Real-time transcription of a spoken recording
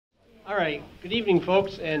All right, good evening,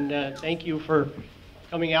 folks, and thank you for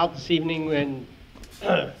coming out this evening and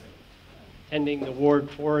attending the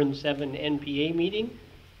Ward 4 and 7 NPA meeting.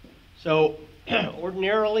 So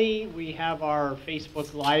ordinarily, we have our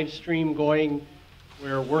Facebook live stream going.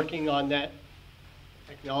 We're working on that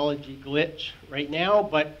technology glitch right now,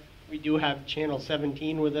 but we do have Channel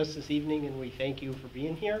 17 with us this evening, and we thank you for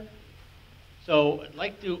being here. So I'd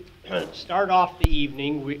like to start off the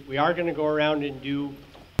evening. We are going to go around and do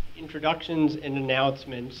introductions and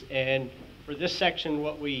announcements. And for this section,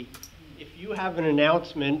 if you have an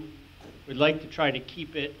announcement, we'd like to try to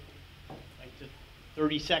keep it like to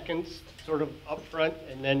 30 seconds, sort of up front.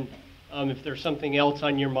 And then if there's something else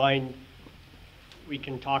on your mind, we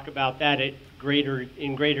can talk about that in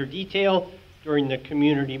greater detail during the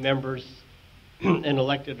community members and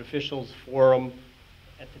elected officials forum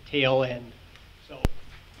at the tail end. So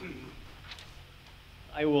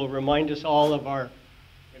I will remind us all of the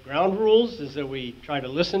ground rules is that we try to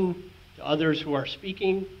listen to others who are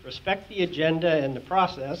speaking, respect the agenda and the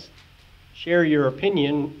process, share your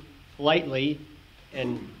opinion politely,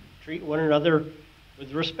 and treat one another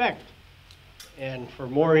with respect. And for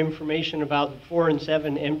more information about the 4 and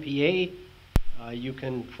 7 NPA, you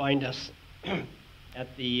can find us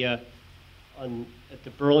at the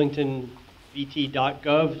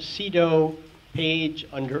burlingtonvt.gov CEDO page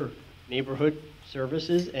under Neighborhood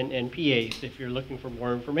Services and NPAs if you're looking for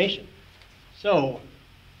more information. So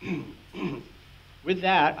with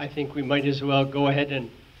that, I think we might as well go ahead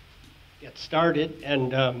and get started.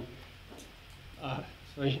 And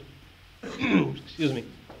excuse me.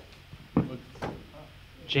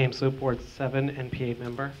 James Loop, Ward 7, NPA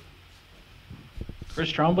member.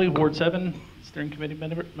 Chris Trombley, Ward 7, Steering Committee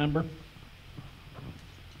member.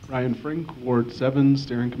 Ryan Frink, Ward 7,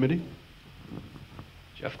 Steering Committee.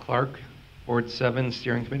 Jeff Clark, Ward 7,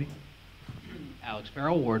 Steering Committee. Alex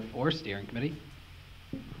Farrell, Ward 4, Steering Committee.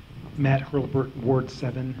 Matt Hurlbert, Ward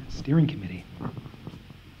 7, Steering Committee.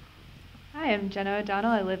 Hi, I'm Jenna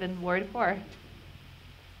O'Donnell. I live in Ward 4.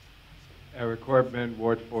 Eric Corbman,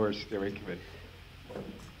 Ward 4, Steering Committee.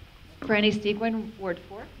 Brandy Stegwin, Ward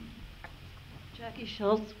 4. Jackie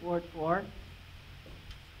Schultz, Ward 4.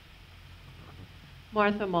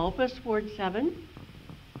 Martha Malpas, Ward 7.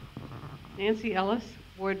 Nancy Ellis,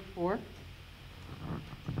 Ward 4.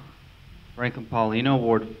 Franklin Paulino,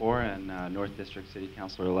 Ward 4, and North District City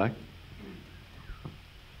Councilor-elect.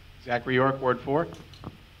 Zachary York, Ward 4.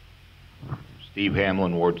 Steve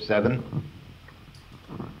Hamlin, Ward 7.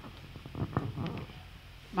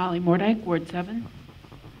 Molly Mordyke, Ward 7.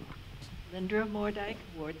 Lindra Mordyke,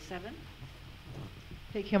 Ward 7.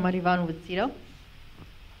 Peggy Marivan with CEDO.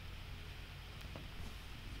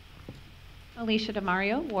 Alicia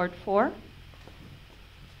DeMario, Ward 4.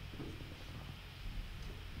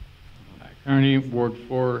 Kearney, Ward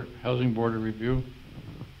 4, Housing Board of Review.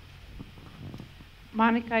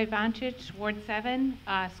 Monica Ivancic, Ward 7,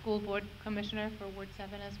 School Board Commissioner for Ward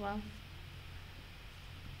 7 as well.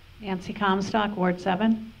 Nancy Comstock, Ward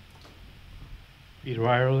 7. Peter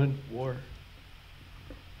Ireland, Ward.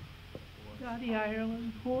 Dottie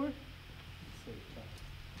Ireland, 4.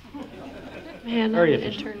 Man, I'm Very an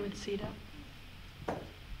efficient. intern with CEDO.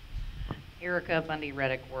 Erica Bundy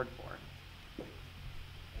Reddick, Ward 4.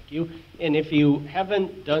 Thank you. And if you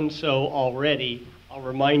haven't done so already, I'll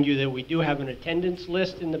remind you that we do have an attendance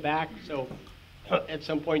list in the back. So at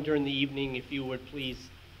some point during the evening, if you would please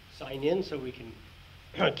sign in so we can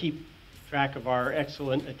keep track of our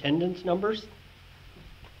excellent attendance numbers.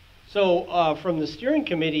 So from the steering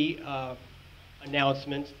committee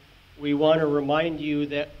announcements, we want to remind you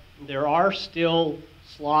that there are still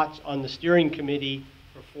slots on the steering committee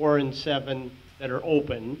for 4 and 7 that are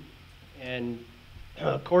open. And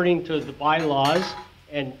according to the bylaws,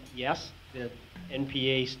 and yes, the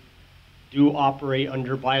NPAs do operate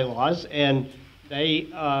under bylaws, and they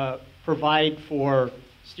provide for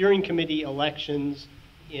steering committee elections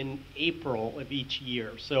in April of each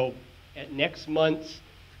year. So at next month's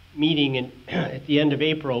meeting at the end of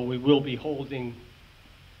April, we will be holding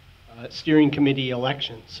steering committee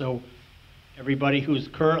elections. So everybody who's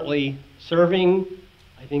currently serving,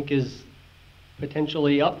 I think, is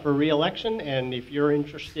potentially up for re-election. And if you're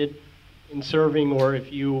interested in serving, or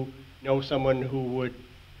if you know someone who would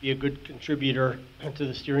be a good contributor to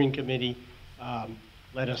the steering committee,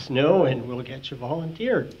 let us know and we'll get you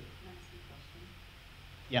volunteered.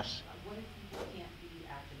 Yes. What if people can't be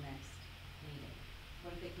at the next meeting?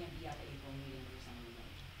 What if they can't be at the April meeting for some reason?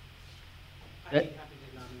 I'd be happy to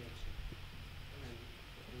nominate you.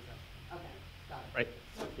 Okay, got it. Right.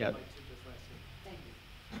 Yeah. Thank you.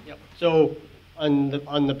 Yep. So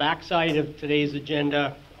on the back side of today's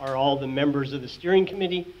agenda are all the members of the steering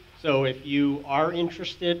committee. So if you are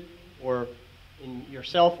interested, or in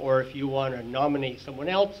yourself, or if you want to nominate someone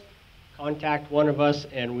else, contact one of us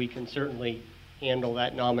and we can certainly handle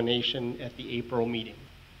that nomination at the April meeting.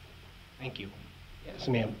 Thank you. Yes,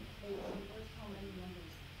 ma'am.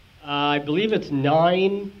 I believe it's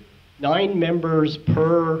nine members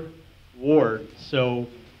per ward. So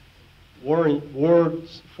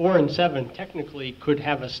wards 4 and 7 technically could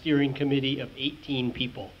have a steering committee of 18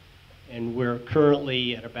 people. And we're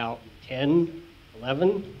currently at about 10,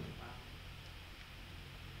 11.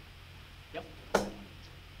 Yep.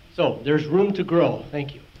 So there's room to grow.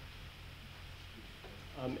 Thank you.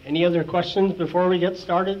 Any other questions before we get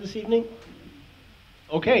started this evening?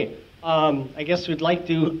 Okay. I guess we'd like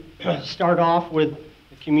to start off with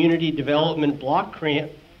the Community Development Block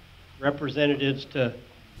Grant representatives to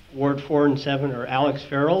Ward 4 and 7 are Alex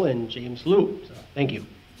Farrell and James Liu. So, thank you.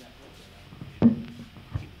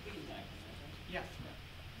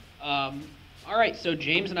 All right, so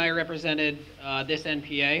James and I represented this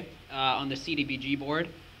NPA on the CDBG board.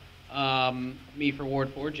 Me for Ward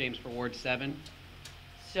 4, James for Ward 7.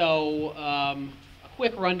 So a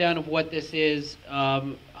quick rundown of what this is.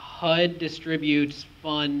 HUD distributes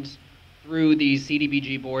funds through these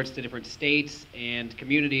CDBG boards to different states and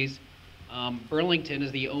communities. Burlington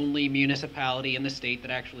is the only municipality in the state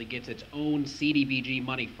that actually gets its own CDBG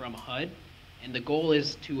money from HUD. And the goal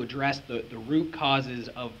is to address the root causes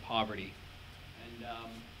of poverty. And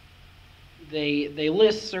they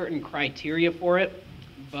list certain criteria for it,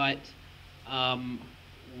 but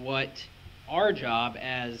what our job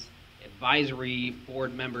as advisory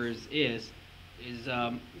board members is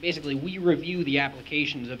basically we review the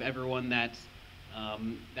applications of everyone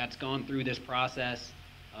that's gone through this process,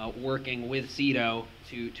 working with CEDO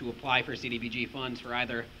to apply for CDBG funds for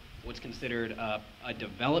either what's considered a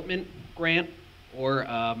development grant or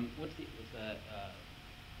what's that?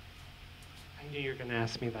 I knew you were going to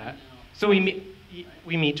ask me that. So we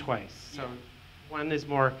meet twice. So one is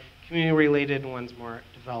more community related and one's more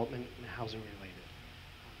development and housing related.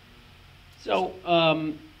 So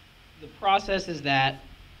the process is that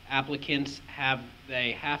applicants have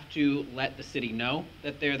to let the city know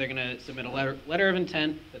that they're going to submit a letter of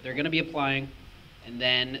intent that they're going to be applying, and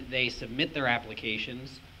then they submit their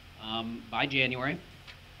applications by January.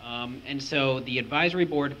 And so the advisory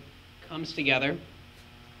board comes together,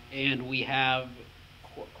 and we have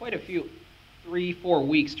quite a few, 3-4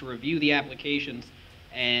 weeks to review the applications,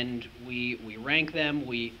 and we rank them,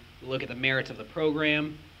 we look at the merits of the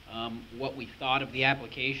program, what we thought of the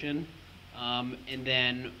application, and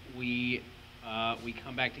then we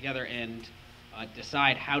come back together and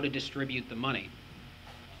decide how to distribute the money.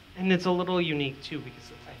 And it's a little unique too,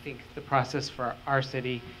 because I think the process for our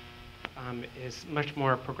city is much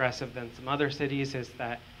more progressive than some other cities, is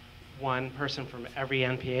that one person from every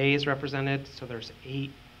NPA is represented. So there's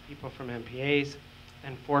 8 people from NPAs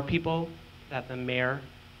and 4 people that the mayor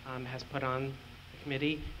has put on the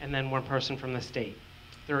committee, and then 1 person from the state.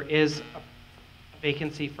 There is a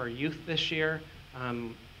vacancy for youth this year.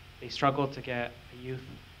 They struggled to get a youth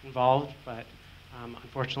involved, but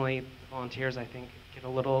unfortunately, the volunteers, I think, get a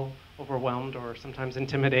little overwhelmed or sometimes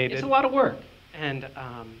intimidated. It's a lot of work. And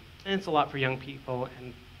it's a lot for young people,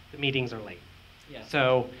 and the meetings are late. Yeah.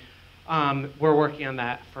 So we're working on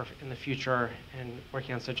that in the future and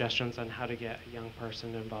working on suggestions on how to get a young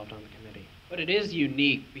person involved on the committee. But it is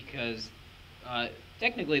unique because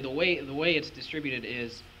technically the way it's distributed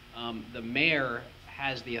is the mayor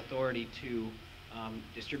has the authority to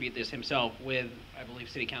distribute this himself with, I believe,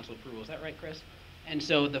 city council approval. Is that right, Chris? And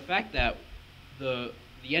so the fact that the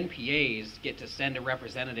NPAs get to send a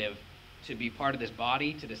representative to be part of this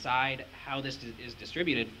body to decide how this is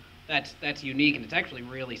distributed, that's unique, and it's actually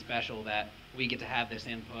really special that we get to have this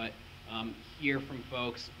input, hear from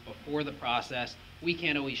folks before the process. We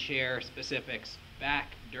can't always share specifics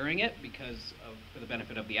back during it for the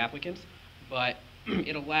benefit of the applicants, but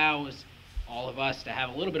it allows all of us to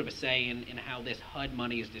have a little bit of a say in how this HUD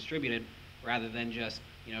money is distributed, rather than just,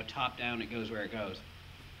 top down, it goes where it goes.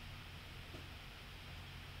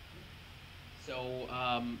 So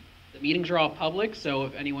the meetings are all public, so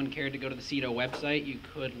if anyone cared to go to the CEDO website, you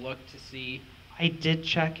could look to see. I did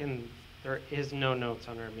check, and there is no notes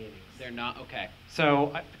on our meetings. They're not? Okay.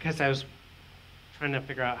 So, because I was trying to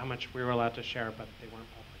figure out how much we were allowed to share, but they weren't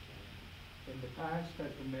public yet. In the past,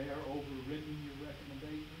 has the mayor overridden your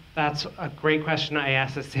recommendations? That's a great question. I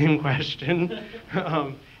asked the same question,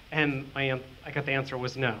 and I got the answer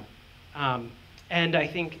was no. And I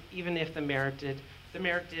think even if the mayor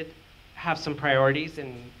did have some priorities,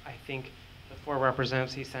 and I think the 4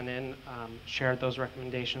 representatives he sent in shared those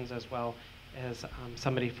recommendations, as well as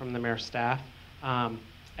somebody from the mayor's staff.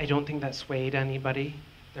 I don't think that swayed anybody.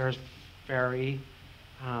 There's very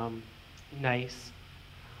nice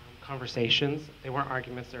conversations. They weren't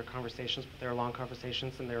arguments, they were conversations, but they were long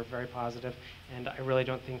conversations, and they were very positive. And I really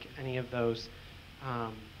don't think any of those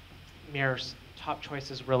mayor's top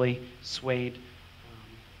choices really swayed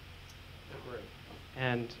the group.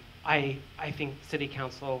 And I think city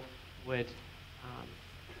council would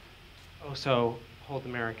also hold the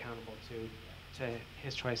mayor accountable to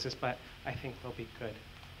his choices, but I think they'll be good.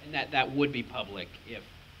 And that would be public if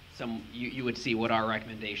you would see what our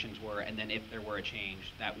recommendations were, and then if there were a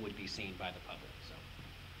change, that would be seen by the public, so.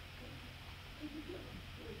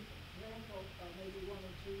 Example, maybe one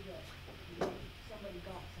or two that somebody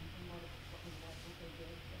got something, what they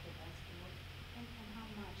did, what they asked for, and how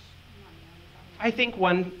much money are we talking about? I think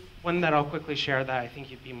one that I'll quickly share that I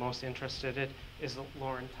think you'd be most interested in is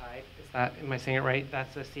Lauren Tide. Am I saying it right?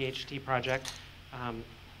 That's a CHT project.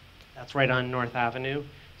 That's right on North Avenue.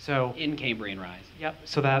 So in Cambrian Rise. Yep.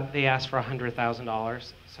 So that they asked for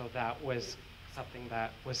 $100,000. So that was something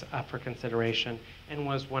that was up for consideration and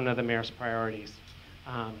was one of the mayor's priorities.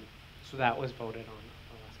 So that was voted on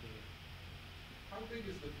the last meeting. How big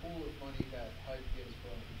is the pool of money that HUD gives to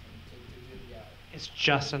divvy out? It's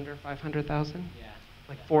just under 500,000. Yeah.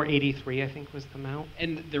 Like 483, I think, was the amount.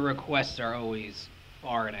 And the requests are always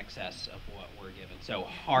far in excess of what we're given. So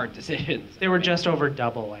hard decisions. They were just over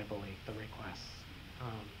double, I believe, the requests.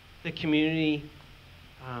 The community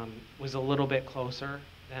was a little bit closer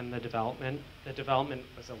than the development. The development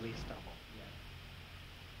was at least double. Yeah.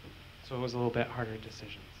 So it was a little bit harder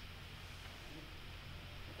decisions.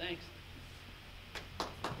 Thanks.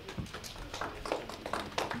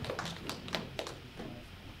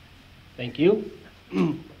 Thank you.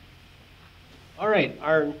 All right,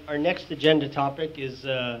 our next agenda topic is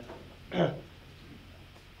on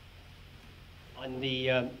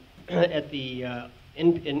the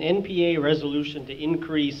an NPA resolution to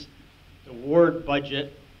increase the ward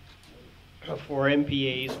budget for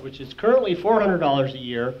NPAs, which is currently $400 a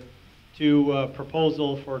year, to a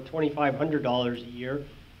proposal for $2,500 a year,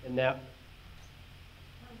 and that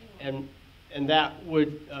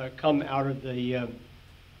would come out of the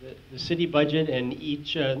city budget, and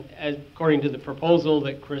each, according to the proposal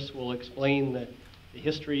that Chris will explain the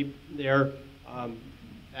history there,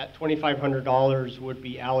 that $2,500 would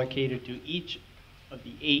be allocated to each of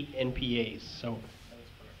the 8 NPAs. So,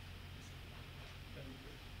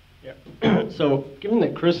 yeah. So, given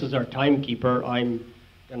that Chris is our timekeeper, I'm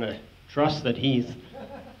gonna trust that he's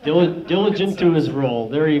diligent to his role.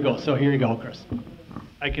 There you go. So here you go, Chris.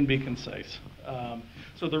 I can be concise.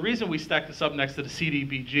 So the reason we stack this up next to the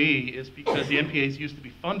CDBG is because the NPAs used to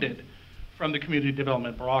be funded from the Community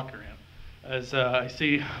Development Block Grant. As I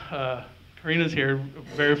see Karina's here,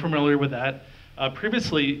 very familiar with that.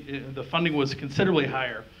 Previously, the funding was considerably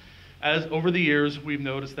higher. As over the years, we've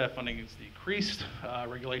noticed that funding has decreased,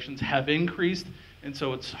 regulations have increased, and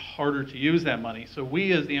so it's harder to use that money. So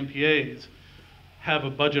we, as the NPAs, have a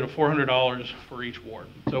budget of $400 for each ward.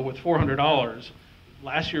 So with $400,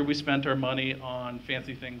 last year we spent our money on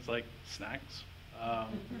fancy things like snacks,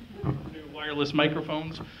 new wireless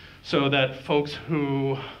microphones, so that folks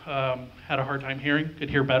who had a hard time hearing could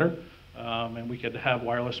hear better, and we could have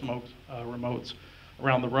wireless remotes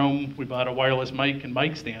around the room. We bought a wireless mic and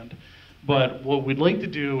mic stand. But what we'd like to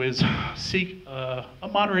do is seek a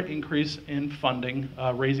moderate increase in funding,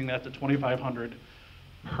 raising that to $2,500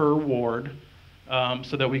 per ward,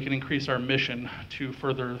 so that we can increase our mission to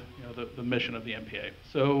further the mission of the NPA.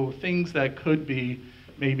 So things that could be,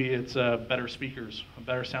 maybe it's better speakers, a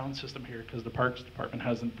better sound system here, because the Parks Department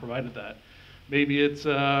hasn't provided that. Maybe it's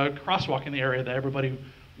a crosswalk in the area that everybody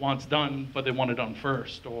wants done, but they want it done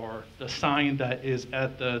first, or the sign that is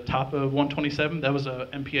at the top of 127, that was a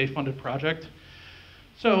NPA funded project.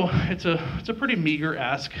 So it's a pretty meager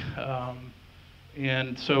ask,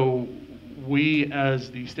 and so we, as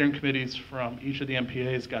the steering committees from each of the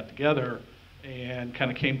NPAs, got together and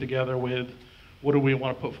kind of came together with what do we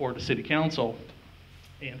want to put forward to City Council.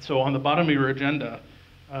 And so on the bottom of your agenda,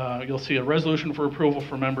 you'll see a resolution for approval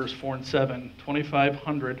for members 4 and 7,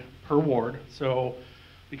 $2,500 per ward. So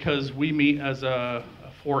because we meet as a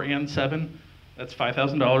 4 and 7, that's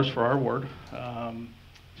 $5,000 for our ward,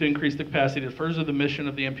 to increase the capacity to further the mission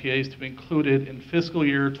of the NPAs to be included in fiscal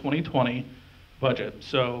year 2020 budget.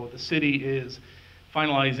 So the city is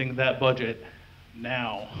finalizing that budget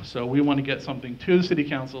now. So we want to get something to the city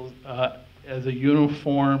council as a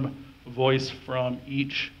uniform voice from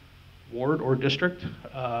each ward or district,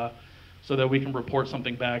 so that we can report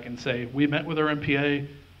something back and say, we met with our NPA,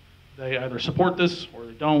 they either support this or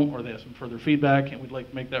they don't, or they have some further feedback, and we'd like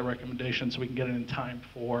to make that recommendation so we can get it in time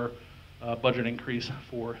for budget increase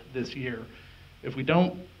for this year. If we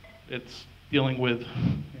don't, it's dealing with,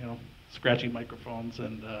 scratchy microphones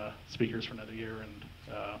and speakers for another year.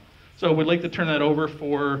 And so we'd like to turn that over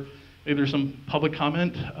for, maybe there's some public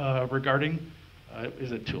comment regarding,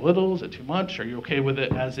 is it too little, is it too much? Are you okay with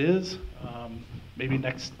it as is?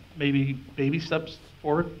 Maybe baby steps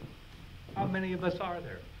forward? How many of us are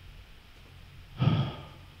there?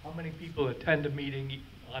 How many people attend a meeting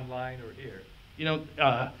online or here?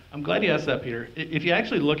 I'm glad you asked that, Peter. If you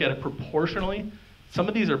actually look at it proportionally, some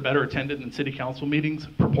of these are better attended in city council meetings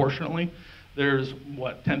proportionally. There's,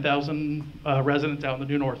 10,000 residents out in the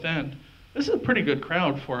New North End. This is a pretty good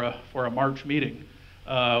crowd for a March meeting.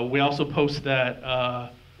 We also post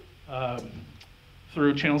that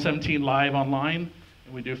through Channel 17 Live online,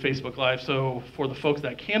 and we do Facebook Live. So for the folks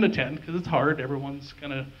that can attend, because it's hard, everyone's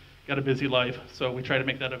kind of got a busy life, so we try to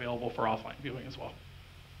make that available for offline viewing as well.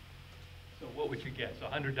 So what would you guess,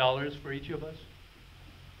 $100 for each of us?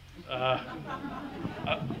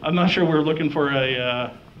 I'm not sure we're looking for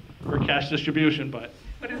a cash distribution, but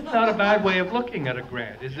it's not a bad way of looking at a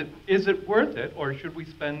grant. Is it worth it, or should we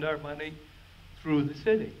spend our money through the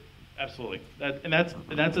city? Absolutely.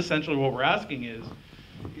 That's essentially what we're asking is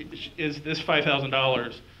this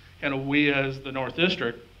 $5,000 kind of we as the North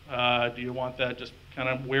District, do you want that just kind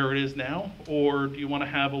of where it is now, or do you want to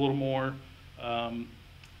have a little more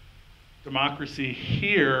democracy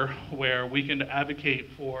here where we can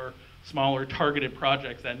advocate for smaller targeted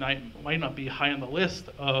projects that might not be high on the list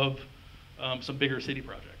of some bigger city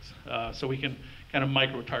projects, so we can kind of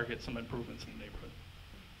micro-target some improvements in the neighborhood.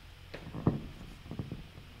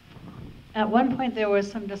 At one point, there was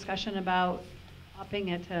some discussion about upping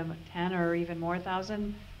it to 10 or even more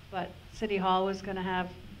thousand, but City Hall was going to have,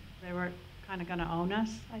 they were kind of going to own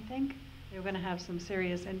us, I think. They were going to have some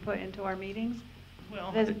serious input into our meetings.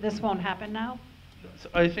 Well, this won't happen now? So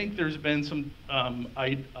I think there's been some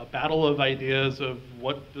a battle of ideas of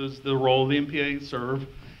what does the role of the NPA serve,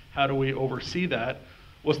 how do we oversee that,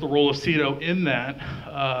 what's the role of CEDO in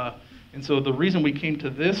that, and so the reason we came to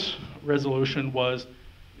this resolution was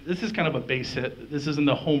this is kind of a base hit. This isn't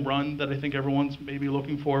the home run that I think everyone's maybe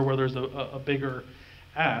looking for where there's a bigger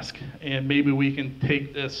ask, and maybe we can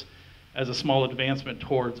take this as a small advancement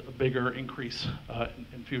towards a bigger increase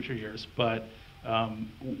in future years. But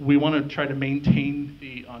we want to try to maintain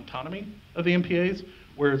the autonomy of the NPAs,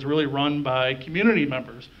 where it's really run by community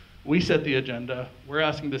members. We set the agenda, we're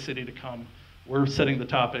asking the city to come, we're setting the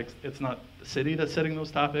topics. It's not the city that's setting those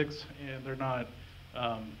topics, and they're not,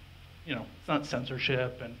 it's not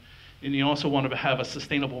censorship. And you also want to have a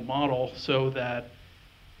sustainable model so that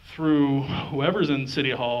through whoever's in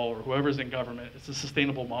City Hall or whoever's in government, it's a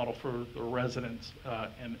sustainable model for the residents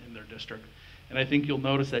in their district. And I think you'll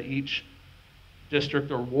notice that each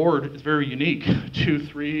district or ward is very unique. 2,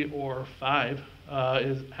 3, or 5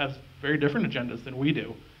 has very different agendas than we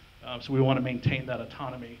do. So we want to maintain that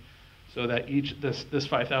autonomy so that this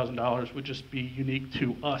 $5,000 would just be unique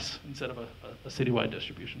to us instead of a citywide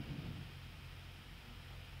distribution.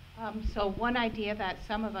 So one idea that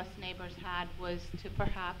some of us neighbors had was to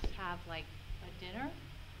perhaps have like a dinner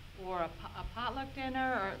or a potluck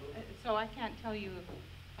dinner, or so I can't tell you if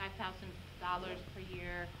 $5,000 per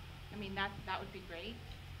year. I mean that would be great,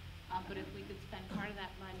 but if we could spend part of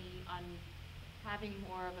that money on having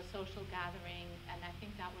more of a social gathering, and I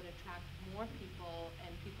think that would attract more people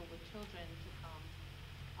and people with children to come.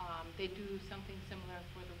 They do something similar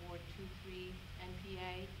for the Ward 2-3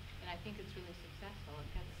 NPA, and I think it's really successful.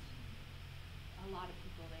 It gets a lot of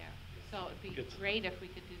people there. So it'd be great if we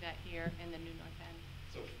could do that here in the New North End.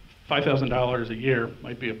 So $5,000 a year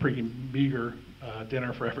might be a pretty meager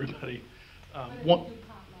dinner for everybody.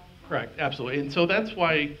 Correct, absolutely. And so that's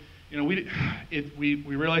why, we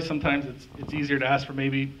realize sometimes it's easier to ask for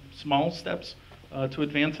maybe small steps to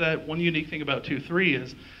advance that. One unique thing about 2-3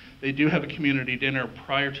 is they do have a community dinner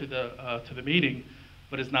prior to the meeting,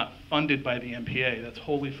 but it's not funded by the NPA. That's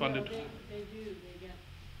wholly funded. No, they do. They get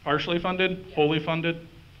partially funded, yeah. Wholly funded.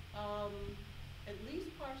 At least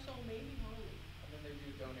partial, maybe wholly. And then they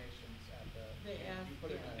do donations at the. They ask. You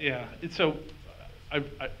put in Yeah. It's so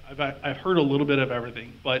I've heard a little bit of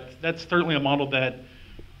everything, but that's certainly a model that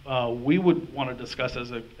we would want to discuss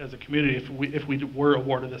as a community if we were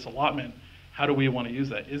awarded this allotment. How do we want to use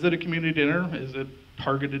that? Is it a community dinner? Is it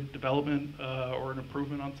targeted development or an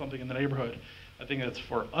improvement on something in the neighborhood? I think that's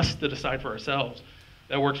for us to decide for ourselves.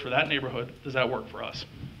 That works for that neighborhood. Does that work for us?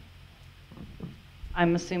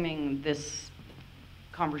 I'm assuming this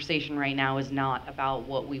conversation right now is not about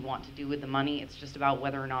what we want to do with the money. It's just about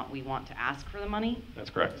whether or not we want to ask for the money. That's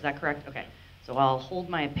correct. Is that correct? Okay. So I'll hold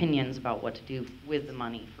my opinions about what to do with the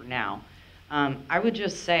money for now. I would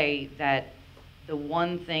just say that the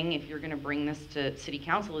one thing, if you're going to bring this to city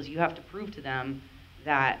council, is you have to prove to them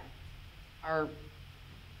that our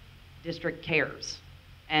district cares.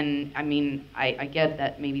 And I mean, I get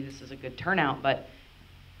that maybe this is a good turnout, but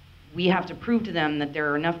we have to prove to them that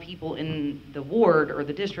there are enough people in the ward or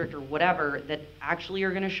the district or whatever that actually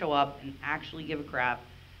are going to show up and actually give a crap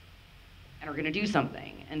and are going to do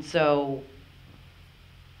something. And so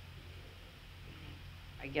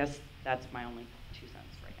I guess that's my only 2 cents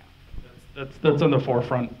right now. That's on the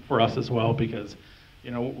forefront for us as well, because,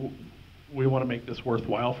 you know, we want to make this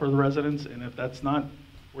worthwhile for the residents, and if that's not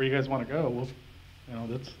where you guys want to go, well, you know,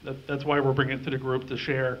 that's why we're bringing it to the group to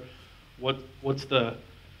share what's the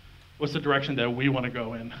direction that we want to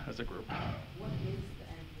go in as a group. What is the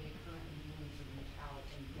NPA currently doing to reach out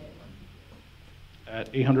and get?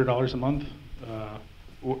 At $800 a month,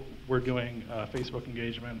 we're doing Facebook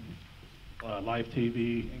engagement, live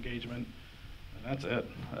TV engagement, and that's it.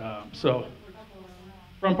 So,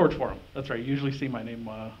 Front Porch Forum, that's right. You usually see my name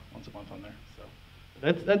once a month on there. So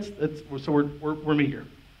so we're meager.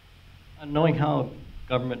 Knowing how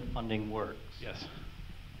government funding works. Yes.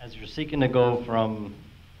 As you're seeking to go from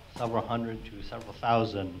several hundred to several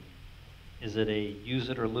thousand, is it a use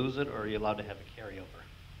it or lose it, or are you allowed to have a carryover?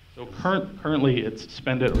 So currently it's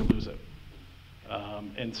spend it or lose it.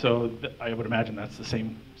 And so I would imagine that's the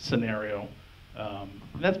same scenario. And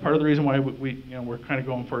that's part of the reason why we're kind of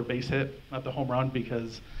going for a base hit, not the home run,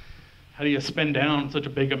 because how do you spend down such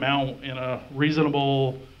a big amount in a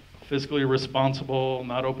reasonable, fiscally responsible,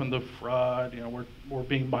 not open to fraud? You know, we're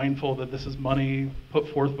being mindful that this is money put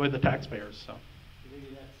forth by the taxpayers. So.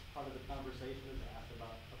 Maybe that's part of the conversation, is to ask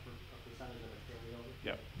about a percentage of a carryover.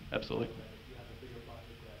 Yeah, absolutely. So that if you have a bigger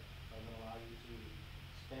budget that doesn't allow you to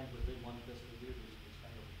spend within one fiscal year, you can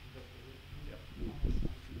spend over 2 fiscal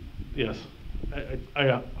years. Yes,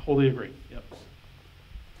 I wholly agree. Yep.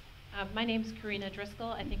 My name's Karina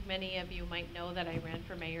Driscoll. I think many of you might know that I ran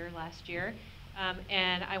for mayor last year.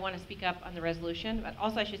 And I want to speak up on the resolution, but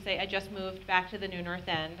also I should say I just moved back to the New North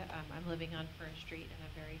End. I'm living on Fern Street, and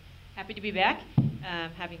I'm very happy to be back.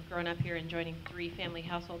 Having grown up here and joining 3 family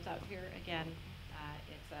households out here again,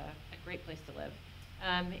 it's a great place to live.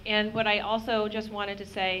 And what I also just wanted to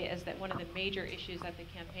say is that one of the major issues at the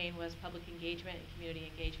campaign was public engagement and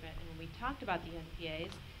community engagement. And when we talked about the NPAs,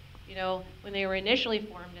 you know, when they were initially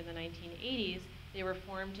formed in the 1980s, they were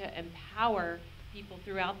formed to empower people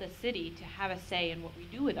throughout the city to have a say in what we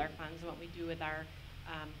do with our funds and what we do with our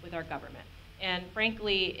government. And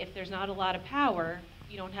frankly, if there's not a lot of power,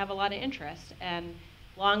 you don't have a lot of interest. And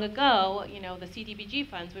long ago, you know, the CDBG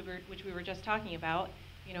funds, which we were just talking about,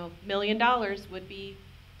 you know, $1 million would be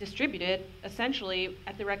distributed essentially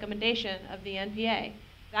at the recommendation of the NPA.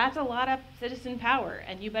 That's a lot of citizen power,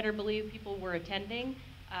 and you better believe people were attending.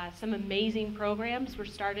 Some amazing programs were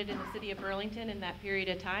started in the city of Burlington in that period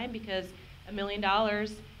of time, because $1 million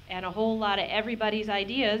and a whole lot of everybody's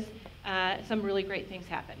ideas, some really great things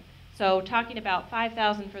happen. So talking about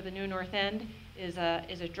 5,000 for the New North End is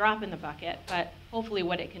a drop in the bucket, but hopefully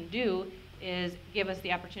what it can do is give us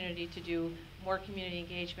the opportunity to do more community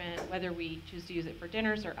engagement, whether we choose to use it for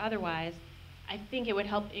dinners or otherwise. I think it would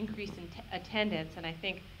help increase attendance, and I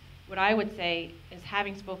think what I would say is,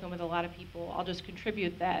 having spoken with a lot of people, I'll just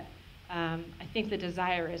contribute that I think the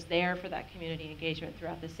desire is there for that community engagement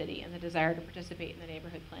throughout the city, and the desire to participate in the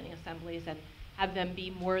neighborhood planning assemblies and have them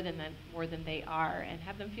be more than they are, and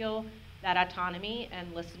have them feel that autonomy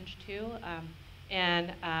and listened to.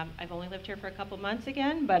 I've only lived here for a couple months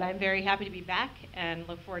again, but I'm very happy to be back and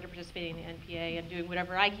look forward to participating in the NPA and doing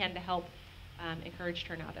whatever I can to help encourage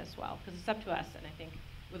turnout as well, because it's up to us, and I think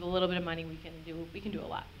with a little bit of money we can do a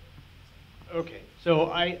lot. Okay, so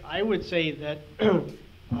I would say that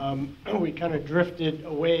we kind of drifted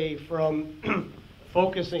away from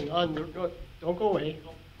focusing on the, don't go away.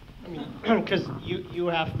 I mean, because you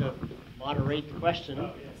have to moderate the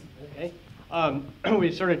question. Okay.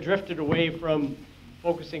 We sort of drifted away from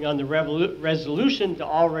focusing on the resolution to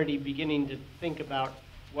already beginning to think about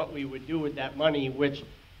what we would do with that money, which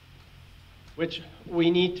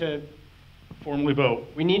we need to formally vote.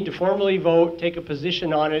 We need to formally vote, take a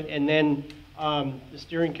position on it, and then the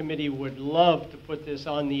steering committee would love to put this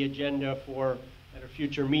on the agenda for at a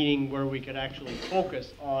future meeting where we could actually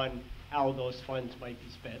focus on how those funds might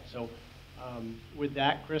be spent. So with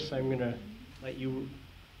that, Chris, I'm going to let you.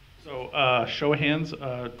 So show of hands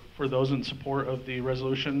for those in support of the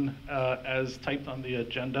resolution as typed on the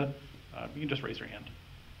agenda. You can just raise your hand.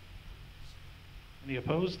 Any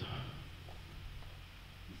opposed?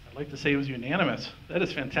 I'd like to say it was unanimous. That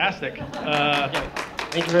is fantastic.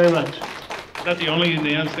 Thank you very much. Is that the only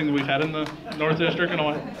unanimous thing that we've had in the North District in a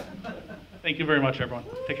while? Thank you very much, everyone.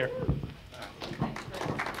 Take care.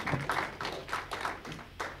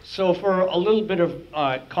 So for a little bit of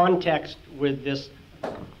context with this, we're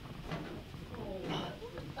going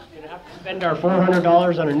to have to spend our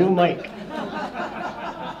 $400 on a new mic.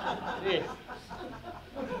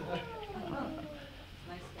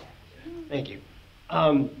 Thank you.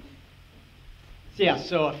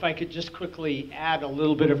 So if I could just quickly add a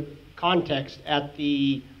little bit of context, at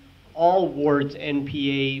the all wards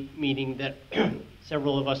NPA meeting that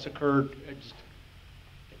several of us just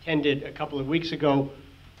attended a couple of weeks ago,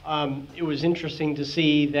 it was interesting to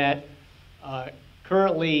see that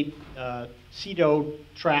currently CEDO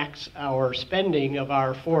tracks our spending of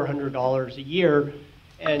our $400 a year,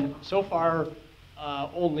 and so far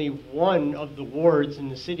only one of the wards in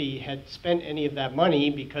the city had spent any of that money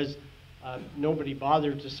because nobody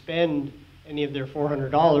bothered to spend any of their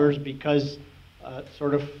 $400 because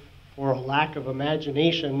sort of for a lack of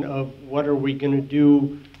imagination of what are we going to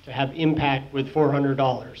do to have impact with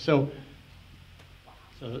 $400. So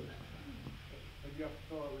Like you have to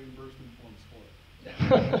fill out reimbursement forms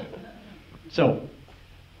for it. So,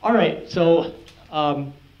 all right, so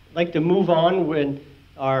I'd like to move on with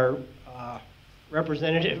our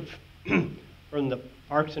representative from the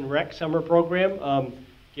Parks and Rec Summer Program.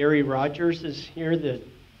 Gary Rogers is here, the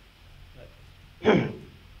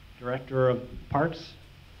Director of Parks?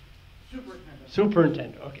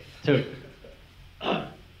 Superintendent, okay.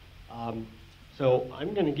 So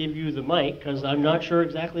I'm going to give you the mic because I'm not sure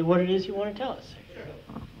exactly what it is you want to tell us.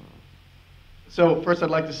 So first I'd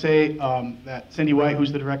like to say that Cindy White,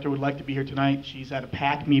 who's the director, would like to be here tonight. She's at a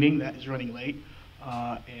PAC meeting that is running late,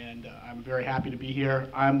 and I'm very happy to be here.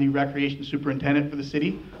 I'm the recreation superintendent for the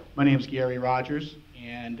city. My name is Gary Rogers,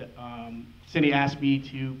 and Cindy asked me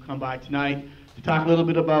to come by tonight to talk a little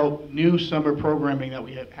bit about new summer programming that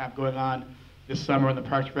we have going on this summer in the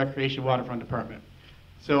Parks and Recreation Waterfront Department.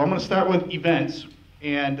 So I'm going to start with events,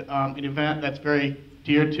 and an event that's very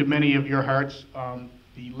dear to many of your hearts,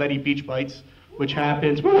 the Letty Beach Bites, which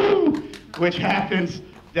happens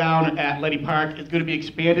down at Letty Park. It's going to be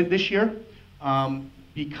expanded this year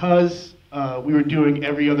because we were doing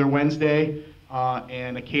every other Wednesday,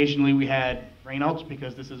 and occasionally we had rainouts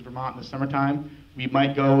because this is Vermont in the summertime. We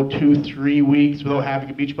might go 2-3 weeks without having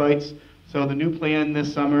a Beach Bites. So the new plan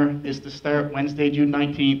this summer is to start Wednesday, June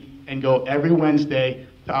 19th, and go every Wednesday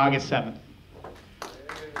to August 7th,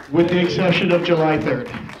 with the exception of July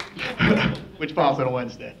 3rd, which falls on a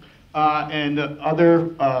Wednesday. And the other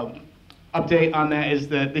update on that is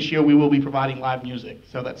that this year we will be providing live music.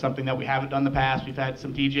 So that's something that we haven't done in the past. We've had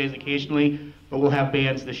some DJs occasionally, but we'll have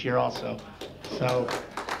bands this year also. So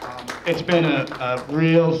it's been a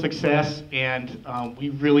real success, and we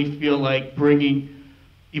really feel like bringing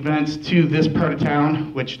events to this part of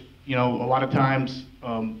town, which, you know, a lot of times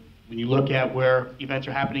when you look at where events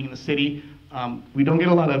are happening in the city, we don't get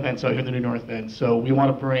a lot of events out here in the New North End. So we want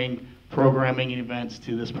to bring programming and events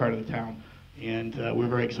to this part of the town, and we're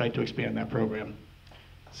very excited to expand that program.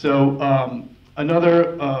 So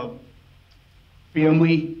another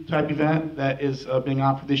family type event that is being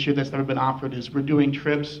offered this year that's never been offered is we're doing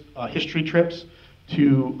trips, history trips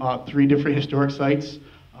to 3 different historic sites,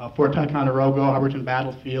 Fort Ticonderoga, Hubbardton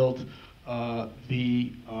Battlefield,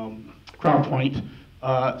 the Crown Point.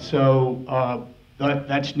 So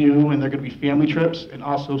that's new, and they're going to be family trips and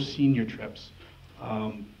also senior trips.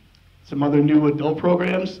 Some other new adult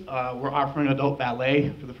programs. We're offering adult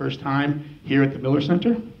ballet for the first time here at the Miller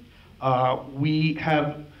Center. We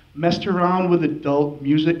have messed around with adult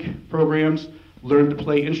music programs, learned to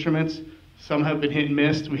play instruments. Some have been hit and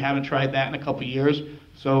miss. We haven't tried that in a couple years.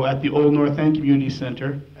 So at the Old North End Community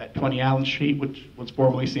Center at 20 Allen Street, which was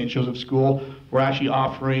formerly St. Joseph School, we're actually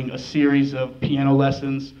offering a series of piano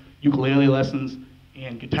lessons, ukulele lessons,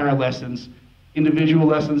 and guitar lessons, individual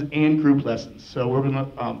lessons and group lessons. So we're going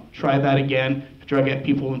to try that again to try to get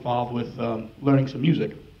people involved with learning some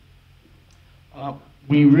music.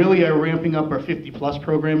 We really are ramping up our 50-plus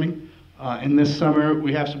programming. And this summer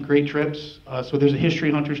we have some great trips. So there's a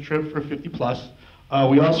History Hunters trip for 50-plus.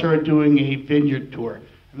 We also are doing a vineyard tour.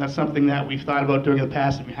 And that's something that we've thought about doing in the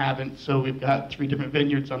past and we haven't. So we've got 3 different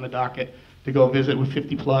vineyards on the docket to go visit with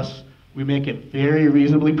 50-plus. We make it very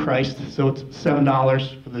reasonably priced, so it's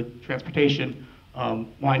 $7 for the transportation.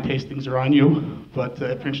 Wine tastings are on you, but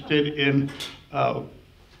if you're interested in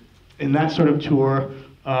that sort of tour,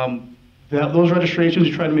 those registrations,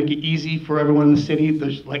 we try to make it easy for everyone in the city.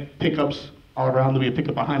 There's like pickups all around. There'll be a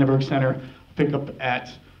pickup at Heineberg Center, a pickup at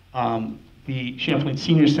the Champlain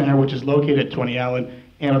Senior Center, which is located at 20 Allen,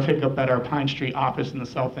 and a pickup at our Pine Street office in the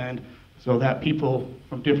South End, so that people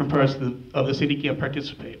from different parts of the city can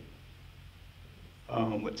participate.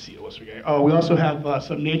 Let's see, what else we got? Oh, we also have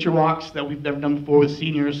some nature walks that we've never done before with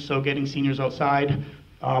seniors, so getting seniors outside.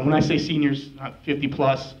 When I say seniors, not 50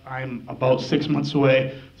 plus, I'm about 6 months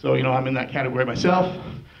away, so I'm in that category myself.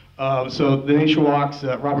 So the nature walks,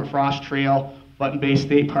 Robert Frost Trail, Button Bay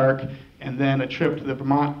State Park, and then a trip to the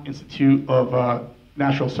Vermont Institute of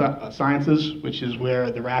Natural Sciences, which is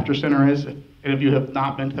where the Raptor Center is. If any of you have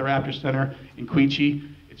not been to the Raptor Center in Quechee,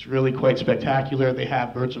 it's really quite spectacular. They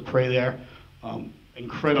have birds of prey there,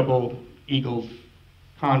 incredible eagles,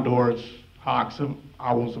 condors, hawks,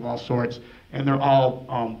 owls of all sorts, and they're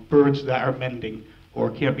all birds that are mending or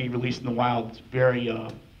can't be released in the wild. It's very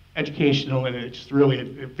educational, and it's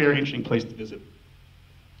really a very interesting place to visit.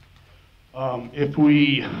 If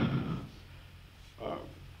we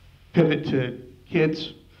pivot to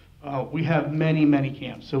kids, we have many, many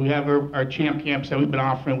camps. So we have our CHAMP camps that we've been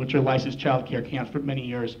offering, which are licensed child care camps for many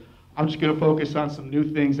years. I'm just going to focus on some new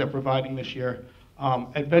things that we're providing this year.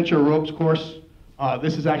 Adventure Ropes course.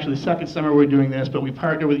 This is actually the second summer we're doing this, but we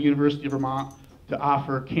partnered with the University of Vermont to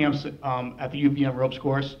offer camps at the UVM Ropes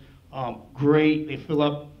course. Great, they fill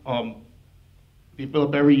up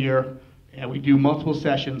every year, and we do multiple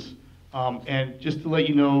sessions. And just to let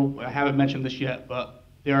you know, I haven't mentioned this yet, but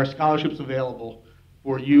there are scholarships available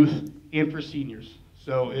for youth and for seniors.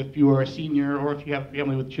 So if you are a senior or if you have a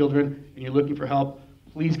family with children and you're looking for help,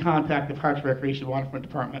 please contact the Parks, Recreation, and Waterfront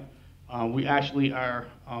Department. We actually are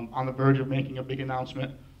on the verge of making a big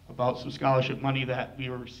announcement about some scholarship money that we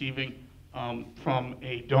were receiving from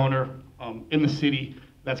a donor in the city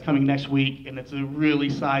that's coming next week, and it's a really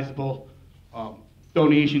sizable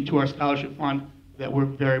donation to our scholarship fund that we're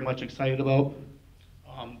very much excited about.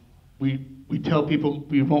 We tell people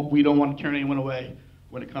we don't want to turn anyone away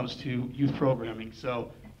when it comes to youth programming.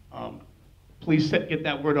 So please get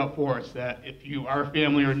that word out for us that if you are a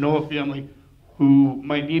family or know a family who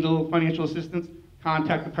might need a little financial assistance,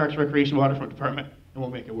 contact the Parks, Recreation, Waterfront Department, and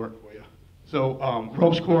we'll make it work for you. So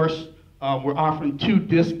ropes course, we're offering 2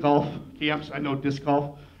 disc golf camps. I know disc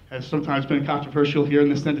golf has sometimes been controversial here in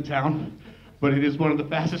this end of town, but it is one of the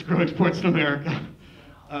fastest growing sports in America.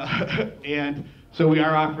 And so we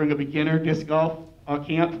are offering a beginner disc golf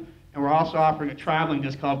camp, and we're also offering a traveling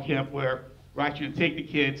disc golf camp where we're actually going to take the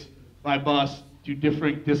kids by bus to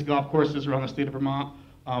different disc golf courses around the state of Vermont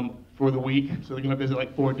for the week. So they're going to visit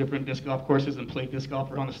like 4 different disc golf courses and play disc golf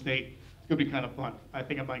around the state. It's going to be kind of fun. I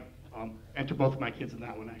think I might enter both of my kids in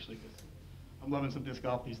that one, actually, because I'm loving some disc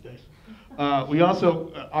golf these days. We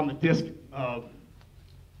also, on the disc,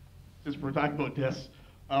 since we're talking about discs,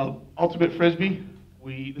 Ultimate Frisbee.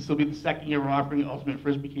 This will be the second year we're offering Ultimate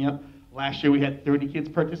Frisbee Camp. Last year we had 30 kids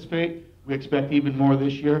participate. We expect even more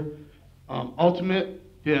this year. Ultimate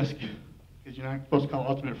Disc, because you're not supposed to call it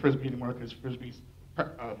Ultimate Frisbee anymore because Frisbee's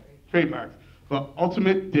trademarked. But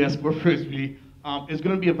Ultimate Disc or Frisbee is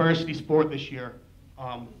going to be a varsity sport this year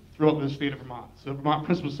throughout the state of Vermont. So Vermont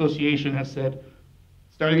Principal Association has said,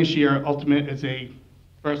 starting this year, Ultimate is a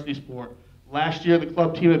varsity sport. Last year, the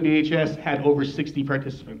club team at BHS had over 60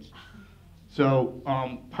 participants. So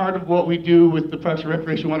part of what we do with the Parks and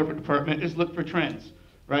Recreation Waterfront Department is look for trends,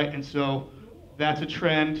 right? And so that's a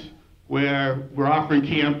trend where we're offering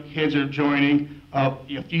camp, kids are joining. A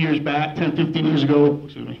few years back, 10, 15 years ago,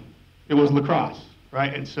 excuse me, it was lacrosse,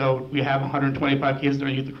 right? And so we have 125 kids in our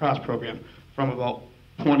youth lacrosse program, from about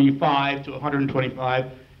 25 to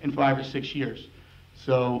 125 in 5 or 6 years.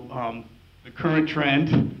 So the current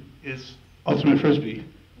trend is Ultimate Frisbee,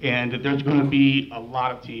 and there's going to be a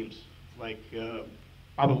lot of teams, like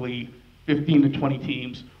probably 15 to 20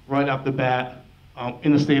 teams right off the bat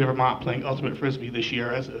in the state of Vermont playing Ultimate Frisbee this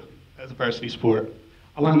year as a varsity sport.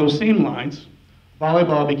 Along those same lines,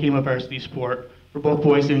 volleyball became a varsity sport for both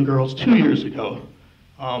boys and girls 2 years ago.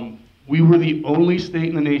 We were the only state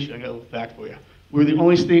in the nation, I got a little fact for you, we were the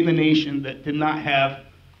only state in the nation that did not have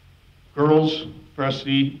girls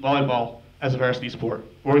varsity volleyball as a varsity sport.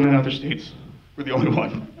 49 other states, we're the only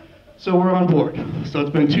one. So we're on board. So it's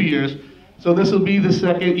been 2 years. So this will be the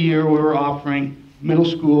second year where we're offering middle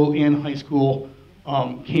school and high school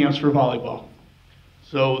camps for volleyball.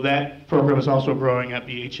 So that program is also growing at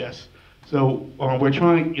BHS. So we're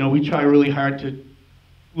trying, we try really hard to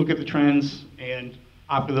look at the trends and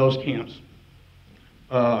offer those camps.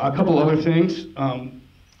 A couple other things.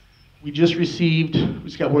 We just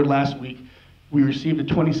got word last week, we received a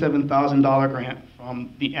 $27,000 grant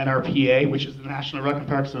from the NRPA, which is the National Rec and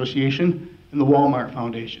Park Association, and the Walmart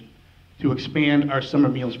Foundation to expand our summer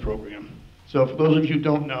meals program. So for those of you who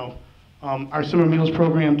don't know, our summer meals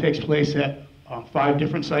program takes place at 5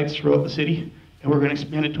 different sites throughout the city, and we're going to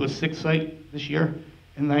expand it to a 6th site this year,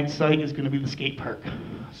 and that site is going to be the skate park.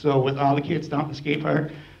 So with all the kids down at the skate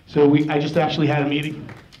park, So I just actually had a meeting.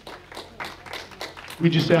 We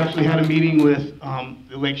just actually had a meeting with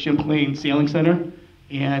the Lake Champlain Sailing Center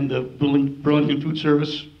and the Burlington Food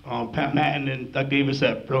Service, Pat Matton and Doug Davis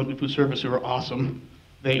at Burlington Food Service, who are awesome.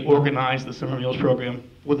 They organized the summer meals program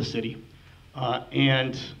for the city.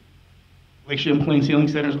 And Lake Champlain Sailing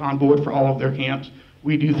Center is on board for all of their camps.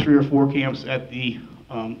 We do 3 or 4 camps at the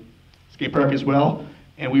skate park as well.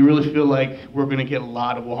 And we really feel like we're going to get a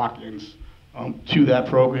lot of walk-ins to that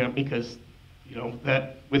program because, you know,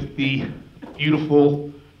 that with the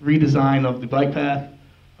beautiful redesign of the bike path,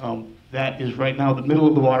 that is right now the middle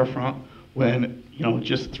of the waterfront when, you know,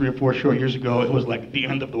 just 3 or 4 short years ago, it was like the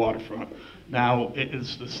end of the waterfront. Now it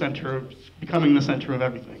is the center, becoming the center of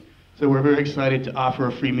everything. So we're very excited to offer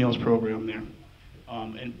a free meals program there.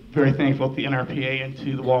 And very thankful to the NRPA and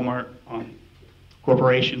to the Walmart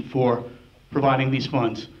Corporation for providing these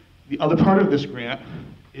funds. The other part of this grant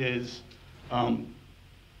is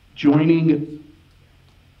joining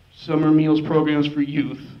summer meals programs for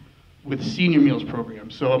youth with senior meals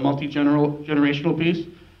programs, so a multi-generational piece.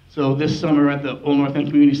 So this summer at the Old North End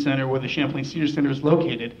Community Center, where the Champlain Senior Center is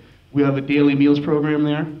located, we have a daily meals program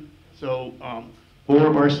there. So 4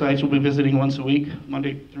 of our sites will be visiting once a week,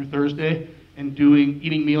 Monday through Thursday, and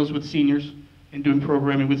eating meals with seniors and doing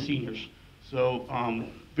programming with seniors. So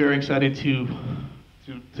very excited to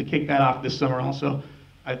kick that off this summer also.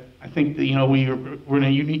 I think that, you know, we're in a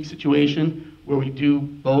unique situation where we do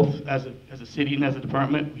both as a city and as a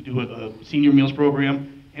department. We do a senior meals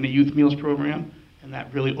program and a youth meals program, and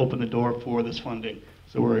that really opened the door for this funding.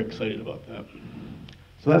 So we're excited about that.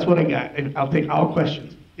 So that's what I got, and I'll take all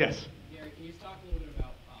questions. Yes? Gary, can you talk a little bit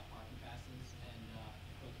about parking passes and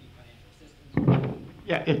if folks need financial assistance?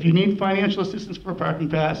 Yeah, if you need financial assistance for a parking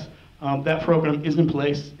pass, that program is in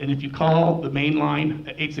place, and if you call the main line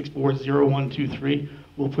at 864-0123,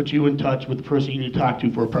 we'll put you in touch with the person you need to talk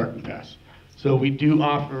to for a parking pass. So we do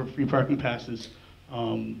offer free parking passes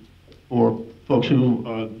for folks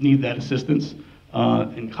who need that assistance,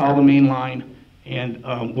 and call the main line, and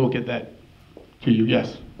we'll get that to you.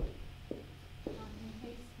 Yes? In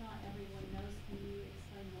case not everyone knows, can you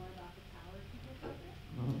explain more about the Tower Keeper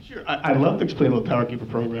program? Sure, I'd love to explain about the Tower Keeper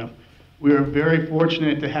program. We are very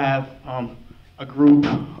fortunate to have a group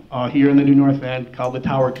here in the New North End called the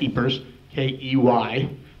Tower Keepers, Keypers,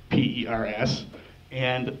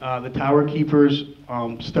 and the Tower Keepers,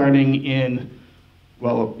 starting in,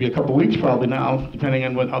 well, it'll be a couple weeks probably now, depending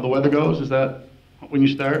on how the weather goes. Is that when you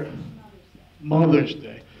start? Mother's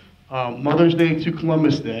Day. Mother's Day to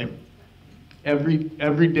Columbus Day. Every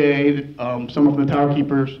day, someone from the Tower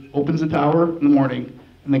Keepers opens the tower in the morning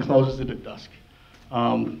and then closes it at dusk.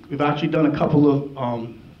 We've actually done a couple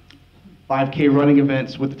of 5K running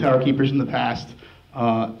events with the Tower Keepers in the past,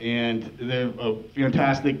 and they're a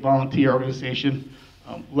fantastic volunteer organization.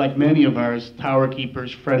 Like many of ours, Tower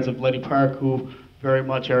Keepers, Friends of Letty Park, who very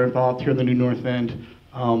much are involved here in the New North End,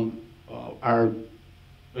 are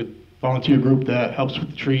a volunteer group that helps with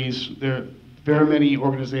the trees. There are very many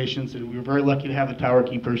organizations, and we were very lucky to have the Tower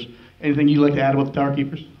Keepers. Anything you'd like to add about the Tower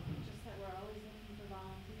Keepers? Just that we're always looking for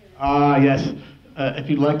volunteers. Yes. If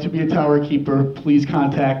you'd like to be a Tower Keeper, please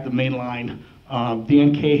contact the main line.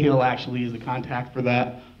 Dan Cahill actually is the contact for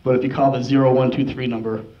that, but if you call the 0123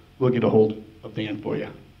 number, we'll get a hold of Dan for you.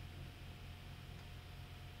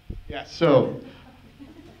 Yeah, so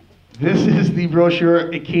this is the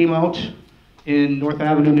brochure. It came out in North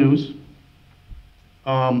Avenue News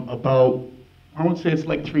about, I would say it's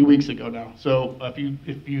like 3 weeks ago now. So if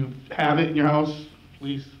you have it in your house,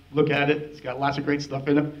 please look at it. It's got lots of great stuff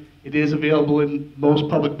in it. It is available in most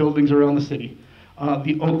public buildings around the city.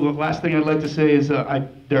 The last thing I'd like to say is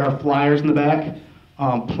there are flyers in the back.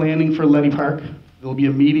 Planning for Letty Park. There will be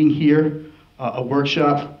a meeting here, a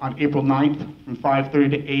workshop on April 9th from 5:30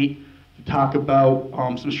 to 8 to talk about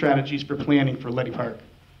some strategies for planning for Letty Park.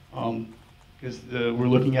 Because we're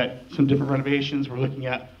looking at some different renovations. We're looking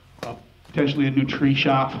at potentially a new tree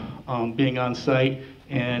shop being on site,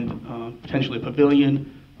 and potentially a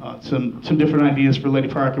pavilion. Some different ideas for Letty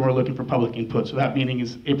Park, and we're looking for public input. So that meeting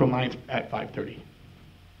is April 9th at 5:30.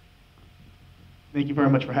 Thank you very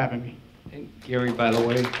much for having me. And Gary, by the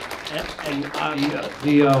way, And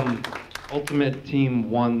the Ultimate Team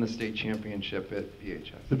won the state championship at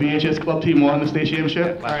VHS. The VHS club team won the state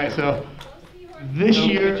championship. All right, so this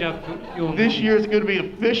year is going to be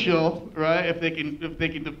official, right? If they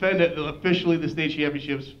can defend it, they'll officially the state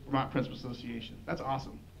championships Vermont Principal Association. That's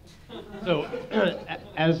awesome. So,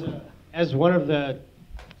 as one of the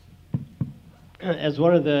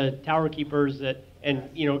Tower Keepers that, and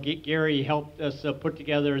you know, Gary helped us put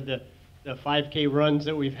together the 5K runs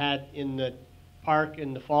that we've had in the park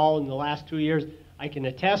in the fall in the last 2 years. I can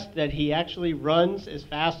attest that he actually runs as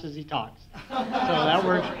fast as he talks. So that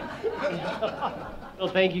works. So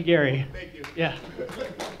thank you, Gary. Thank you. Yeah.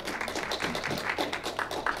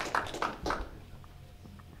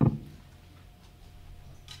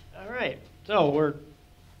 All right. So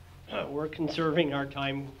we're conserving our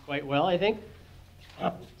time quite well, I think.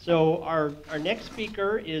 So our next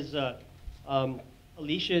speaker is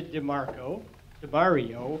Alicia DeMario,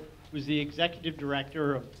 who's the executive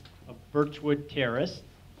director of Birchwood Terrace,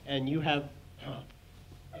 and you have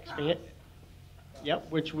expand. Yep,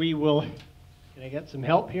 which we will. Can I get some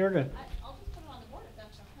help here to? I'll just put it on the board if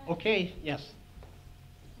that's okay. Okay. Yes.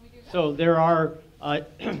 Can we do that? So there are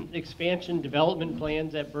expansion development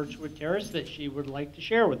plans at Birchwood Terrace that she would like to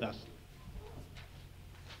share with us.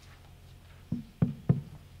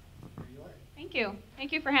 Thank you.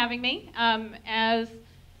 Thank you for having me. As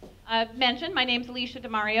mentioned, my name is Alicia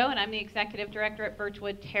DeMario, and I'm the Executive Director at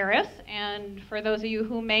Birchwood Terrace. And for those of you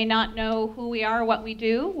who may not know who we are, what we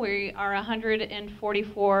do, we are a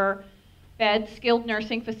 144-bed skilled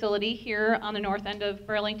nursing facility here on the north end of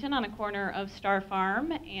Burlington on the corner of Star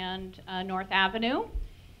Farm and North Avenue.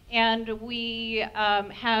 And we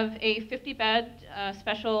have a 50-bed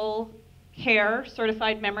special care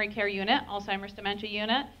certified memory care unit, Alzheimer's dementia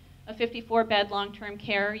unit, a 54-bed long-term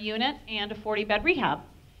care unit, and a 40-bed rehab.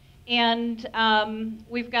 And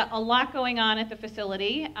we've got a lot going on at the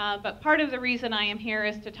facility, but part of the reason I am here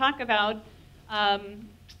is to talk about an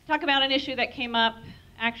issue that came up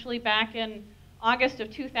actually back in August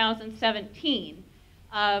of 2017,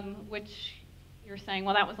 which you're saying,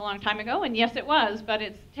 well, that was a long time ago, and yes, it was, but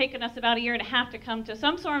it's taken us about a year and a half to come to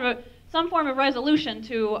some form of resolution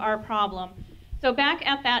to our problem. So back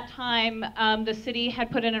at that time, the city had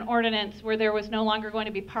put in an ordinance where there was no longer going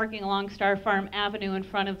to be parking along Star Farm Avenue in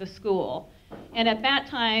front of the school. And at that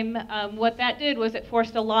time, what that did was it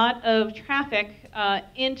forced a lot of traffic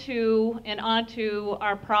into and onto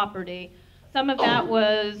our property. Some of that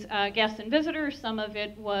was guests and visitors, some of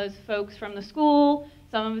it was folks from the school,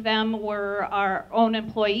 some of them were our own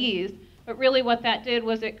employees. But really what that did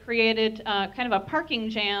was it created kind of a parking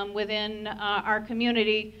jam within our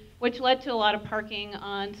community, which led to a lot of parking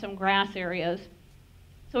on some grass areas.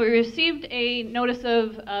 So we received a notice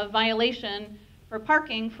of violation for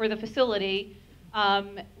parking for the facility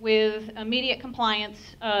with immediate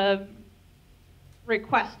compliance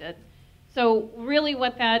requested. So really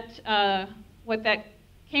what that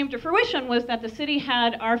came to fruition was that the city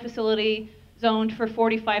had our facility zoned for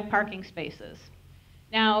 45 parking spaces.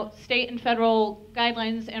 Now, state and federal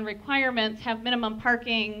guidelines and requirements have minimum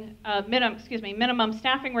staffing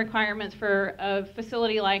requirements for a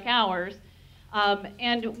facility like ours.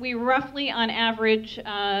 And we roughly, on average,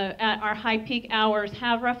 at our high peak hours,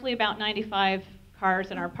 have roughly about 95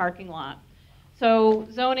 cars in our parking lot. So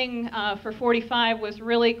zoning for 45 was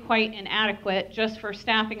really quite inadequate just for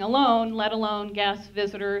staffing alone, let alone guests,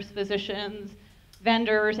 visitors, physicians,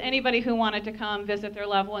 vendors, anybody who wanted to come visit their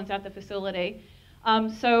loved ones at the facility.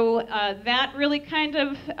 So that really kind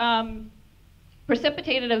of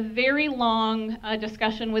precipitated a very long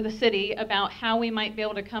discussion with the city about how we might be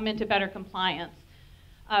able to come into better compliance.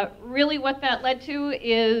 Really what that led to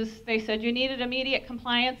is they said you needed immediate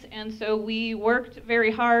compliance, and so we worked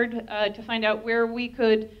very hard to find out where we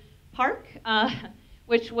could park,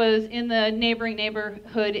 which was in the neighboring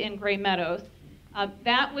neighborhood in Gray Meadows.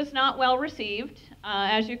 That was not well received.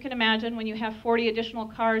 As you can imagine, when you have 40 additional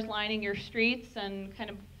cars lining your streets and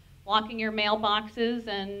kind of blocking your mailboxes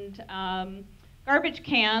and garbage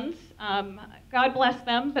cans, God bless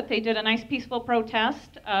them, but they did a nice peaceful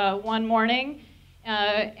protest one morning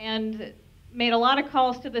and made a lot of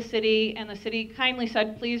calls to the city, and the city kindly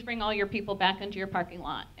said, please bring all your people back into your parking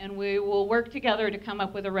lot, and we will work together to come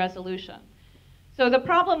up with a resolution. So the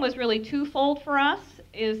problem was really twofold for us,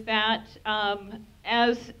 is that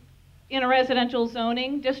as in a residential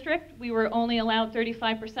zoning district, we were only allowed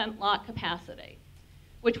 35% lot capacity,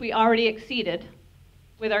 which we already exceeded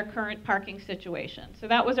with our current parking situation. So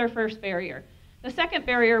that was our first barrier. The second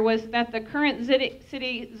barrier was that the current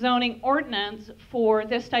city zoning ordinance for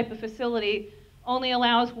this type of facility only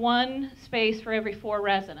allows one space for every 4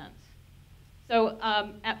 residents. So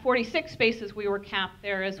at 46 spaces, we were capped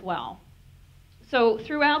there as well. So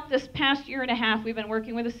throughout this past year and a half, we've been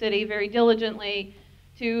working with the city very diligently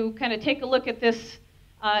to kind of take a look at this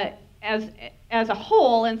as a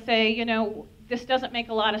whole and say, you know, this doesn't make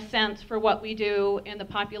a lot of sense for what we do and the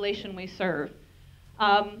population we serve.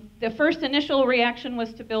 The first initial reaction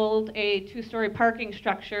was to build a 2-story parking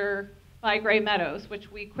structure by Gray Meadows,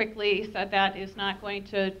 which we quickly said that is not going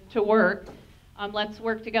to work. Let's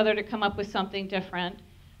work together to come up with something different.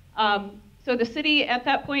 So the city at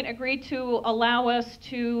that point agreed to allow us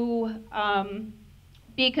to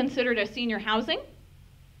be considered as senior housing,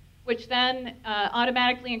 which then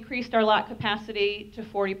automatically increased our lot capacity to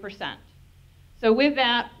 40%. So with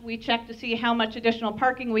that, we checked to see how much additional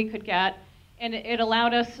parking we could get, and it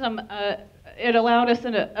allowed us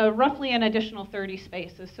roughly an additional 30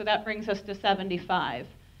 spaces. So that brings us to 75.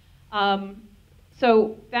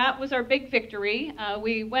 So that was our big victory.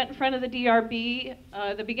 We went in front of the DRB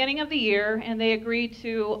the beginning of the year, and they agreed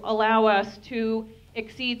to allow us to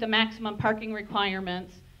exceed the maximum parking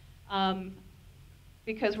requirements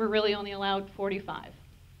because we're really only allowed 45.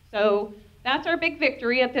 So that's our big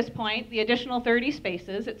victory at this point, the additional 30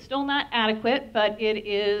 spaces. It's still not adequate, but it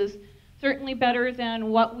is certainly better than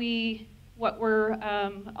what we're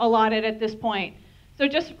allotted at this point. So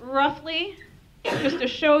just roughly, just to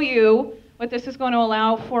show you what this is going to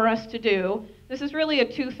allow for us to do, this is really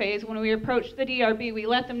a two-phase. When we approached the DRB, we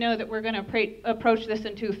let them know that we're going to approach this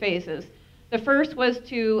in two phases. The first was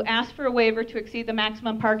to ask for a waiver to exceed the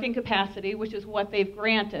maximum parking capacity, which is what they've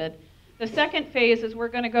granted. The second phase is we're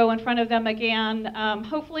going to go in front of them again,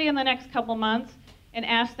 hopefully in the next couple months, and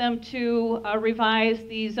ask them to revise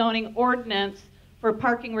the zoning ordinance for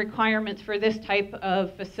parking requirements for this type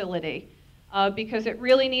of facility. Because it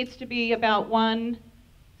really needs to be about 1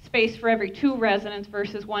 space for every 2 residents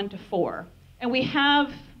versus 1 to 4. And we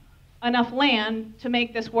have enough land to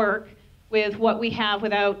make this work with what we have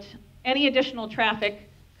without any additional traffic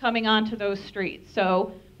coming onto those streets.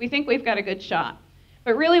 So we think we've got a good shot.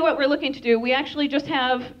 But really what we're looking to do, we actually just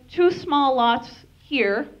have 2 small lots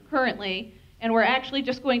here currently, and we're actually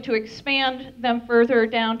just going to expand them further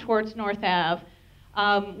down towards North Ave.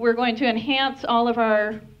 We're going to enhance all of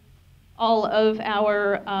our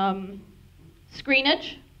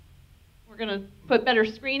screenage. We're going to put better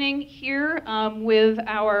screening here with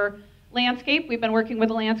our landscape. We've been working with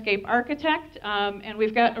a landscape architect, and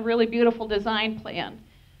we've got a really beautiful design plan.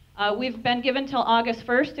 We've been given till August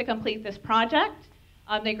 1st to complete this project.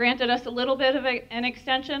 They granted us a little bit of an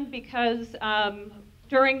extension because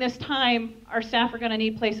during this time, our staff are going to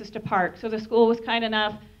need places to park. So the school was kind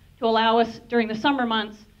enough to allow us during the summer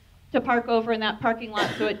months to park over in that parking lot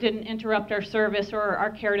so it didn't interrupt our service or our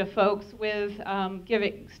care to folks with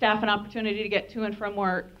giving staff an opportunity to get to and from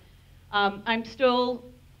work. I'm still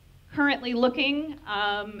currently looking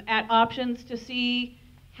at options to see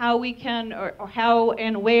how we can, or how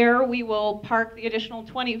and where we will park the additional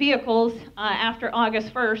 20 vehicles after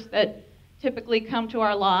August 1st that typically come to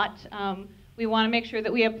our lot. We want to make sure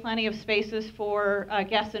that we have plenty of spaces for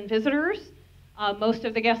guests and visitors. Most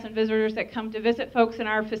of the guests and visitors that come to visit folks in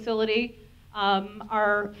our facility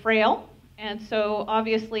are frail, and so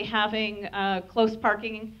obviously having close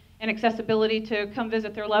parking and accessibility to come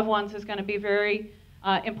visit their loved ones is going to be very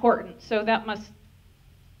important. So that must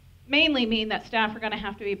mainly mean that staff are going to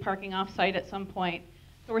have to be parking off-site at some point.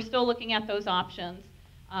 So we're still looking at those options.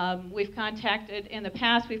 We've contacted, in the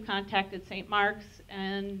past, we've contacted St. Mark's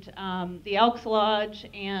and the Elks Lodge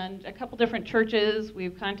and a couple different churches.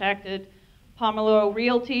 We've contacted Pomelo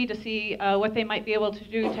Realty to see what they might be able to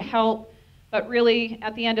do to help. But really,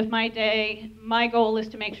 at the end of my day, my goal is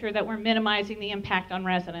to make sure that we're minimizing the impact on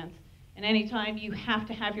residents. And anytime you have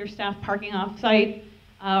to have your staff parking off-site,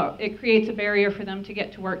 it creates a barrier for them to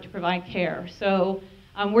get to work to provide care. So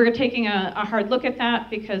we're taking a hard look at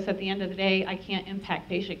that because at the end of the day, I can't impact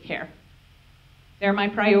patient care. They're my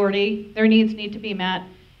priority. Their needs need to be met,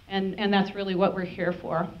 and that's really what we're here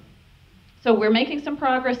for. So we're making some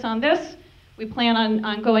progress on this. We plan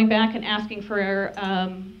on going back and asking for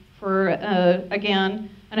again,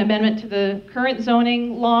 an amendment to the current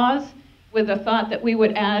zoning laws with the thought that we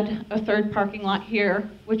would add a 3rd parking lot here,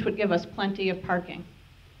 which would give us plenty of parking.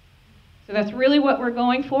 So that's really what we're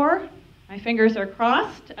going for. My fingers are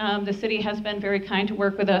crossed. The city has been very kind to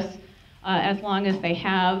work with us as long as they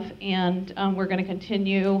have, and we're going to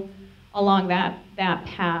continue along that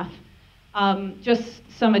path. Just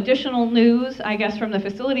some additional news, I guess, from the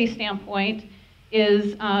facility standpoint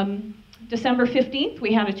is December 15th,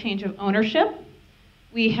 we had a change of ownership.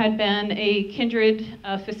 We had been a Kindred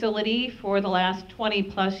facility for the last 20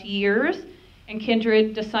 plus years, and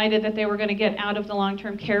Kindred decided that they were going to get out of the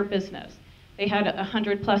long-term care business. They had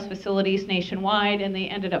 100 plus facilities nationwide, and they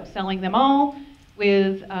ended up selling them all,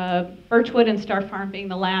 with Birchwood and Star Farm being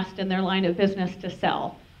the last in their line of business to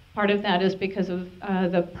sell. Part of that is because of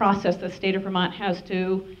the process the state of Vermont has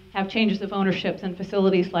to have changes of ownerships in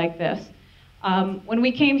facilities like this. When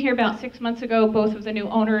we came here about 6 months ago, both of the new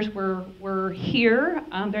owners were here.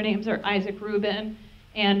 Their names are Isaac Rubin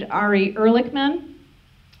and Ari Ehrlichman.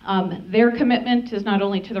 Their commitment is not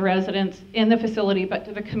only to the residents in the facility, but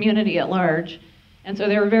to the community at large. And so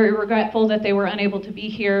they were very regretful that they were unable to be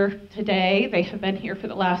here today. They have been here for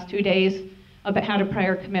the last 2 days, but had a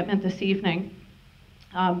prior commitment this evening.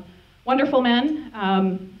 Wonderful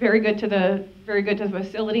men, very good to the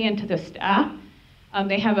facility and to the staff.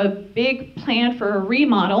 They have a big plan for a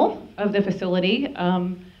remodel of the facility.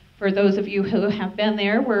 For those of you who have been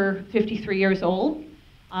there, we're 53 years old,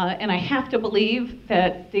 and I have to believe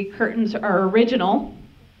that the curtains are original.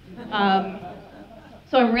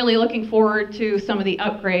 So I'm really looking forward to some of the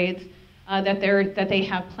upgrades that they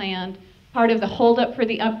have planned. Part of the holdup for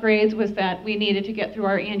the upgrades was that we needed to get through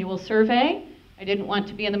our annual survey. I didn't want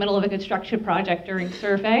to be in the middle of a construction project during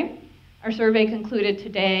survey. Our survey concluded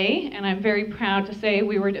today, and I'm very proud to say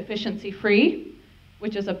we were deficiency-free,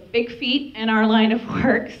 which is a big feat in our line of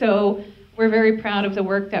work, so we're very proud of the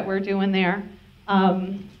work that we're doing there.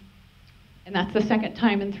 And that's the second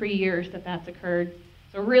time in 3 years that that's occurred.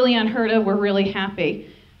 So really unheard of, we're really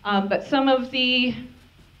happy. But some of the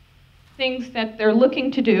things that they're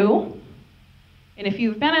looking to do, and if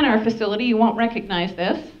you've been in our facility, you won't recognize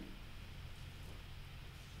this,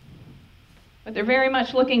 but they're very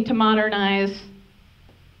much looking to modernize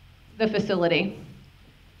the facility.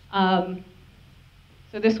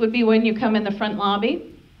 So this would be when you come in the front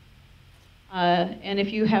lobby. And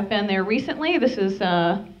if you have been there recently, this is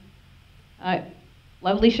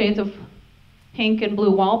lovely shades of pink and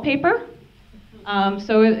blue wallpaper.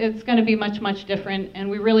 So it's going to be much, much different, and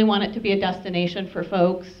we really want it to be a destination for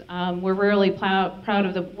folks. We're really proud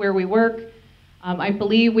of where we work. I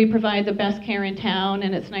believe we provide the best care in town,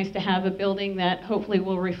 and it's nice to have a building that hopefully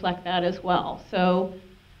will reflect that as well. So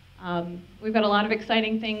we've got a lot of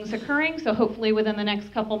exciting things occurring, so hopefully within the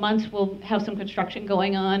next couple months we'll have some construction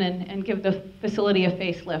going on and give the facility a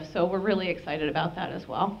facelift. So we're really excited about that as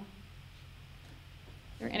well.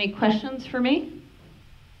 Are there any questions for me?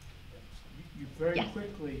 You very Yes.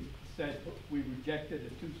 quickly said we rejected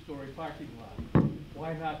a 2-story parking lot.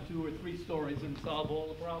 Why not 2 or 3 stories and solve all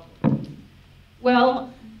the problems?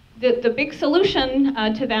 Well, the big solution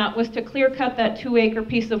to that was to clear cut that 2-acre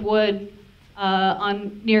piece of wood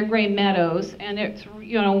near Gray Meadows, and it's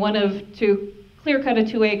to clear cut a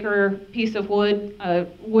 2-acre piece of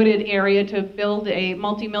wooded area to build a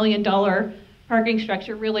multi-million-dollar parking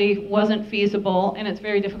structure really wasn't feasible, and it's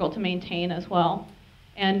very difficult to maintain as well.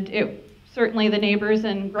 And certainly the neighbors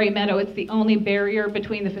in Gray Meadow, it's the only barrier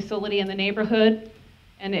between the facility and the neighborhood,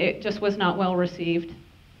 and it just was not well received.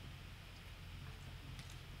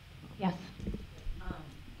 Yes.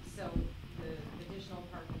 So the additional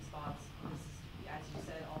parking spots, this is, as you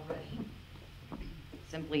said already,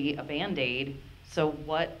 simply a Band-Aid. So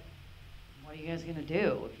what are you guys gonna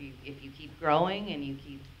do? If you keep growing and you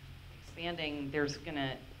keep expanding,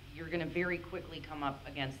 you're gonna very quickly come up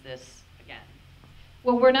against this again.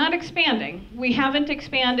 Well, we're not expanding. We haven't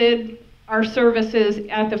expanded our services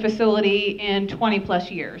at the facility in 20 plus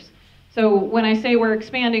years. So when I say we're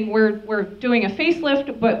expanding, we're doing a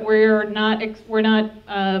facelift, but we're not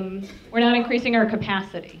increasing our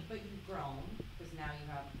capacity. But you've grown because now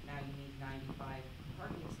you need 95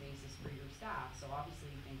 parking spaces for your staff. So obviously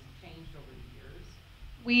things have changed over the years.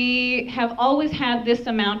 We have always had this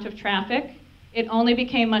amount of traffic. It only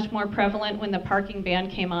became much more prevalent when the parking ban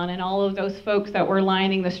came on, and all of those folks that were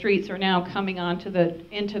lining the streets are now coming into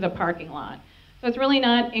the parking lot. So it's really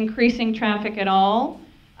not increasing traffic at all.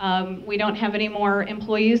 We don't have any more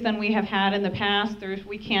employees than we have had in the past.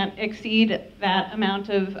 We can't exceed that amount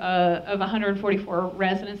of 144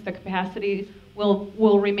 residents. The capacity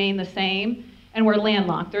will remain the same, and we're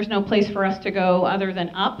landlocked. There's no place for us to go other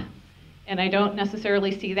than up, and I don't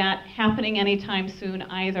necessarily see that happening anytime soon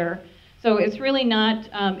either. So it's really not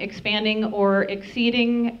expanding or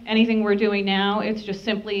exceeding anything we're doing now. It's just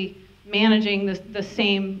simply managing the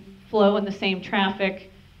same flow and the same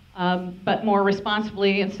traffic, but more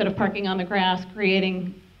responsibly, instead of parking on the grass,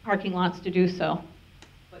 creating parking lots to do so.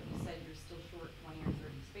 But you said you're still short 20 or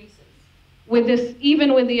 30 spaces. With this,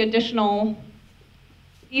 even with the additional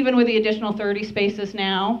 30 spaces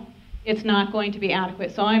now, it's not going to be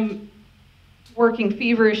adequate. So I'm working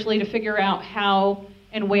feverishly to figure out how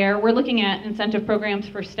and where. We're looking at incentive programs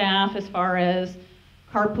for staff as far as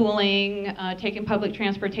carpooling, taking public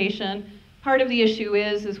transportation. Part of the issue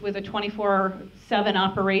is with a 24/7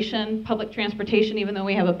 operation, public transportation, even though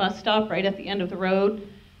we have a bus stop right at the end of the road,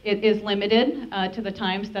 it is limited to the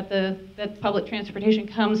times that public transportation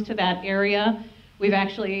comes to that area. We've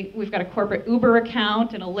got a corporate Uber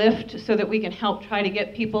account and a Lyft so that we can help try to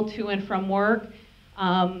get people to and from work.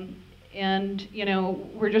 And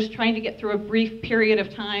we're just trying to get through a brief period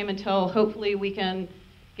of time until hopefully we can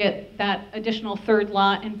get that additional third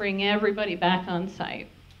lot and bring everybody back on site.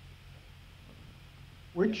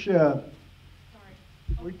 Which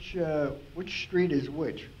Which street is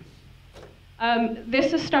which?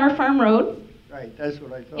 This is Star Farm Road. Right, that's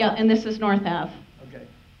what I thought. Yeah, and this is North Ave. Okay.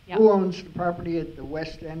 Yeah. Who owns the property at the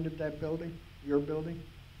west end of that building? Your building?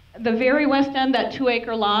 The very west end, that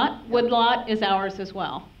 2-acre lot, wood lot, is ours as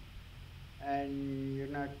well. And you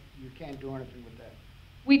can't do anything with that?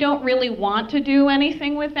 We don't really want to do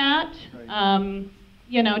anything with that. Right.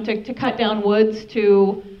 You know, to cut down woods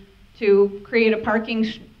to create a parking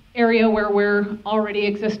area where we're already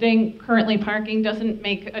existing. Currently parking doesn't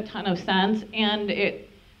make a ton of sense, and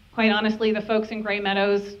quite honestly, the folks in Gray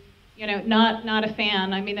Meadows, you know, not a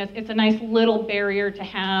fan. I mean, it's a nice little barrier to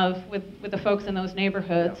have with the folks in those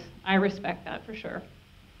neighborhoods. Yeah. I respect that for sure.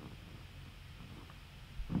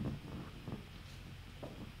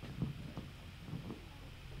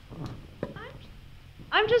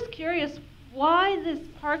 I'm just curious why this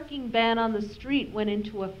parking ban on the street went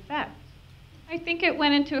into effect. I think it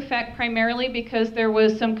went into effect primarily because there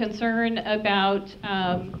was some concern about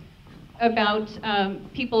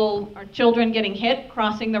people or children getting hit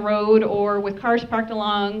crossing the road, or with cars parked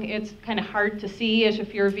along. It's kind of hard to see as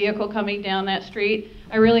if you're a vehicle coming down that street.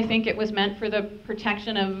 I really think it was meant for the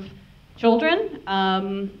protection of children.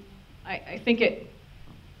 I think it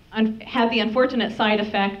had the unfortunate side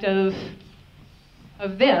effect of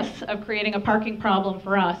creating a parking problem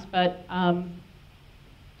for us, but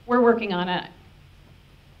we're working on it.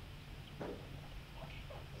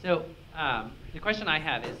 So the question I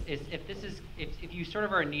have is if you sort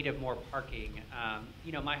of are in need of more parking,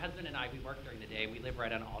 you know, my husband and I, we work during the day. We live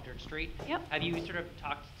right on Aldridge Street. Yep. Have you sort of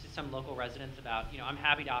talked to some local residents about, you know, I'm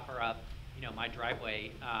happy to offer up, you know, my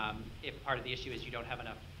driveway if part of the issue is you don't have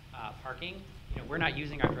enough parking. You know, we're not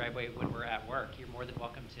using our driveway when we're at work. You're more than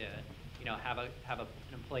welcome to, you know, have an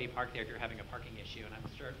employee park there if you're having a parking issue. And I'm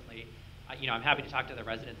certainly, you know, I'm happy to talk to the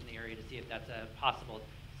residents in the area to see if that's a possible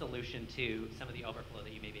solution to some of the overflow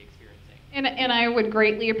that you may be experiencing. And I would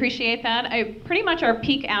greatly appreciate that. Pretty much our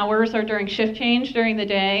peak hours are during shift change during the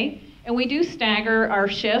day, and we do stagger our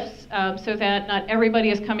shifts so that not everybody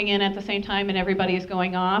is coming in at the same time and everybody is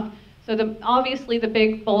going off. So obviously the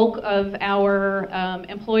big bulk of our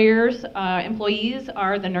employees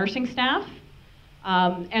are the nursing staff.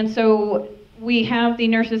 And so we have the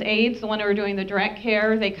nurses' aides, the one who are doing the direct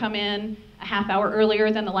care. They come in a half hour earlier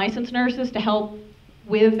than the licensed nurses to help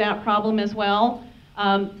with that problem as well.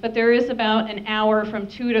 But there is about an hour from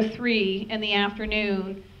 2 to 3 in the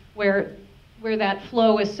afternoon where that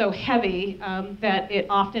flow is so heavy that it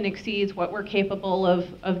often exceeds what we're capable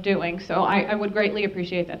of doing. So I would greatly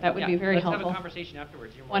appreciate that. That would be very helpful. Let's have a conversation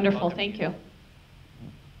afterwards. You're more than Wonderful, welcome. thank you.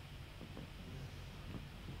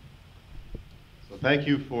 So thank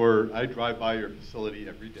you I drive by your facility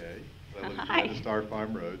every day. I live Hi. at Star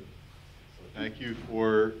Farm Road. So thank you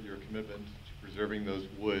for your commitment to preserving those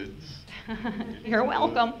woods. You're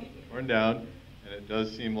welcome. Torn down, and it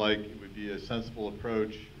does seem like it would be a sensible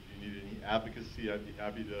approach. If you need any advocacy, I'd be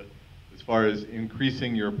happy to, as far as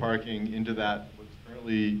increasing your parking into that what's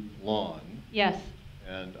currently lawn. Yes.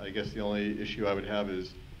 And I guess the only issue I would have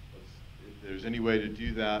is if there's any way to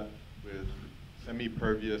do that with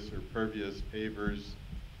semi-pervious or pervious pavers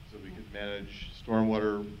so we could manage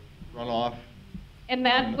stormwater runoff. And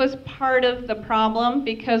that was part of the problem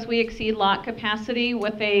because we exceed lot capacity.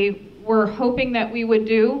 What they were hoping that we would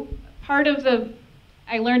do,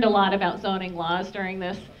 I learned a lot about zoning laws during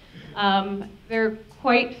this. They're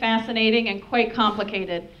quite fascinating and quite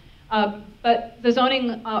complicated. But the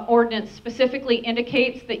zoning ordinance specifically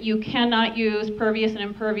indicates that you cannot use pervious and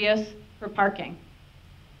impervious for parking.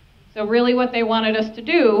 So really what they wanted us to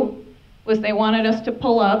do was they wanted us to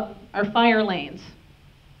pull up our fire lanes,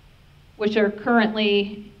 which are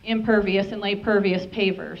currently impervious and lay pervious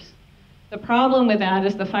pavers. The problem with that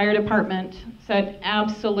is the fire department said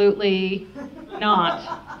absolutely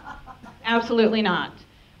not. Absolutely not.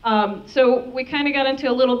 So we kind of got into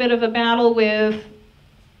a little bit of a battle with,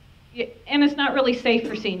 and it's not really safe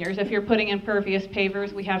for seniors if you're putting in pervious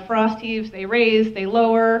pavers. We have frost heaves, they raise, they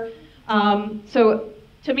lower. So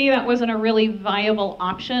to me, that wasn't a really viable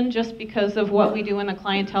option just because of what we do and the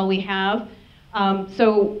clientele we have.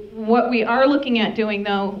 So what we are looking at doing,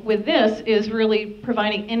 though, with this is really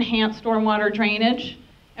providing enhanced stormwater drainage.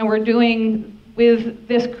 And we're doing, with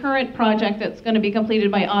this current project that's going to be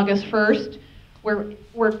completed by August 1st,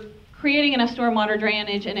 we're creating enough stormwater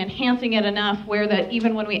drainage and enhancing it enough where that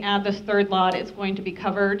even when we add this third lot, it's going to be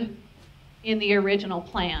covered in the original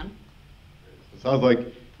plan. It sounds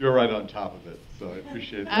like you're right on top of it, so I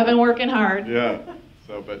appreciate that. I've been working hard. Yeah.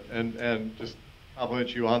 So, and just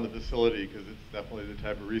compliment you on the facility because it's definitely the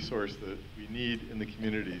type of resource that we need in the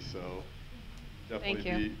community. So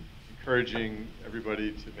definitely be encouraging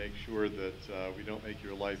everybody to make sure that we don't make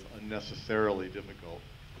your life unnecessarily difficult.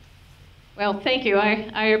 Well, thank you.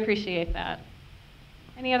 I appreciate that.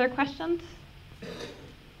 Any other questions?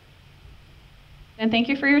 And thank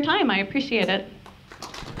you for your time. I appreciate it.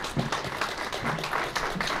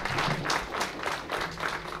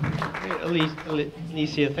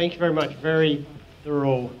 Alicia, thank you very much. Very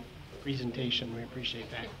thorough presentation. We appreciate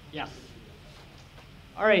that. Yes.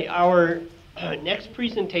 All right, our next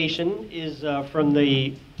presentation is from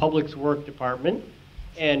the Public Works Department,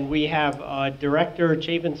 and we have Director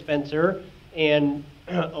Chavin Spencer and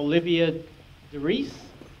Olivia DeReese.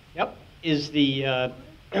 Yep, is the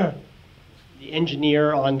the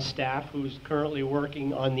engineer on staff who's currently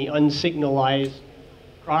working on the unsignalized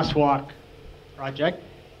crosswalk project.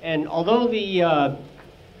 And although the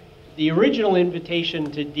original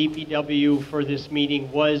invitation to DPW for this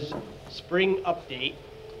meeting was spring update,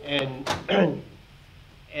 and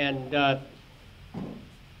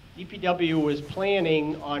DPW was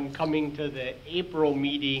planning on coming to the April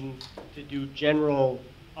meeting to do general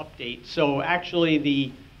updates. So actually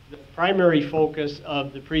the primary focus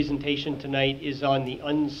of the presentation tonight is on the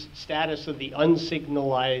status of the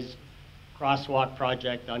unsignalized crosswalk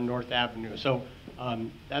project on North Avenue. So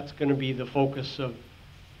that's going to be the focus of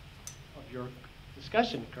your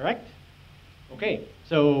discussion, correct? Okay,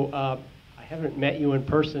 so I haven't met you in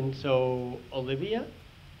person, so Olivia,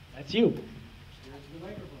 that's you.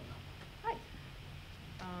 Hi.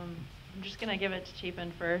 I'm just going to give it to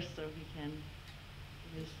Chapin first so he can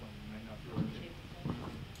use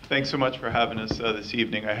Thanks so much for having us this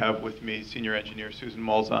evening. I have with me Senior Engineer Susan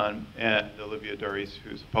Malzahn and Olivia Doris,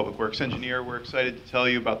 who's a Public Works Engineer. We're excited to tell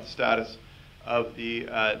you about the status of the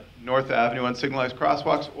North Avenue unsignalized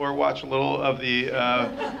crosswalks, or watch a little of the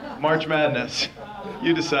March Madness.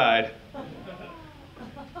 You decide.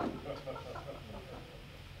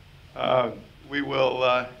 We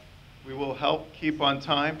will help keep on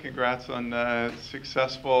time. Congrats on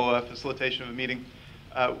successful facilitation of the meeting.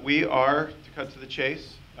 We are, to cut to the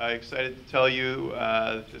chase, excited to tell you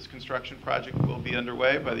this construction project will be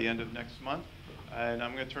underway by the end of next month. And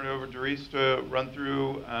I'm going to turn it over to Doris to run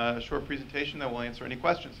through a short presentation, then we'll answer any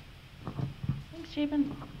questions. Thanks,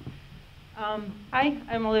 Chapin. Hi,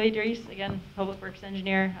 I'm Olivia Doris, again, Public Works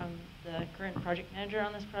Engineer. I'm the current project manager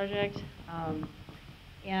on this project.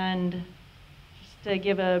 And just to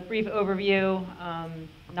give a brief overview,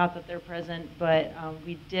 not that they're present, but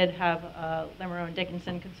we did have Lemero &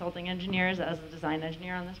 Dickinson Consulting Engineers as the design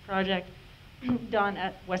engineer on this project. Don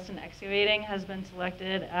at Weston Excavating has been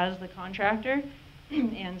selected as the contractor,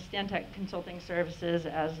 and Stantec Consulting Services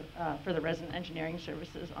as for the resident engineering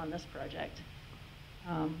services on this project.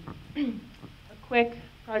 A quick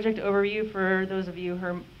project overview for those of you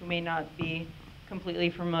who may not be completely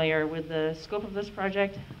familiar with the scope of this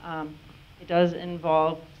project. It does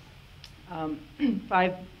involve a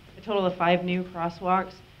total of 5 new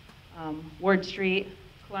crosswalks: Ward Street,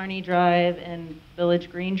 Killarney Drive, and Village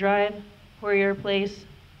Green Drive, Poirier Place,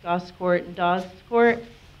 Goss Court and Dawes Court,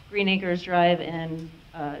 Green Acres Drive, and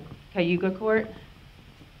Cayuga Court.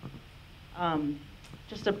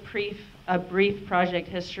 Just a brief project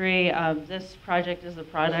history. This project is a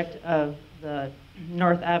product of the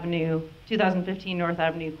 2015 North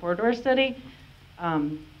Avenue Corridor Study.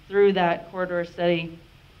 Through that corridor study,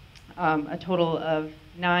 a total of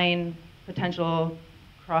 9 potential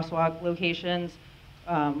crosswalk locations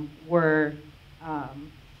were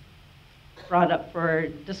brought up for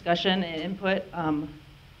discussion and input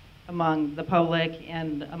among the public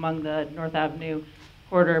and among the North Avenue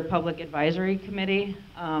Corridor Public Advisory Committee.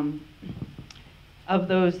 Of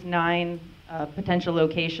those 9 potential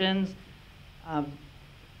locations,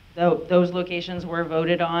 those locations were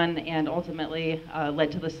voted on and ultimately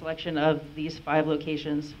led to the selection of these 5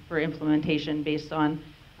 locations for implementation based on,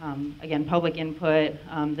 again, public input,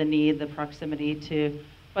 the need, the proximity to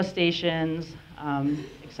bus stations,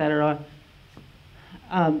 et cetera.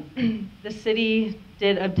 The city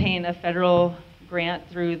did obtain a federal grant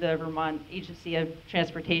through the Vermont Agency of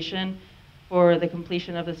Transportation for the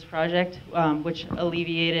completion of this project, which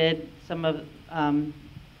alleviated some of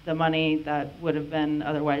the money that would have been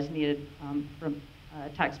otherwise needed from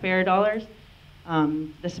taxpayer dollars.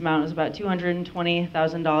 This amount is about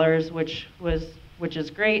 $220,000, which is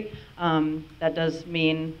great. That does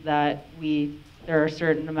mean that there are a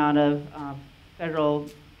certain amount of federal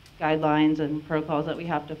guidelines and protocols that we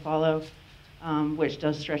have to follow, which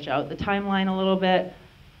does stretch out the timeline a little bit.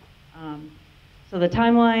 So the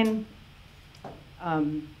timeline,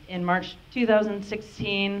 in March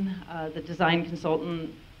 2016, the design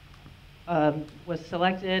consultant was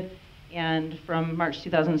selected, and from March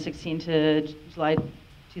 2016 to July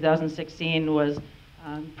 2016 was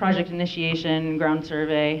project initiation, ground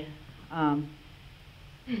survey.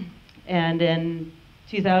 And in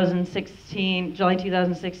 2016, July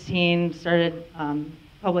 2016, started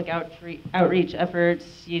public outreach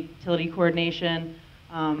efforts, utility coordination,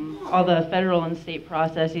 all the federal and state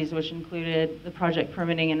processes, which included the project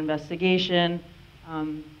permitting and investigation,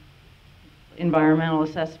 environmental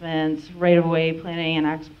assessments, right-of-way planning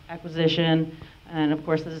and acquisition, and of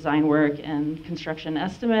course the design work and construction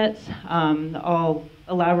estimates. I'll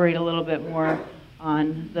elaborate a little bit more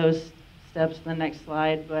on those steps in the next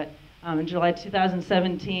slide, but in July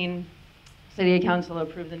 2017, City Council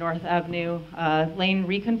approved the North Avenue lane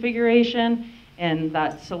reconfiguration, and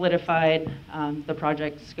that solidified the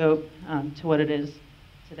project scope to what it is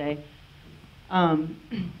today.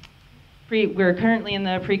 We're currently in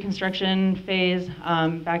the pre-construction phase.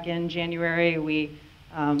 Back in January, we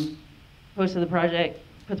posted the project,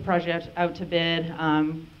 put the project out to bid,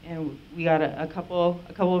 and we got a couple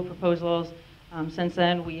of proposals. Since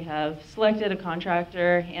then, we have selected a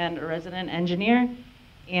contractor and a resident engineer,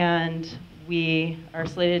 and we are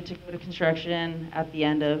slated to go to construction at the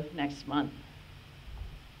end of next month.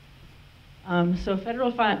 So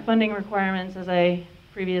federal funding requirements, as I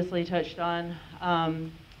previously touched on,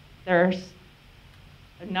 there's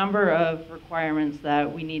a number of requirements that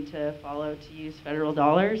we need to follow to use federal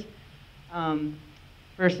dollars.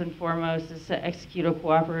 First and foremost is to execute a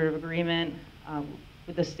cooperative agreement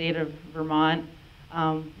with the state of Vermont.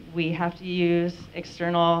 We have to use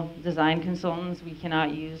external design consultants. We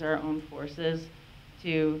cannot use our own forces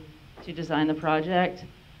to design the project.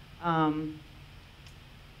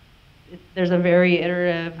 There's a very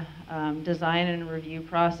iterative design and review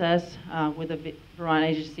process with the Vermont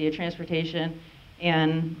Agency of Transportation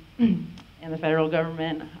and the federal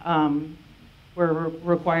government. We're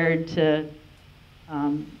required to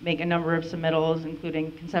make a number of submittals,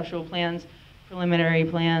 including conceptual plans, preliminary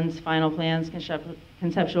plans, final plans,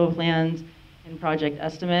 conceptual plans, and project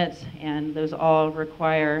estimates, and those all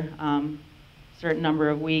require a certain number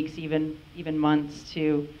of weeks, even months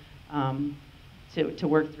to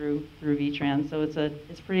work through VTrans. So it's a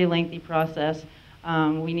pretty lengthy process.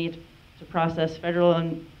 We need to process federal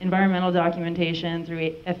and environmental documentation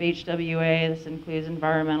through FHWA. This includes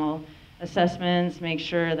environmental assessments, make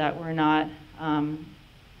sure that we're not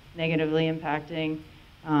negatively impacting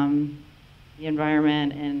the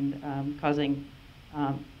environment and causing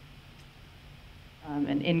an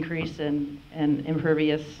increase in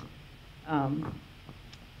impervious, an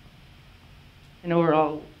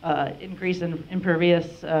overall increase in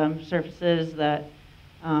impervious surfaces that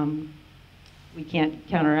we can't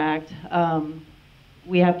counteract.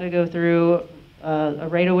 We have to go through a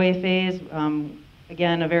right-of-way phase.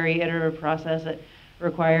 Again, a very iterative process that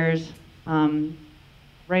requires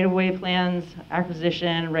right-of-way plans,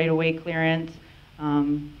 acquisition, right-of-way clearance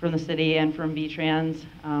from the city and from VTrans.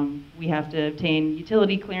 We have to obtain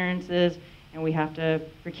utility clearances, and we have to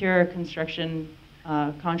procure a construction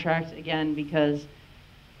contract, again, because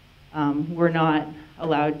we're not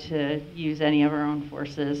allowed to use any of our own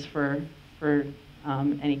forces for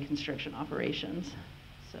any construction operations.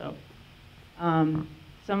 So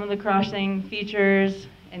some of the crossing features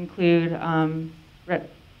include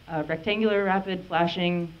rectangular rapid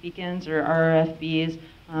flashing beacons, or RRFBs.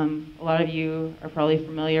 A lot of you are probably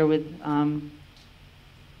familiar with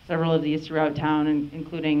several of these throughout town,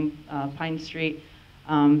 including Pine Street.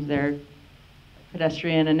 They're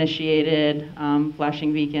pedestrian-initiated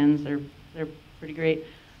flashing beacons. They're pretty great.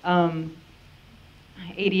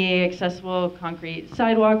 ADA accessible concrete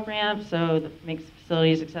sidewalk ramps, so that makes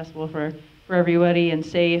facilities accessible for everybody and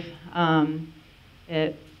safe.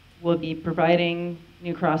 It will be providing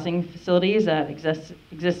new crossing facilities at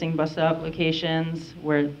existing bus stop locations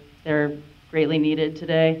where they're greatly needed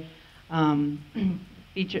today. One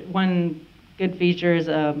good feature is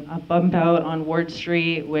a bump out on Ward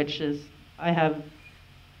Street, which is, I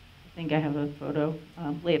think I have a photo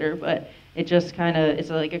later, but it just it's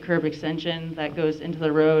like a curb extension that goes into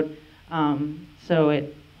the road. So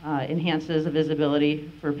it enhances the visibility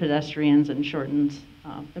for pedestrians and shortens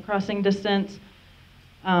the crossing distance.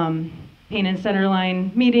 Painted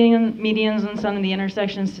centerline medians in some of the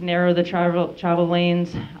intersections to narrow the travel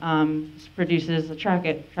lanes. This produces a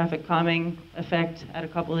traffic calming effect at a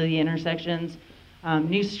couple of the intersections.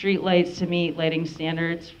 New street lights to meet lighting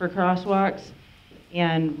standards for crosswalks,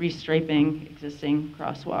 and restriping existing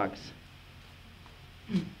crosswalks.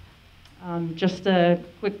 Just a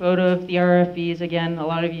quick photo of the RFBs. Again, a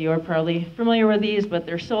lot of you are probably familiar with these, but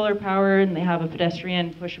they're solar powered and they have a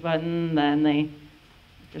pedestrian push button, then they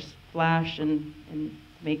just flash and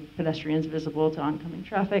make pedestrians visible to oncoming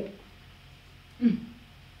traffic.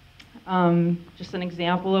 Just an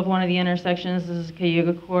example of one of the intersections, this is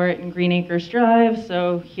Cayuga Court and Green Acres Drive.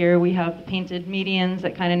 So here we have the painted medians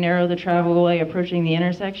that kind of narrow the travel way approaching the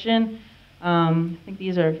intersection. I think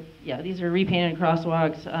these are repainted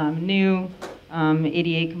crosswalks, new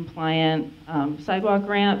ADA compliant sidewalk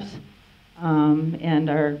ramps, and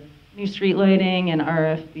our new street lighting and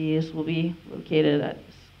RFBs will be located at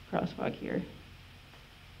this crosswalk here.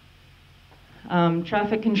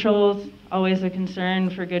 Traffic controls, always a concern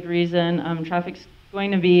for good reason. Traffic's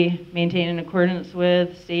going to be maintained in accordance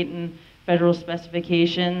with state and federal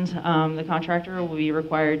specifications. The contractor will be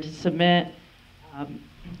required to submit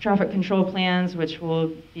traffic control plans, which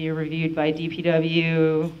will be reviewed by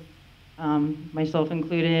DPW, myself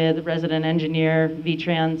included, the resident engineer,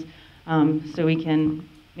 VTrans, so we can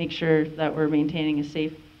make sure that we're maintaining a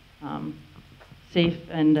safe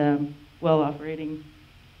and well-operating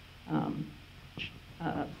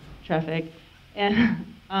traffic. And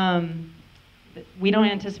we don't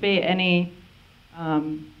anticipate any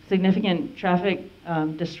significant traffic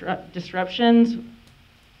disruptions.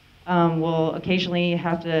 We'll occasionally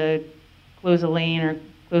have to close a lane or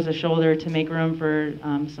close a shoulder to make room for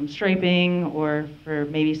some striping or for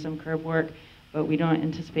maybe some curb work, but we don't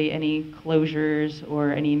anticipate any closures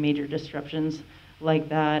or any major disruptions like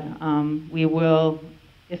that. We will,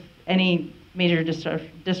 if any major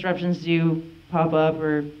disruptions do pop up,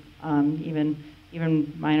 or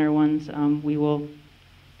even minor ones, we will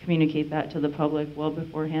communicate that to the public well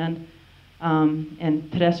beforehand. And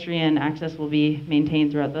pedestrian access will be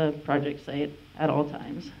maintained throughout the project site at all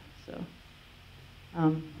times. So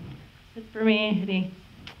that's it for me.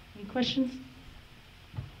 Any questions?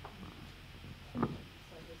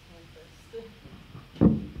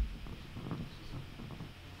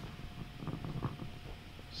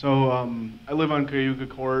 So I live on Cayuga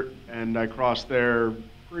Court, and I cross there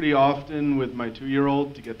pretty often with my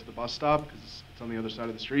 2-year-old to get to the bus stop because it's on the other side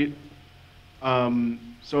of the street.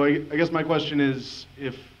 So I guess my question is,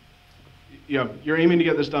 if you're aiming to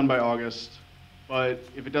get this done by August, but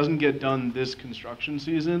if it doesn't get done this construction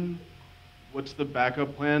season, what's the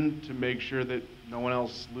backup plan to make sure that no one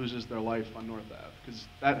else loses their life on North Ave? Because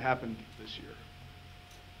that happened this year.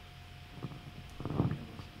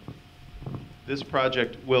 This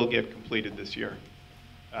project will get completed this year.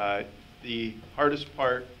 The hardest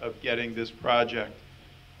part of getting this project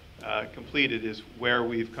completed is where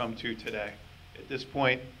we've come to today. At this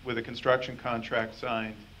point, with a construction contract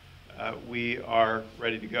signed, we are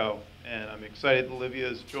ready to go. And I'm excited Olivia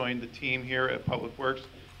has joined the team here at Public Works.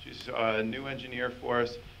 She's a new engineer for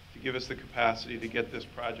us to give us the capacity to get this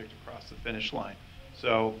project across the finish line.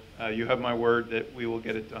 So you have my word that we will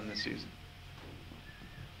get it done this season.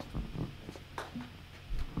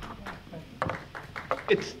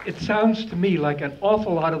 It sounds to me like an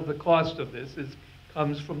awful lot of the cost of this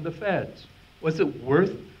comes from the feds. Was it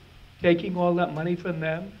worth taking all that money from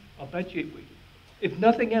them? I'll bet you, if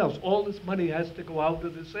nothing else, all this money has to go out to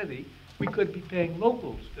the city. We could be paying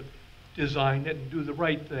locals to design it and do the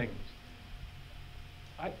right things.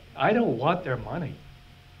 I don't want their money.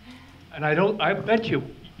 And I bet you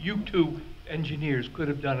two engineers could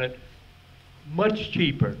have done it much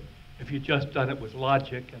cheaper if you just done it with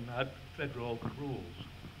logic and not federal rules.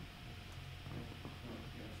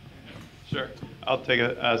 Sure, I'll take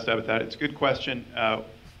a stab at that. It's a good question.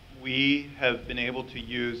 We have been able to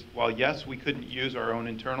use, while yes, we couldn't use our own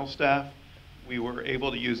internal staff, we were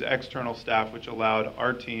able to use external staff, which allowed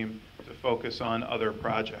our team to focus on other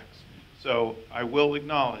projects. So I will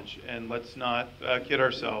acknowledge, and let's not kid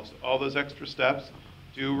ourselves, all those extra steps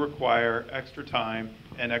do require extra time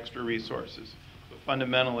and extra resources. But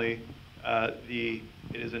fundamentally, it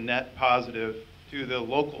is a net positive to the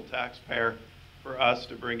local taxpayer for us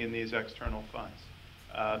to bring in these external funds.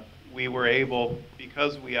 We were able,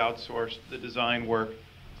 because we outsourced the design work,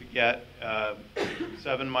 to get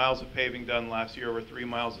 7 miles of paving done last year, over 3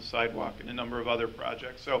 miles of sidewalk, and a number of other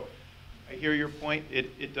projects. So I hear your point.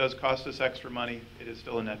 It does cost us extra money. It is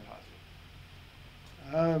still a net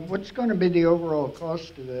positive. What's going to be the overall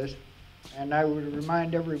cost of this? And I would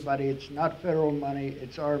remind everybody, it's not federal money,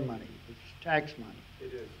 it's our money. It's tax money.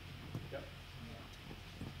 It is. Yep.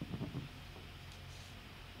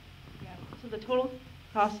 Yeah, so the total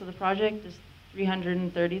cost of the project is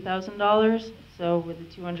 $330,000. So with the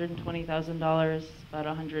 $220,000, about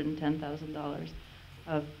 $110,000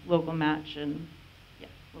 of local match and, yeah,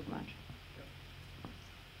 local match.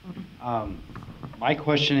 My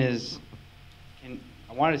question is,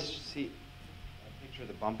 I wanted to see a picture of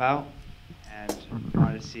the bump out, and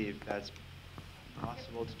wanted to see if that's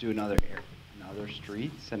possible to do in other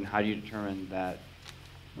streets, and how do you determine that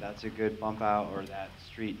that's a good bump out or that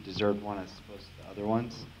street deserved one as opposed to the other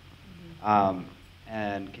ones?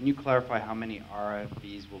 And can you clarify how many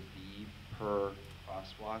RFBs will be per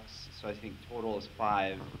crosswalks? So I think total is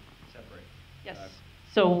 5 separate. Yes.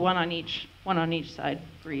 So one on each side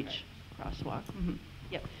for each crosswalk.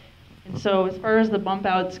 Yep. And so as far as the bump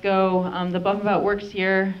outs go, the bump out works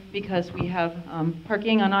here because we have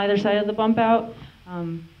parking on either side of the bump out.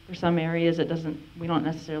 For some areas, we don't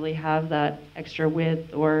necessarily have that extra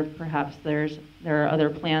width, or perhaps there are other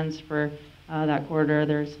plans for that corridor.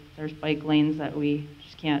 There's bike lanes that we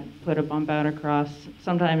just can't put a bump out across.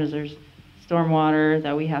 Sometimes there's stormwater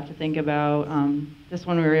that we have to think about. This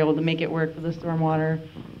one we were able to make it work for the stormwater,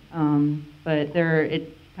 but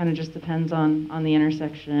it kind of just depends on the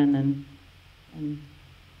intersection and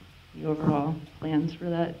the overall plans for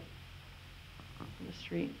the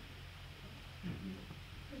street.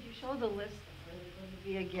 Could you show the list of where they're going to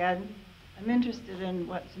be again? I'm interested in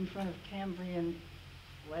what's in front of Cambrian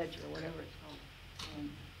Ledge or whatever it's called.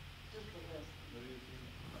 Just the list.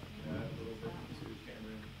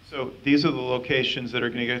 So these are the locations that are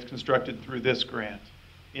going to get constructed through this grant.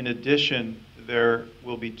 In addition, there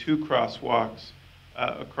will be 2 crosswalks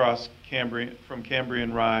across from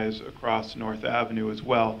Cambrian Rise across North Avenue as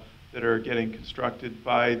well that are getting constructed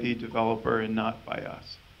by the developer and not by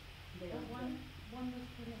us. One was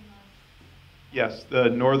put in Yes, the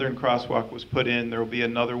northern crosswalk was put in. There will be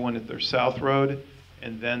another one at their South Road,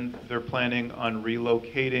 and then they're planning on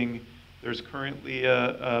relocating. There's currently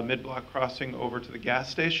a mid-block crossing over to the gas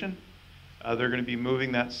station. They're going to be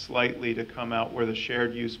moving that slightly to come out where the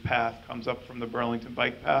shared use path comes up from the Burlington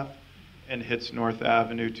bike path and hits North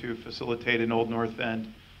Avenue to facilitate an Old North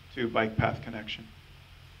End to bike path connection.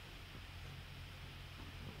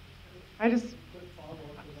 I just,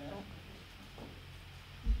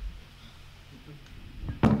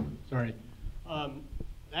 Sorry.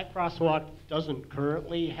 That crosswalk doesn't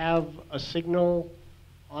currently have a signal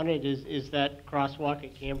on it. Is that crosswalk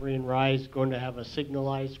at Cambrian Rise going to have a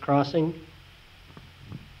signalized crossing?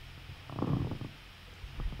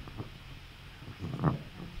 I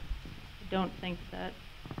don't think that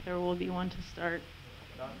there will be one to start.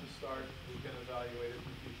 Not to start, we can evaluate it in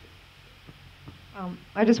the future.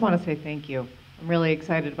 I just want to say thank you. I'm really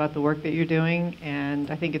excited about the work that you're doing, and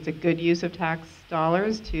I think it's a good use of tax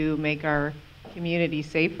dollars to make our community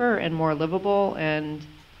safer and more livable. And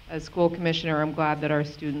as school commissioner, I'm glad that our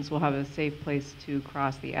students will have a safe place to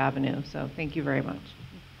cross the avenue. So thank you very much.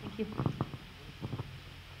 Thank you.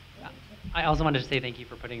 I also wanted to say thank you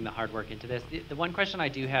for putting the hard work into this. The one question I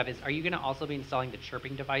do have is, are you going to also be installing the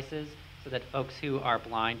chirping devices so that folks who are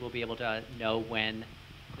blind will be able to know when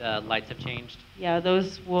the lights have changed? Yeah,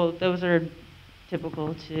 those are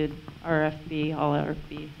typical to RFB, all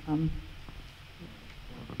RFB.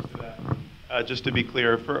 Just to be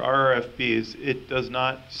clear, for RFBs, it does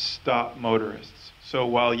not stop motorists. So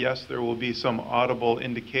while, yes, there will be some audible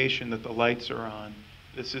indication that the lights are on,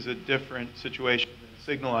 this is a different situation than a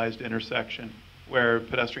signalized intersection where a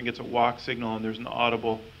pedestrian gets a walk signal and there's an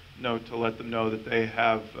audible note to let them know that they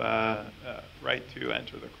have right to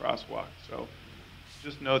enter the crosswalk. So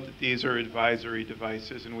just note that these are advisory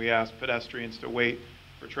devices, and we ask pedestrians to wait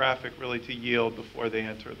for traffic really to yield before they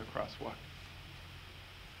enter the crosswalk.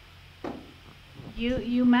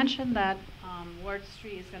 You mentioned that Ward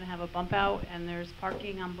Street is going to have a bump out and there's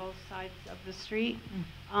parking on both sides of the street.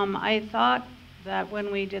 I thought that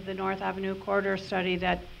when we did the North Avenue corridor study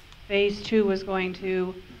that Phase 2 was going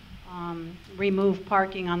to remove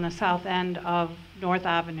parking on the south end of North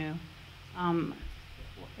Avenue.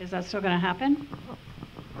 Is that still going to happen?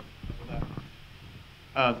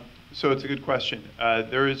 So it's a good question.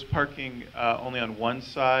 There is parking only on one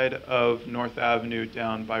side of North Avenue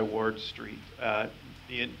down by Ward Street.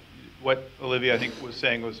 What Olivia, I think, was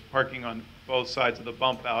saying was parking on both sides of the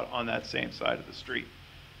bump out on that same side of the street.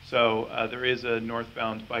 So there is a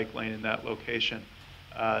northbound bike lane in that location.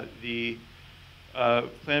 The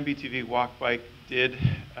Plan BTV Walk Bike did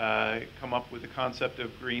come up with the concept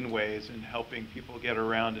of greenways and helping people get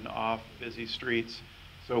around and off busy streets.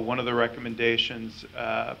 So one of the recommendations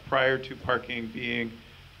prior to parking being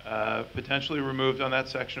potentially removed on that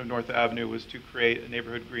section of North Avenue was to create a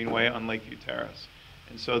neighborhood greenway on Lakeview Terrace.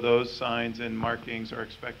 And so those signs and markings are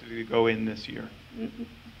expected to go in this year.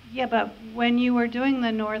 Yeah, but when you were doing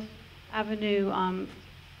the North Avenue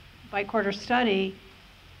bike corridor study,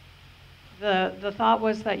 the thought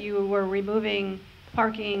was that you were removing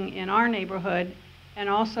parking in our neighborhood, and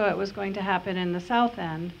also it was going to happen in the south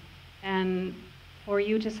end. And for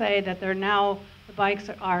you to say that the bikes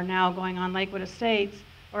are now going on Lakewood Estates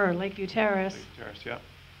or Lakeview Terrace. Lakeview Terrace, yeah.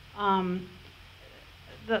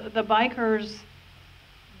 The bikers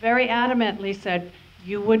very adamantly said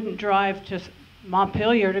you wouldn't drive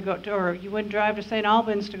Montpelier to go to, or you wouldn't drive to St.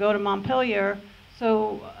 Albans to go to Montpelier.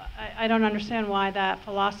 So I don't understand why that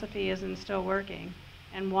philosophy isn't still working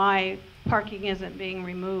and why parking isn't being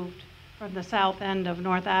removed from the south end of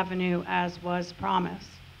North Avenue as was promised.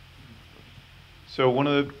 So one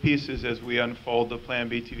of the pieces as we unfold the Plan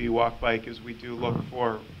BTV walk bike is we do look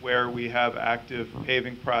for where we have active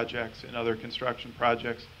paving projects and other construction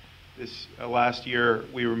projects. This last year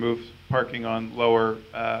we removed parking on Lower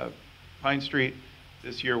Pine Street.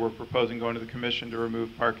 This year we're proposing going to the commission to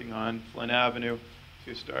remove parking on Flynn Avenue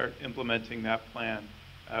to start implementing that plan.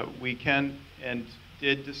 We can and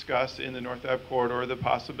did discuss in the North Ave corridor the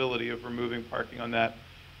possibility of removing parking on that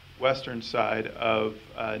western side of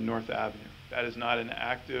North Avenue. That is not an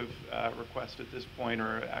active request at this point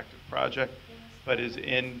or an active project, but is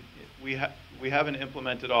in, we haven't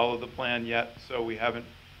implemented all of the plan yet, so we haven't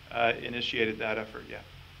initiated that effort yet.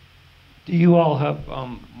 Do you all have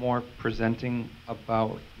more presenting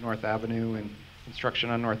about North Avenue and construction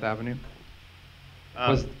on North Avenue?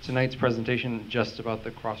 Was tonight's presentation just about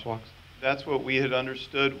the crosswalks? That's what we had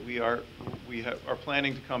understood. We are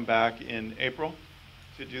planning to come back in April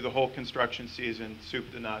to do the whole construction season,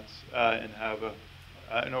 soup to nuts, and have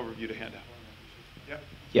an overview to hand out.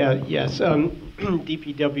 Yeah. Yes.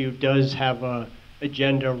 DPW does have a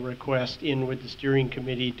agenda request in with the steering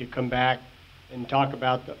committee to come back and talk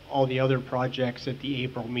about all the other projects at the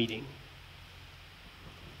April meeting.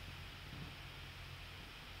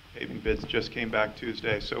 Paving bids just came back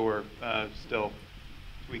Tuesday, so we're still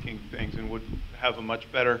tweaking things and would have a much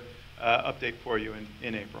better update for you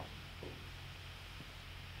in April.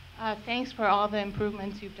 Thanks for all the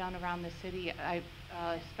improvements you've done around the city.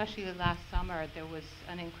 Especially last summer, there was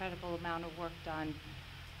an incredible amount of work done.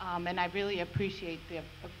 And I really appreciate the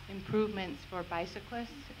improvements for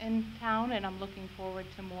bicyclists in town, and I'm looking forward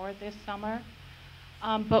to more this summer.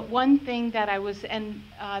 But one thing that I was, and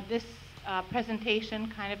this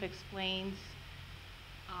presentation kind of explains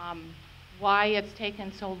why it's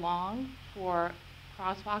taken so long for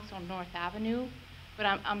crosswalks on North Avenue, but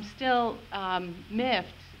I'm still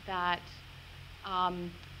miffed that,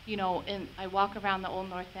 you know, I walk around the Old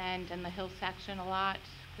North End and the Hill section a lot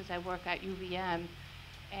because I work at UVM,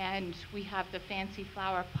 and we have the fancy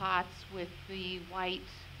flower pots with the white,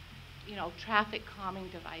 you know, traffic calming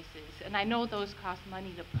devices, and I know those cost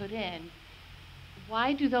money to put in.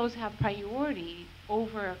 Why do those have priority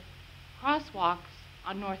over crosswalks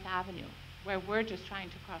on North Avenue, where we're just trying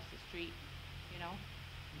to cross the street, you know?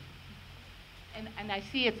 And I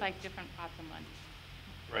see it's like different pots of money.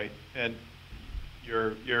 Right, and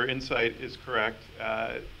your insight is correct.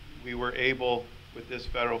 We were able, with this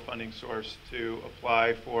federal funding source, to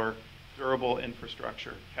apply for durable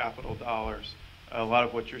infrastructure, capital dollars. A lot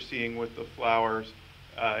of what you're seeing with the flowers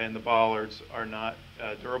and the bollards are not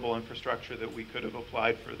durable infrastructure that we could have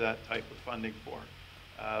applied for that type of funding for.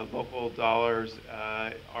 Local dollars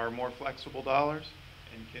are more flexible dollars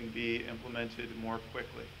and can be implemented more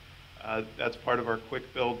quickly. That's part of our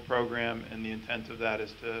quick build program, and the intent of that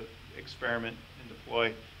is to experiment and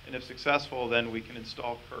deploy. And if successful, then we can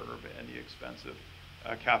install curb and the expensive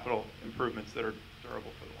capital improvements that are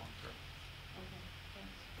durable for the long term. Okay,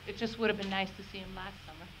 thanks. It just would have been nice to see him last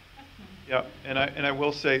summer. Yeah, and I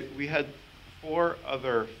will say we had 4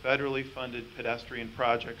 other federally funded pedestrian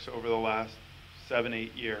projects over the last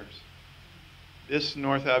 7-8 years. This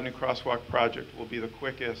North Avenue crosswalk project will be the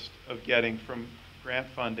quickest of getting from grant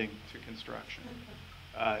funding to construction.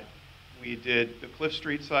 We did the Cliff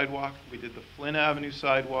Street sidewalk, we did the Flynn Avenue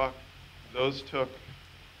sidewalk. Those took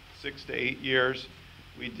 6 to 8 years.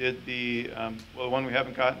 We did the, well, the one we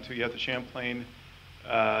haven't gotten to yet, the Champlain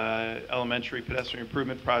Elementary Pedestrian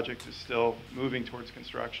Improvement Project is still moving towards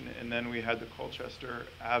construction. And then we had the Colchester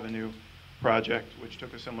Avenue project, which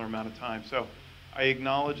took a similar amount of time. So I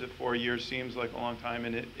acknowledge that 4 years seems like a long time,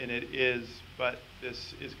 and it is, but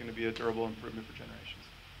this is going to be a durable improvement for generations.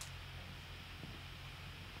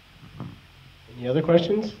 Any other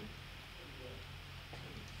questions?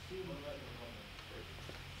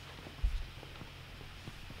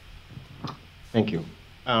 Thank you.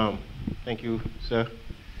 Thank you, sir.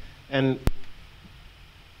 And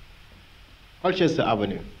Colchester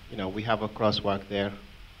Avenue, you know, we have a crosswalk there,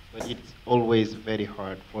 but it's always very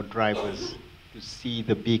hard for drivers to see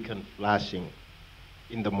the beacon flashing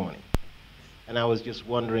in the morning. And I was just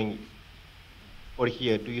wondering, for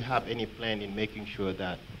here, do you have any plan in making sure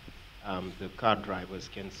that the car drivers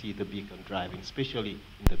can see the beacon driving, especially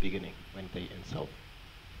in the beginning when they insult?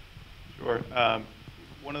 Sure.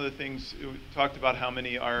 One of the things, we talked about how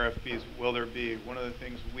many RFBs will there be. One of the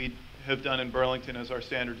things we have done in Burlington as our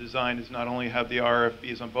standard design is not only have the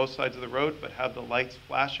RFBs on both sides of the road, but have the lights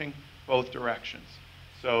flashing both directions.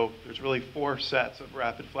 So there's really 4 sets of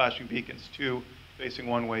rapid flashing beacons, 2 facing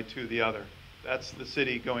one way, 2 the other. That's the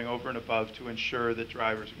city going over and above to ensure that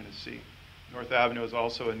drivers are going to see. North Avenue is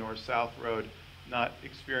also a north-south road, not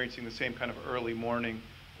experiencing the same kind of early morning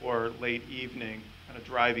or late evening kind of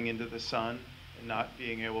driving into the sun and not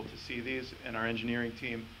being able to see these. And our engineering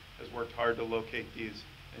team has worked hard to locate these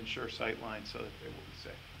and ensure sight lines so that they will be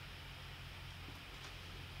safe.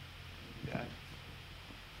 Yeah.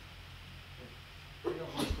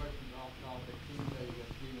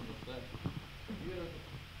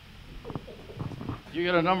 You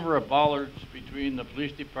got a number of bollards between the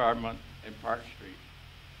police department and Park Street.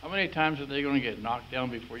 How many times are they going to get knocked down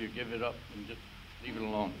before you give it up and just leave it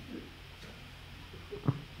alone?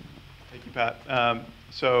 Thank you, Pat.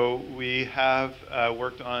 So we have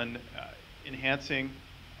worked on enhancing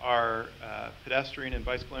our pedestrian and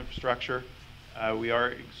bicycle infrastructure. We are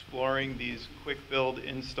exploring these quick build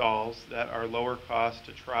installs that are lower cost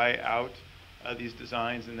to try out these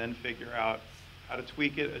designs and then figure out how to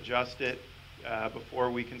tweak it, adjust it,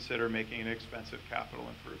 before we consider making an expensive capital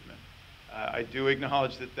improvement. I do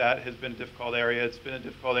acknowledge that that has been a difficult area. It's been a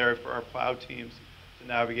difficult area for our plow teams to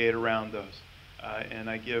navigate around those. And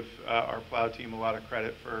I give our plow team a lot of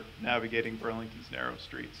credit for navigating Burlington's narrow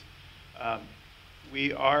streets.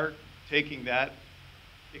 We are taking that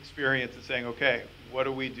experience and saying, okay, what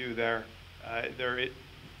do we do there?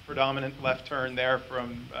 Predominant left turn there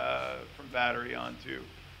from Battery onto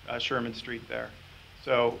Sherman Street there.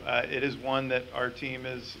 So it is one that our team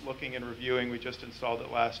is looking and reviewing. We just installed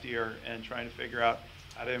it last year and trying to figure out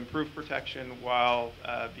how to improve protection while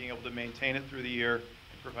being able to maintain it through the year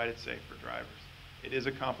and provide it safe for drivers. It is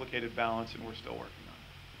a complicated balance and we're still working on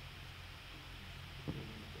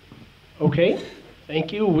it. Okay,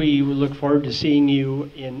 thank you. We look forward to seeing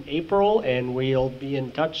you in April, and we'll be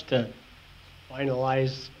in touch to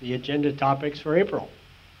finalize the agenda topics for April.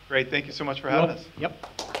 Great, thank you so much for having us. Yep.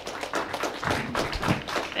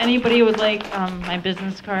 If anybody would like my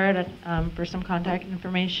business card for some contact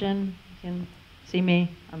information, you can see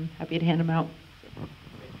me. I'm happy to hand them out.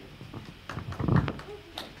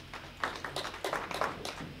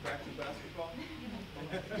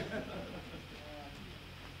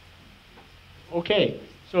 Okay,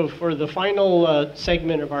 so for the final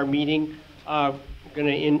segment of our meeting, we're going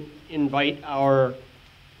to invite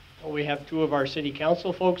we have 2 of our city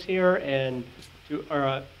council folks here and 2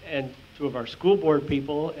 of our school board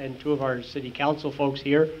people and 2 of our city council folks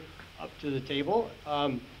here up to the table.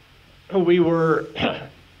 We were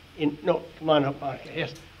come on up.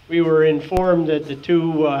 Yes, we were informed that the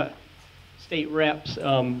 2 state reps,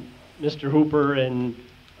 Mr. Hooper and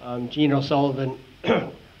Gene O'Sullivan,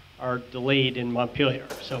 are delayed in Montpelier,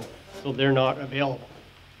 so they're not available.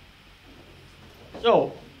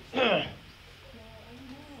 So the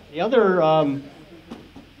other,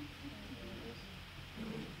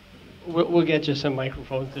 we'll get you some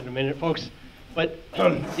microphones in a minute, folks. But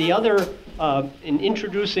the other, in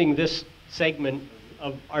introducing this segment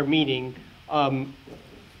of our meeting, the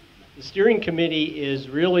steering committee is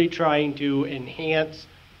really trying to enhance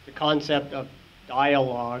the concept of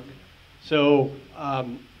dialogue. So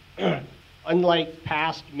unlike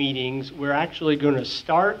past meetings, we're actually going to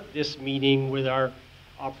start this meeting with our,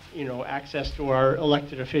 access to our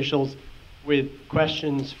elected officials with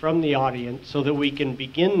questions from the audience so that we can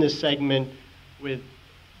begin this segment with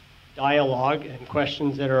dialogue and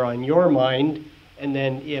questions that are on your mind. And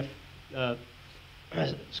then if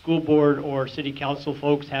school board or city council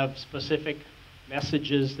folks have specific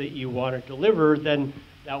messages that you want to deliver, then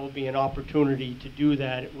that will be an opportunity to do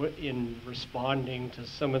that in responding to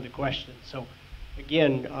some of the questions. So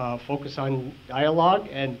again, focus on dialogue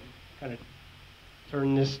and kind of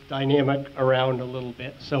turn this dynamic around a little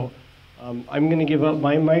bit. So I'm going to give up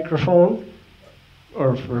my microphone,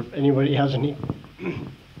 or if anybody has any.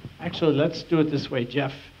 Actually, let's do it this way,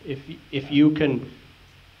 Jeff. If you can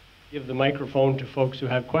give the microphone to folks who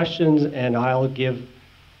have questions, and I'll give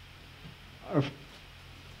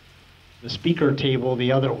the speaker table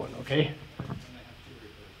the other one, okay?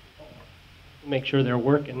 Make sure they're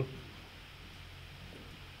working.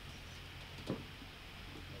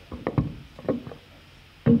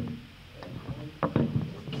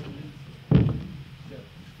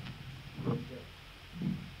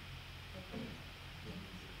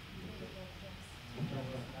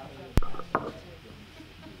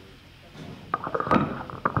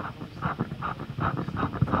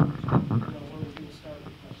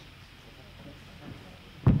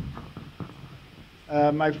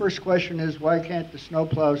 My first question is, why can't the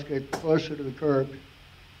snowplows get closer to the curb?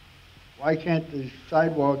 Why can't the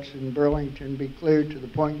sidewalks in Burlington be cleared to the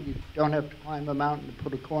point you don't have to climb a mountain to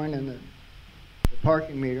put a coin in the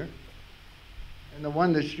parking meter? And the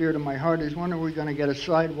one that's dear to my heart is, when are we going to get a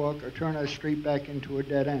sidewalk or turn our street back into a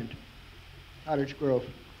dead end? Cottage Grove.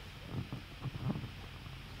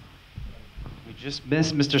 We just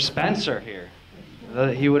missed Mr. Spencer here.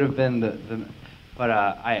 He would have been but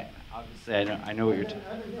I obviously I know what you're talking.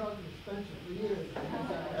 I've been talking to Spencer for years.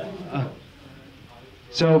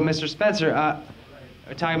 So, Mr. Spencer,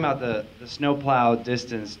 we're talking about the snowplow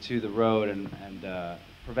distance to the road and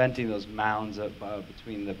preventing those mounds up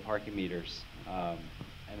between the parking meters. And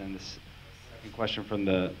then the second question from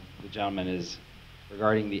the gentleman is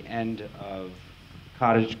regarding the end of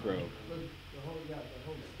Cottage Grove. The whole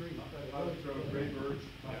street. Cottage Grove, Gray Birch,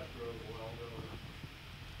 Cottage Grove, Waldo.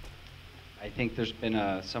 I think there's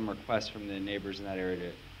been some requests from the neighbors in that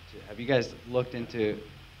area to have you guys looked into?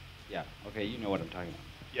 Yeah, okay, you know what I'm talking about.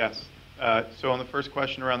 Yes. So on the first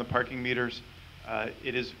question around the parking meters,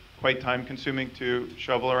 it is quite time consuming to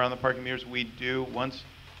shovel around the parking meters. We do, once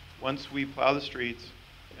we plow the streets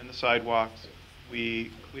and the sidewalks,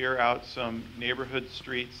 we clear out some neighborhood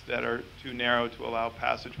streets that are too narrow to allow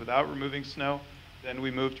passage without removing snow. Then we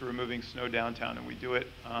move to removing snow downtown, and we do it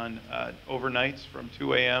on overnights from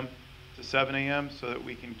 2 a.m. to 7 a.m. so that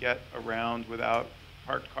we can get around without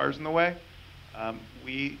parked cars in the way.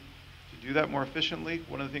 To do that more efficiently,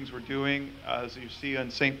 one of the things we're doing, as you see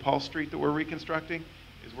on St. Paul Street that we're reconstructing,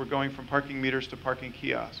 is we're going from parking meters to parking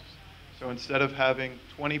kiosks. So instead of having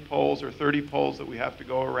 20 poles or 30 poles that we have to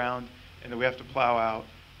go around and that we have to plow out,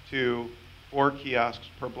 to 4 kiosks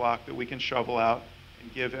per block that we can shovel out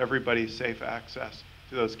and give everybody safe access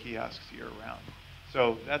to those kiosks year round.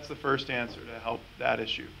 So that's the first answer to help that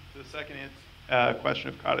issue. The second question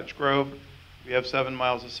of Cottage Grove, we have 7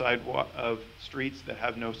 miles of streets that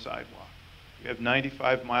have no sidewalk. We have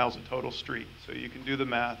 95 miles of total street. So you can do the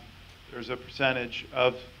math. There's a percentage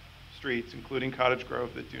of streets, including Cottage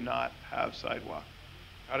Grove, that do not have sidewalk.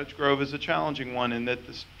 Cottage Grove is a challenging one in that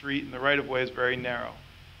the street and the right-of-way is very narrow.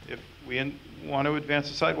 If we want to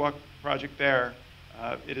advance a sidewalk project there,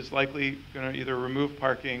 it is likely going to either remove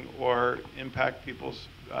parking or impact people's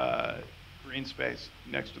green space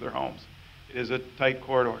next to their homes. It is a tight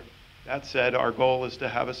corridor. That said, our goal is to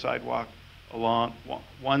have a sidewalk along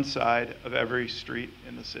one side of every street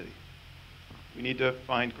in the city. We need to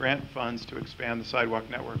find grant funds to expand the sidewalk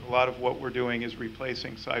network. A lot of what we're doing is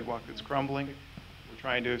replacing sidewalk that's crumbling. We're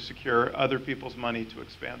trying to secure other people's money to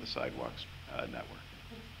expand the sidewalks network.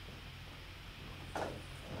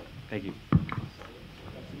 Thank you.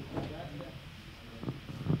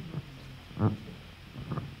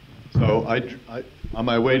 So on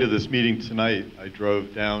my way to this meeting tonight, I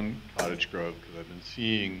drove down Cottage Grove because I've been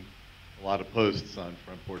seeing a lot of posts on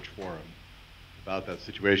Front Porch Forum about that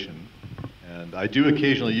situation. And I do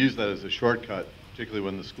occasionally use that as a shortcut, particularly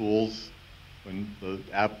when the schools,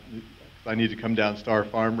 I need to come down Star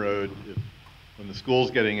Farm Road, when the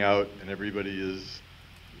school's getting out and everybody is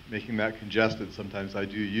making that congested, sometimes I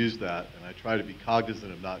do use that, and I try to be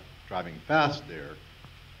cognizant of not driving fast there.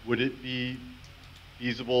 Would it be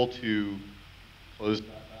feasible to close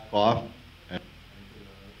that off and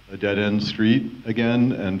a dead-end street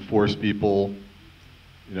again and force people,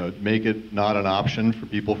 make it not an option for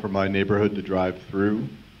people from my neighborhood to drive through?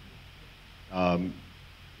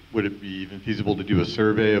 Would it be even feasible to do a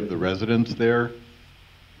survey of the residents there?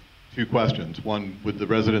 2 questions. One, would the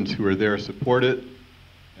residents who are there support it?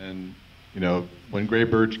 And, when Gray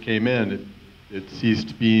Birch came in, it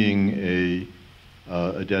ceased being a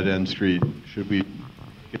dead-end street. Should we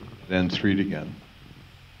get a dead-end street again?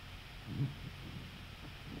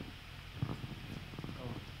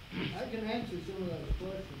 I can answer some of those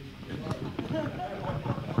questions.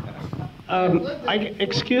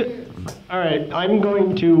 All right, I'm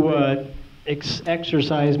going to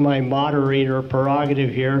exercise my moderator prerogative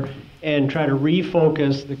here and try to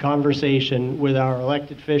refocus the conversation with our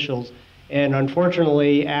elected officials, and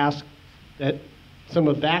unfortunately ask that some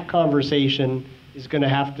of that conversation is going to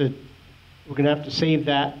have to, we're going to have to save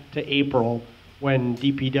that to April when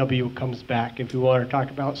DPW comes back if we want to talk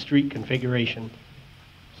about street configuration.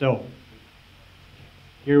 So,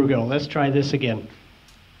 here we go. Let's try this again.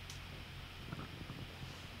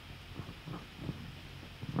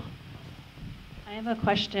 I have a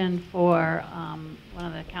question for one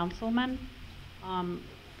of the councilmen.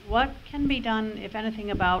 What can be done, if anything,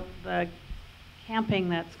 about the camping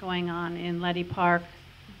that's going on in Letty Park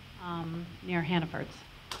near Hannaford's?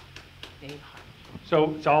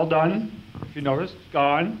 So it's all done, if you notice, it's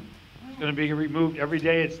gone. It's going to be removed every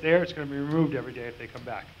day it's there. It's going to be removed every day if they come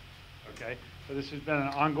back, okay? So this has been an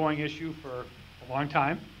ongoing issue for a long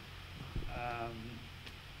time.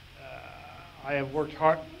 I have worked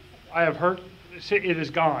hard. I have heard it is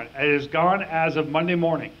gone. It is gone as of Monday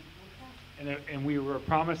morning, and we were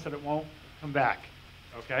promised that it won't come back.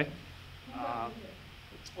 Okay.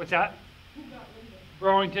 What's that?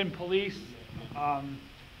 Burlington Police.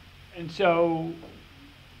 And so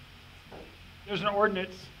there's an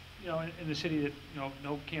ordinance, in the city that,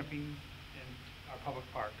 no camping in our public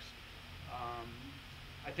parks.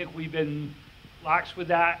 I think we've been lax with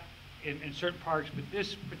that in certain parks, but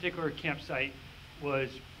this particular campsite was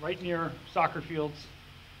right near soccer fields,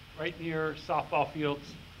 right near softball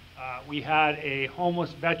fields. We had a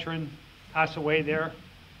homeless veteran pass away there,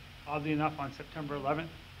 oddly enough, on September 11th.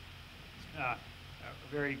 A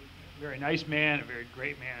very, very nice man, a very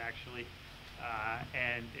great man, actually.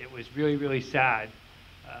 And it was really, really sad.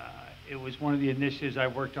 It was one of the initiatives I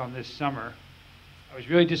worked on this summer. I was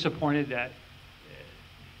really disappointed that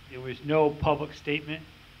there was no public statement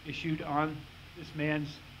issued on this man's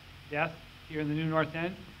death here in the New North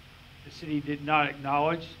End. The city did not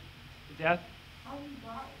acknowledge the death. How did he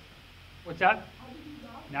die? What's that? How did he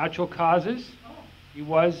die? Natural causes. Oh. He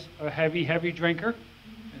was a heavy, heavy drinker.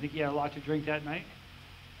 I think he had a lot to drink that night.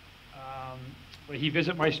 But he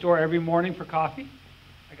visited my store every morning for coffee.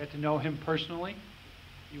 I got to know him personally.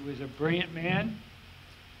 He was a brilliant man.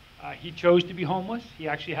 He chose to be homeless. He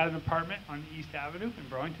actually had an apartment on East Avenue in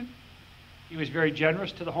Burlington. He was very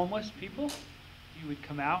generous to the homeless people. He would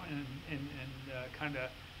come out and kind of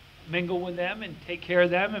mingle with them and take care of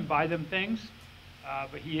them and buy them things.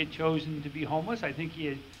 But he had chosen to be homeless. I think he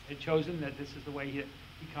had chosen that this is the way he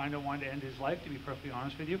kind of wanted to end his life, to be perfectly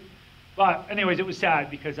honest with you. But anyways, it was sad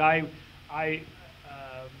because I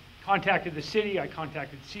contacted the city, I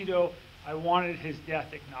contacted CEDO. I wanted his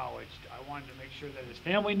death acknowledged. I wanted to make sure that his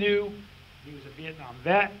family knew. He was a Vietnam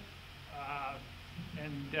vet. I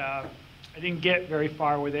didn't get very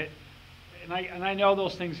far with it. And I know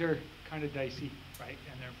those things are kind of dicey, right?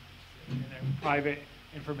 And they're private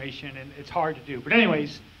information, and it's hard to do. But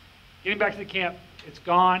anyways, getting back to the camp, it's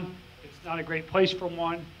gone. It's not a great place for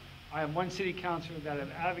one. I am one city councilor that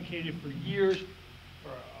have advocated for years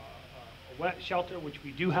for a wet shelter, which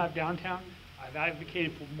we do have downtown. I've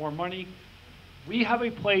advocated for more money. We have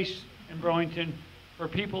a place in Burlington for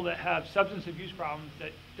people that have substance abuse problems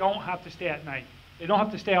that don't have to stay at night. They don't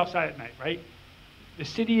have to stay outside at night, right? The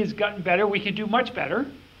city has gotten better. We can do much better,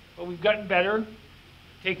 but we've gotten better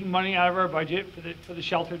taking money out of our budget for the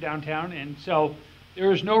shelter downtown. And so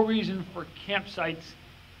there is no reason for campsites,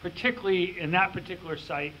 particularly in that particular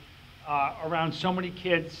site, around so many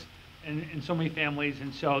kids and so many families.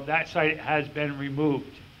 And so that site has been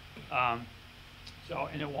removed.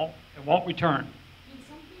 And it won't return. Did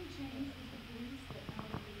something change with the police that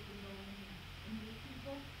now that they can go in and move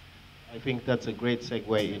people? I think that's a great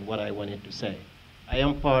segue in what I wanted to say. I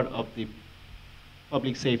am part of the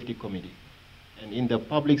Public Safety Committee. And in the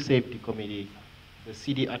Public Safety Committee, the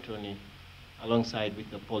city attorney, alongside with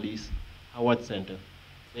the police, Howard Center,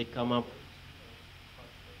 they come up,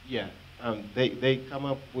 they come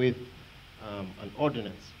up with an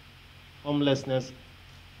ordinance, homelessness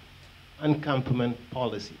encampment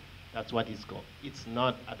policy. That's what it's called. It's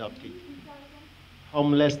not adopted.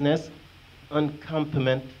 Homelessness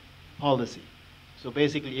encampment policy. So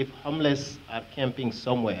basically, if homeless are camping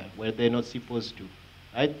somewhere where they're not supposed to,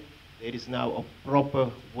 right? There is now a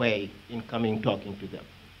proper way in coming talking to them.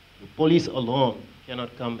 The police alone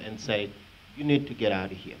cannot come and say, you need to get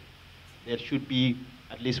out of here. There should be,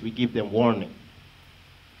 at least we give them warning,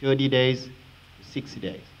 30 days to 60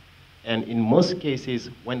 days. And in most cases,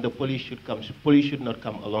 when the police should come, police should not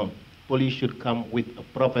come alone. Police should come with a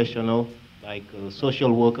professional, like a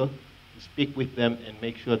social worker, to speak with them and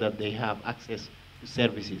make sure that they have access to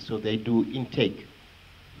services. So they do intake.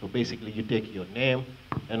 So basically, you take your name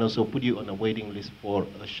and also put you on a waiting list for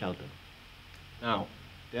a shelter. Now,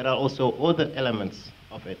 there are also other elements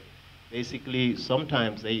of it. Basically,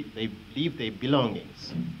 sometimes they leave their belongings,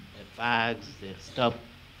 their bags, their stuff,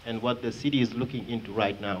 and what the city is looking into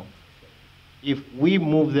right now. If we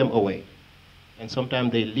move them away, and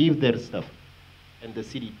sometimes they leave their stuff, and the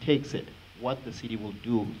city takes it, what the city will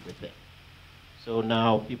do with it. So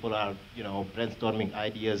now people are, brainstorming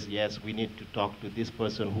ideas. Yes, we need to talk to this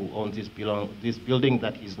person who owns this building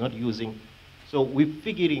that he's not using. So we're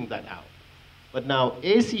figuring that out. But now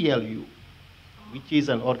ACLU, which is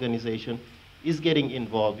an organization, is getting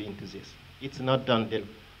involved into this. It's not done there.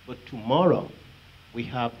 But tomorrow, we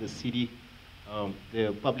have the city,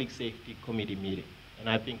 the Public Safety Committee meeting. And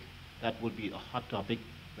I think that will be a hot topic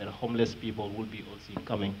where homeless people will be also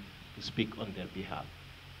coming to speak on their behalf.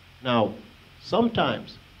 Now,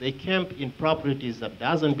 sometimes they camp in properties that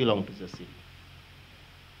doesn't belong to the city.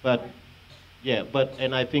 But Yeah, but,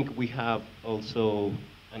 and I think we have also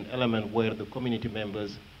an element where the community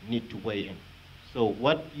members need to weigh in. So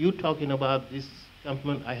what you talking about, this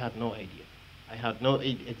campment, I had no idea. I had no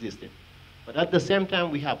it existed. But at the same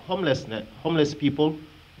time, we have homeless people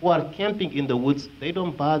who are camping in the woods. They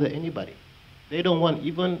don't bother anybody. They don't want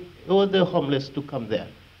even other homeless to come there.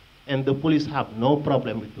 And the police have no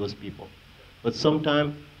problem with those people. But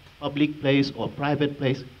sometimes, public place or private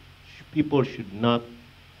place, people should not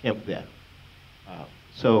camp there.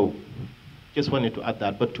 So just wanted to add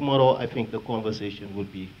that. But tomorrow, I think the conversation will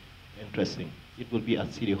be interesting. It will be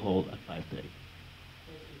at City Hall at 5:30.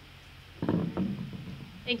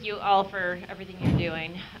 Thank you all for everything you're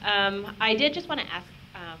doing. I did just want to ask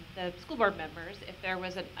the school board members if there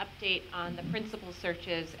was an update on the principal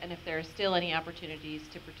searches and if there are still any opportunities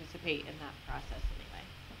to participate in that process anyway.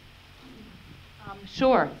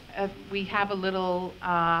 Sure. We have a little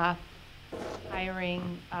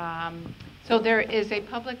hiring. So there is a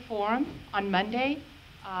public forum on Monday,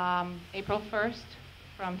 April 1st,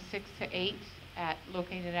 from 6 to 8,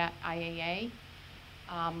 located at IAA,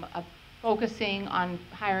 focusing on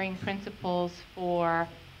hiring principals for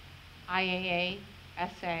IAA,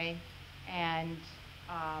 SA, and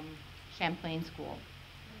Champlain School.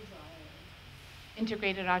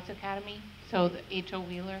 Integrated Arts Academy, so the H.O.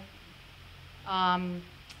 Wheeler.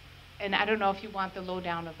 And I don't know if you want the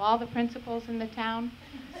lowdown of all the principals in the town.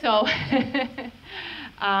 So,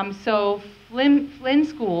 so Flynn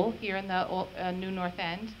School here in the New North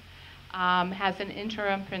End has an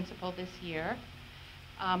interim principal this year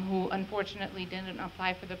who unfortunately didn't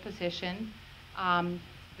apply for the position.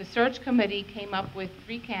 The search committee came up with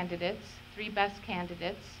 3 candidates, 3 best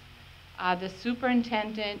candidates. The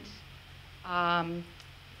superintendent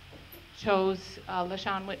chose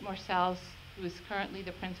LaShawn Whitmore-Sells, who is currently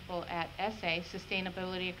the principal at SA,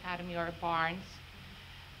 Sustainability Academy, or Barnes,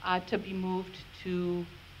 to be moved to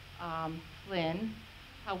Flynn.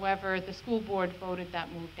 However, the school board voted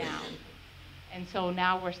that move down. And so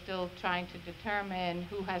now we're still trying to determine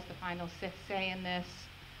who has the final say in this.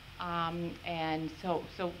 And so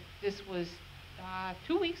this was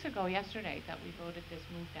 2 weeks ago yesterday that we voted this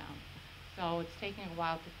move down. So it's taking a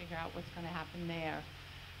while to figure out what's going to happen there.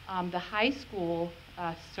 The high school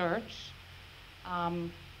search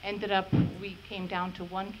ended up, we came down to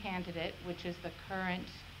 1 candidate, which is the current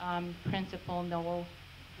principal, Noel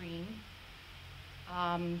Green.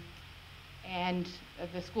 And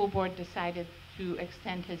the school board decided to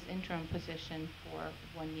extend his interim position for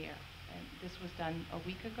 1 year. And this was done a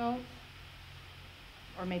week ago,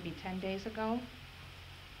 or maybe 10 days ago.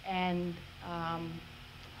 And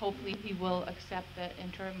hopefully he will accept the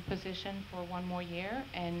interim position for 1 more year.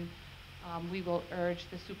 And we will urge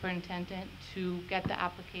the superintendent to get the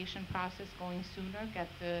application process going sooner, get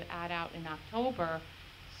the ad out in October,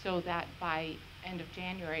 so that by end of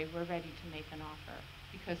January, we're ready to make an offer.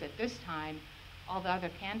 Because at this time, all the other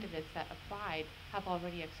candidates that applied have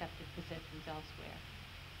already accepted positions elsewhere.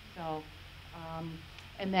 So,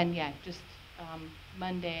 and then, yeah, just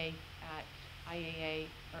Monday at IAA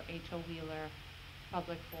or H.O. Wheeler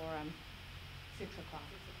Public Forum, 6 o'clock.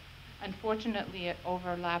 Unfortunately, it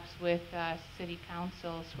overlaps with City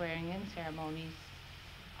Council swearing-in ceremonies,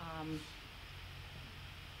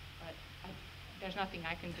 but there's nothing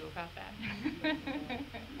I can do about that.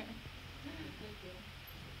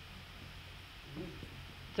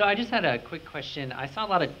 So I just had a quick question. I saw a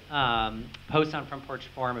lot of posts on Front Porch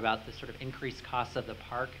Forum about the sort of increased costs of the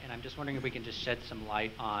park, and I'm just wondering if we can just shed some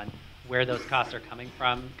light on where those costs are coming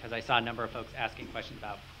from, because I saw a number of folks asking questions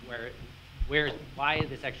about why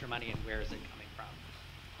this extra money and where is it coming from?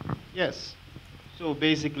 Yes. So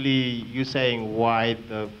basically, you're saying why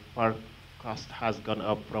the park cost has gone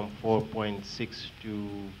up from 4.6 to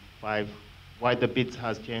 5, why the bids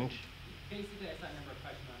has changed? Basically, I saw a number of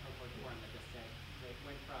questions on Front Porch Forum that just said they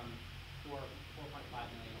went from 4.5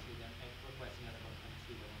 million to them requesting another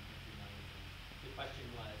 1.2 or 1.3 million. The question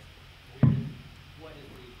was, what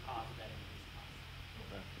is the cost of that increased cost?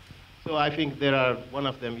 Okay. So I think one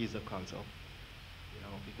of them is a council,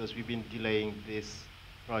 because we've been delaying this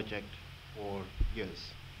project for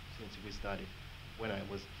years since we started when I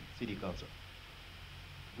was city council.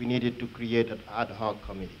 We needed to create an ad hoc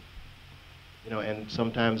committee. And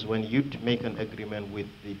sometimes when you make an agreement with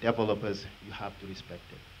the developers, you have to respect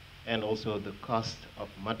it. And also the cost of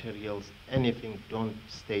materials, anything don't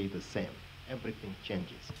stay the same. Everything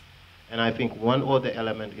changes. And I think one other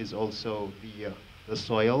element is also the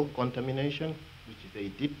soil contamination, which they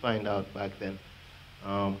did find out back then.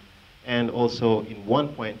 And also in one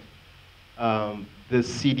point, the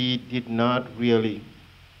city did not really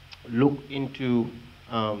look into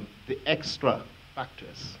the extra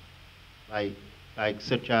factors, like,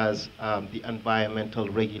 such as the environmental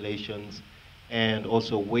regulations, and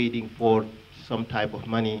also waiting for some type of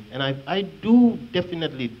money. And I do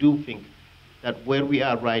definitely do think that where we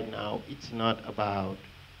are right now, it's not about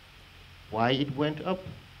why it went up,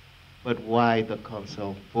 but why the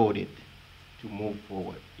council voted to move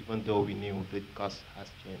forward, even though we knew the cost has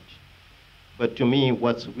changed. But to me,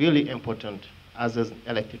 what's really important as an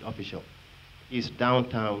elected official is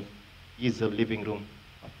downtown is the living room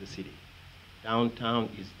of the city. Downtown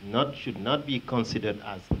should not be considered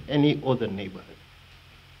as any other neighborhood.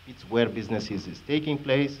 It's where businesses is taking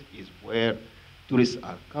place, it's where tourists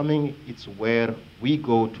are coming, it's where we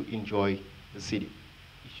go to enjoy the city.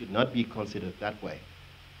 It should not be considered that way.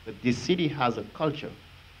 But this city has a culture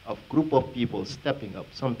of group of people stepping up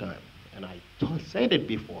sometime, and I said it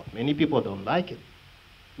before, many people don't like it,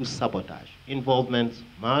 to sabotage. Involvements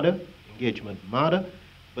matter, engagement matter,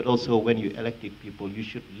 but also when you elected people, you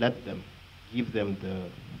should let them, give them the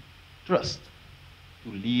trust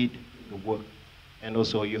to lead the work. And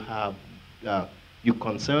also you have, you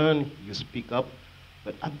concern, you speak up,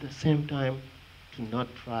 but at the same time, to not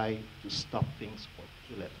try to stop things or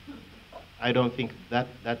kill it. I don't think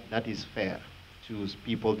that is fair to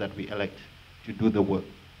people that we elect to do the work.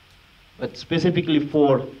 But specifically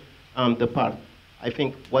for the park, I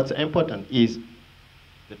think what's important is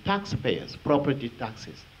the taxpayers, property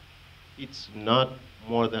taxes. It's not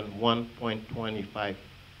more than $1.25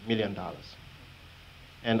 million.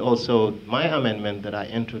 And also, my amendment that I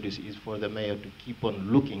introduced is for the mayor to keep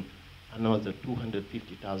on looking another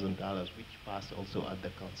 $250,000, which passed also at the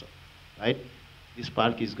council, right? This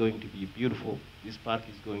park is going to be beautiful. This park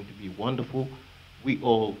is going to be wonderful. We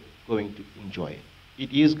all going to enjoy it.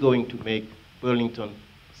 It is going to make Burlington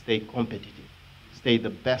stay competitive, stay the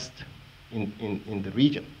best in the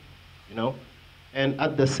region, you know? And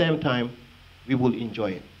at the same time, we will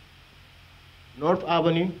enjoy it. North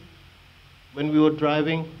Avenue, when we were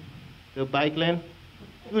driving the bike lane,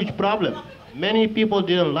 huge problem. Many people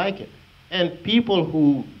didn't like it. And people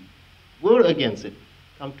who were against it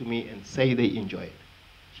come to me and say they enjoy it.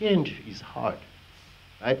 Change is hard,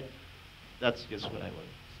 right? That's just what I want.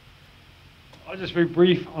 I'll just be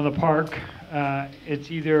brief on the park.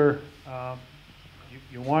 It's either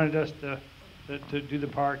you wanted us to do the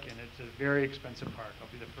park, and it's a very expensive park.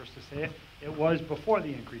 I'll be the first to say it. It was before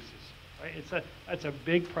the increases, right? That's a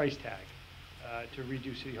big price tag to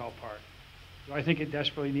redo City Hall Park. Do I think it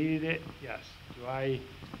desperately needed it? Yes. Do I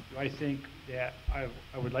think that I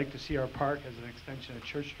would like to see our park as an extension of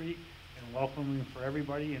Church Street and welcoming for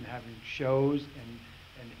everybody and having shows and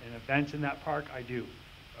events in that park? I do.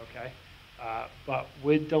 Okay. But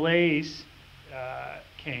with delays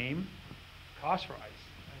came cost rise.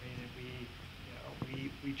 I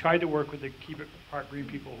mean, we tried to work with the Keep It Park Green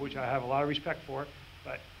people, which I have a lot of respect for,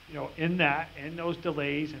 but in those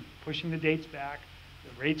delays and pushing the dates back,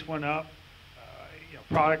 the rates went up,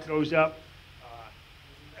 product goes up.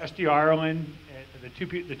 SD Ireland,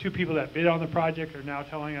 the two people that bid on the project are now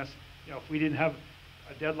telling us, if we didn't have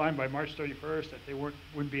a deadline by March 31st, that they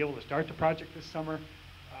wouldn't be able to start the project this summer.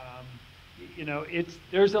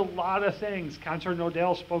 There's a lot of things. Councilor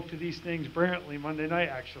Nodell spoke to these things brilliantly Monday night,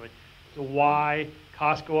 actually, to why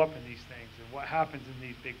costs go up in these things and what happens in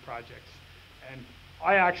these big projects. And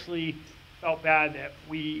I actually felt bad that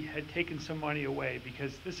we had taken some money away,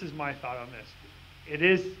 because this is my thought on this. It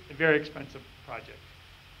is a very expensive project,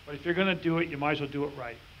 but if you're going to do it, you might as well do it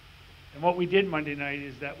right. And what we did Monday night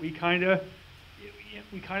is that we kind of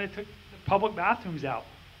took the public bathrooms out.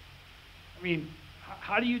 I mean,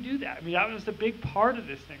 how do you do that? I mean, that was the big part of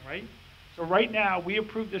this thing, right? So right now, we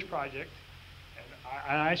approved this project,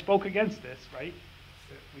 and I spoke against this, right?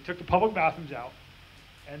 We took the public bathrooms out,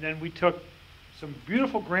 and then we took some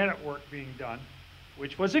beautiful granite work being done,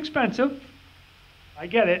 which was expensive. I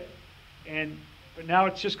get it. But now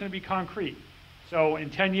it's just going to be concrete. So in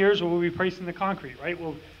 10 years, we'll be replacing the concrete, right?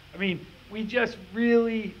 Well, I mean, we just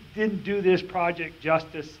really didn't do this project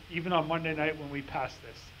justice, even on Monday night when we passed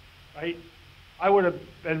this, right? I would have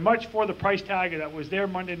been much for the price tag that was there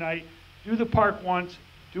Monday night. Do the park once,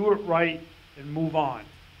 do it right, and move on.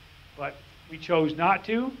 But we chose not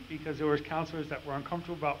to, because there was councilors that were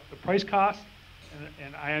uncomfortable about the price cost,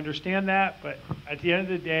 and I understand that, but at the end of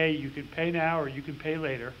the day, you can pay now or you can pay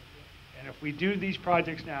later. And if we do these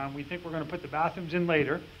projects now, and we think we're going to put the bathrooms in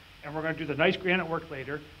later, and we're going to do the nice granite work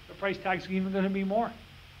later, the price tag's even going to be more.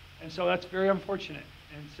 And so that's very unfortunate.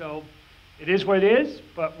 And so it is what it is,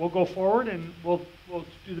 but we'll go forward, and we'll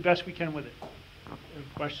do the best we can with it.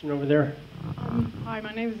 Question over there. Hi,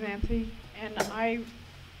 my name is Nancy, and it's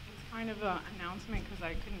kind of an announcement because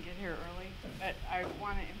I couldn't get here early, but I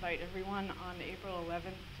want to invite everyone on April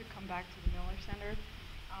 11th to come back to the Miller Center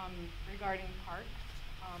regarding parks.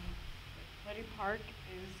 Letty Park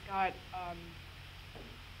is got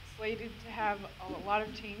slated to have a lot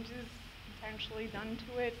of changes potentially done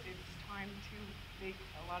to it. It's time to make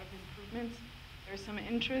a lot of improvements. There's some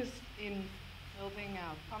interest in building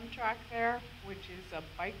a pump track there, which is a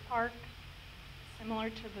bike park similar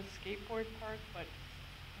to the skateboard park, but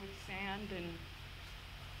with sand and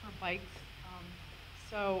for bikes.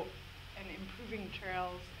 And improving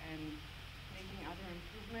trails and making other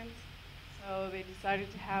improvements. So they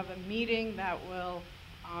decided to have a meeting that will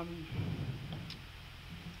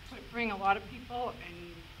bring a lot of people, and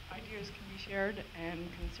ideas can be shared and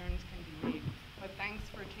concerns can be made. But thanks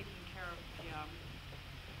for taking care of the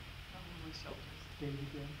homeless shelters.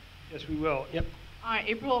 Yes, we will. Yep.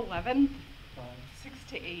 April 11th, 6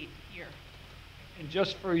 to 8 here. And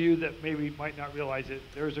just for you that maybe might not realize it,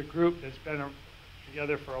 there's a group that's been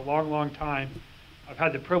together for a long, long time. I've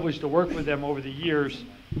had the privilege to work with them over the years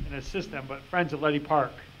and assist them, but Friends of Letty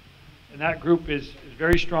Park. And that group is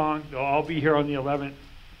very strong. They'll all be here on the 11th.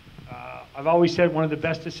 I've always said one of the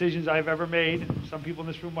best decisions I've ever made. Some people in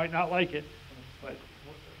this room might not like it, but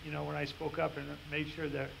you know, when I spoke up and made sure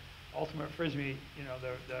that ultimate frisbee, you know,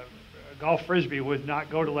 the golf frisbee would not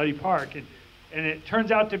go to Letty Park. And it turns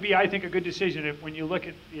out to be, I think, a good decision when you look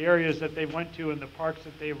at the areas that they went to and the parks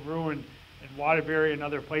that they've ruined in Waterbury and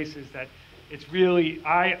other places, that it's really,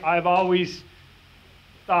 I've always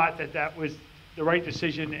thought that that was the right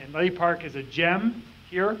decision. And Letty Park is a gem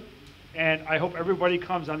here. And I hope everybody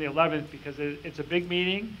comes on the 11th because it's a big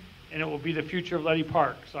meeting and it will be the future of Letty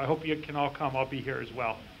Park. So I hope you can all come. I'll be here as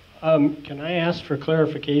well. Can I ask for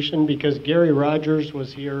clarification? Because Gary Rogers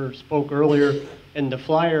was here, spoke earlier, and the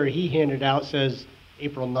flyer he handed out says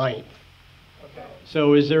April 9th. Okay.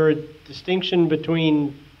 So is there a distinction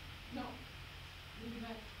between? No.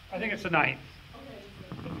 I think it's the 9th.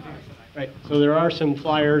 Right, so there are some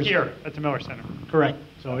flyers. Here at the Miller Center. Correct.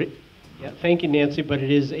 So, yeah, thank you, Nancy, but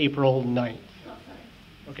it is April 9th.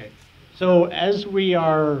 Okay. So as we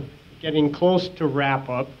are getting close to wrap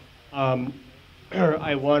up,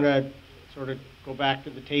 I want to sort of go back to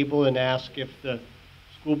the table and ask if the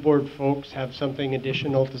school board folks have something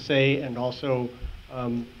additional to say, and also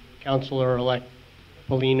Councilor-elect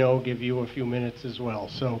Polino give you a few minutes as well.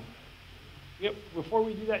 So, yep. Before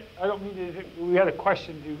we do that, I don't mean to. We had a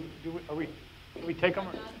question. Can we take them?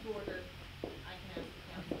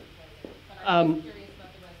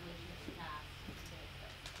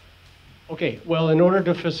 Okay. Well, in order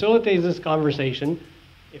to facilitate this conversation,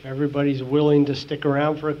 if everybody's willing to stick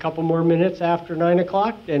around for a couple more minutes after 9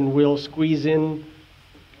 o'clock, then we'll squeeze in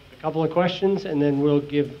a couple of questions, and then we'll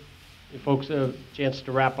give you folks a chance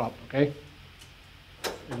to wrap up, okay?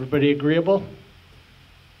 Everybody agreeable?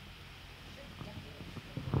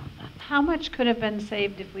 How much could have been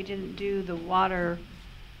saved if we didn't do the water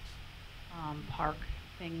park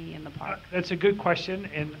thingy in the park? That's a good question,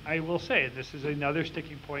 and I will say this is another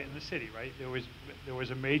sticking point in the city, right? There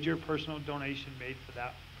was a major personal donation made for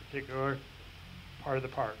that particular part of the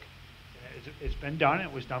park. It's been done.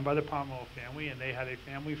 It was done by the Pomeroy family, and they had a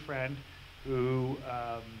family friend who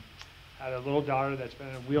had a little daughter that's been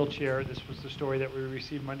in a wheelchair. This was the story that we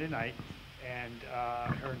received Monday night, and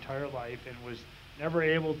her entire life, and was never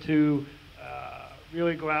able to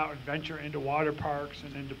really go out and venture into water parks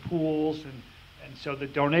and into pools, and so the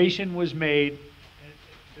donation was made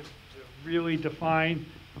to really define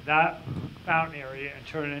that fountain area and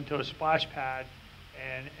turn it into a splash pad,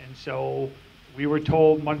 and so we were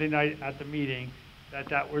told Monday night at the meeting that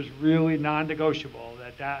that was really non-negotiable,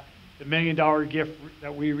 that the $1 million gift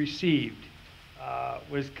that we received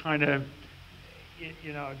was kind of,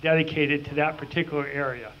 you know, dedicated to that particular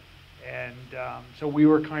area. And so we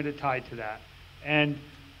were kind of tied to that. And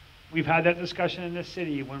we've had that discussion in this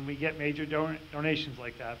city when we get major donations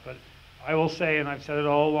like that. But I will say, and I've said it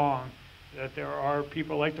all along, that there are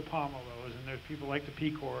people like the Pomeroys, and there's people like the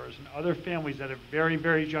Pecors, and other families that are very,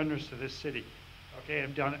 very generous to this city, okay, and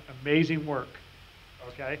have done amazing work,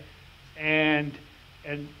 okay? And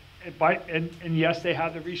yes, they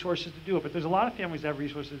have the resources to do it, but there's a lot of families that have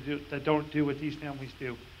resources to do it that don't do what these families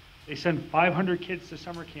do. They send 500 kids to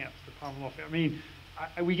summer camps, the Pomeroy family.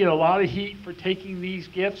 I mean, we get a lot of heat for taking these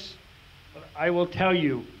gifts, but I will tell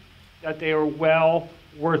you that they are well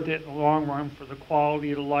worth it in the long run for the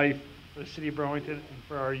quality of life for the city of Burlington and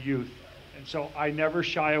for our youth. And so I never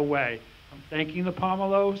shy away from thanking the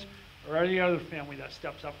Pomeroys or any other family that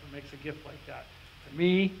steps up and makes a gift like that. To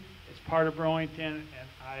me, it's part of Burlington, and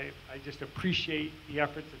I just appreciate the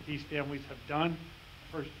efforts that these families have done.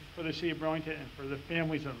 for the city of Burlington and for the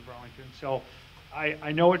families of Burlington. So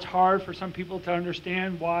I know it's hard for some people to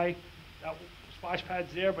understand why that splash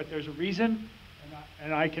pad's there, but there's a reason,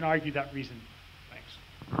 and I can argue that reason. Thanks.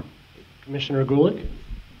 Commissioner Gulick?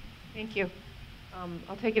 Thank you.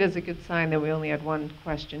 I'll take it as a good sign that we only had one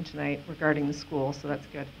question tonight regarding the school, so that's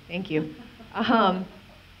good. Thank you.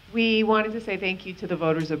 We wanted to say thank you to the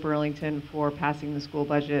voters of Burlington for passing the school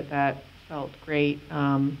budget. That felt great.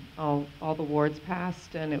 All the wards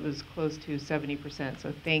passed, and it was close to 70%,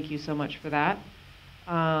 so thank you so much for that.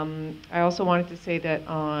 I also wanted to say that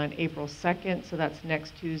on April 2nd, so that's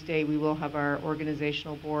next Tuesday, we will have our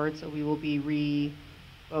organizational board, so we will be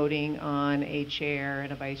re-voting on a chair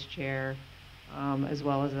and a vice chair, as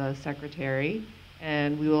well as a secretary.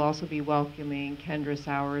 And we will also be welcoming Kendra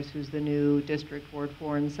Sowers, who's the new District Ward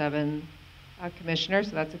 4 and 7 commissioner,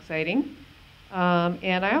 so that's exciting.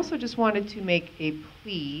 And I also just wanted to make a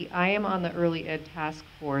plea. I am on the Early Ed Task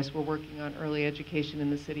Force. We're working on early education in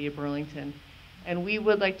the city of Burlington. And we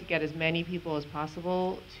would like to get as many people as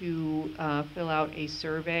possible to fill out a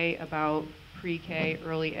survey about pre-K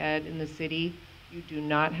early ed in the city. You do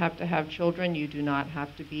not have to have children. You do not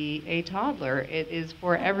have to be a toddler. It is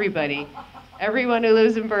for everybody, everyone who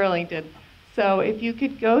lives in Burlington. So if you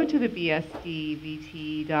could go to the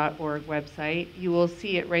bsdvt.org website, you will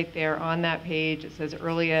see it right there on that page. It says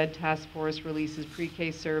Early Ed Task Force releases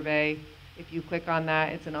pre-K survey. If you click on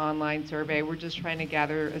that, it's an online survey. We're just trying to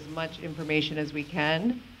gather as much information as we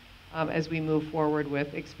can as we move forward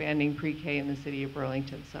with expanding pre-K in the city of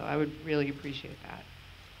Burlington. So I would really appreciate that.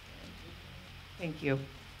 Thank you.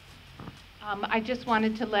 I just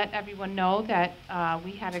wanted to let everyone know that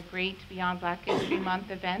we had a great Beyond Black History Month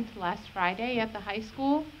event last Friday at the high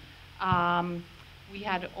school. We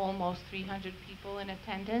had almost 300 people in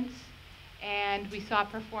attendance, and we saw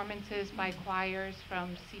performances by choirs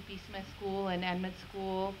from C.P. Smith School and Enmond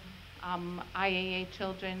School. IAA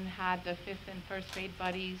children had the 5th and 1st grade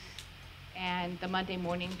buddies, and the Monday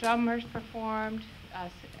morning drummers performed,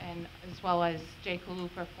 and as well as J. Kalu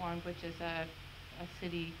performed, which is a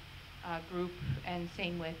city group, and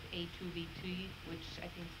same with A2V2, which I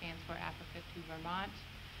think stands for Africa to Vermont.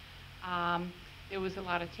 There was a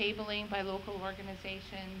lot of tabling by local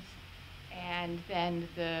organizations, and then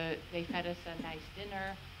they fed us a nice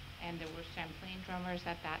dinner, and there were Champlain drummers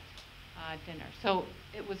at that dinner. So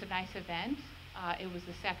it was a nice event. It was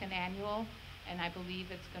the 2nd annual, and I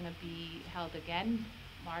believe it's going to be held again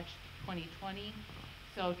March 2020.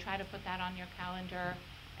 So try to put that on your calendar,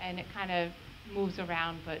 and it kind of moves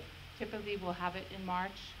around, but typically we'll have it in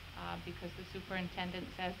March because the superintendent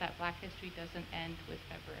says that Black History doesn't end with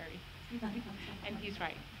February. And he's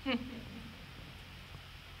right.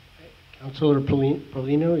 Councilor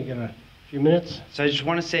Polino, you got a few minutes? So I just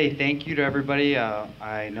want to say thank you to everybody.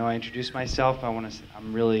 I know I introduced myself.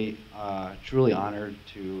 I'm really truly honored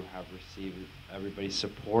to have received everybody's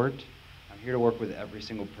support. I'm here to work with every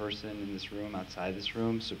single person in this room, outside this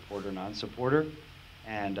room, supporter, non-supporter.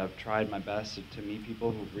 And I've tried my best to meet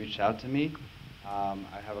people who've reached out to me.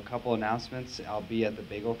 I have a couple announcements. I'll be at the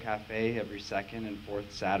Bagel Cafe every 2nd and 4th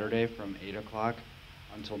Saturday from 8 o'clock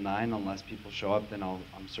until 9. Unless people show up, then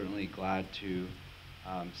I'm certainly glad to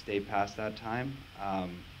stay past that time.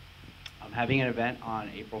 I'm having an event on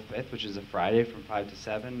April 5th, which is a Friday from 5 to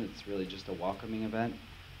 7. It's really just a welcoming event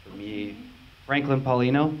for me. Franklin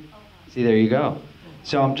Paulino. See, there you go.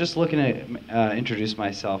 So I'm just looking to introduce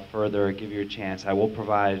myself further, give you a chance. I will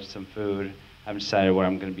provide some food. I haven't decided what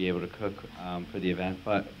I'm going to be able to cook for the event,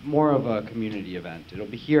 but more of a community event. It'll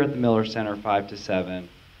be here at the Miller Center, 5 to 7.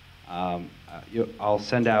 I'll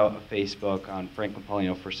send out a Facebook on Franklin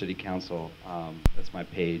Paulino for City Council. That's my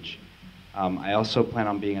page. I also plan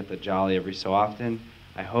on being at the Jolly every so often.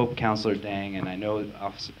 I hope Councilor Dang and I know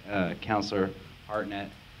Councilor Hartnett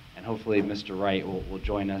and hopefully Mr. Wright will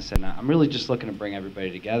join us. And I'm really just looking to bring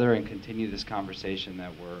everybody together and continue this conversation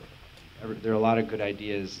that there are a lot of good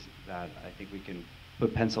ideas that I think we can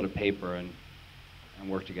put pencil to paper and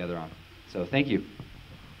work together on. So thank you.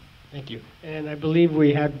 Thank you. And I believe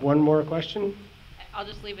we had one more question. I'll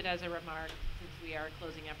just leave it as a remark since we are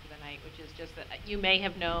closing up for the night, which is just that you may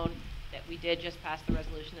have known that we did just pass the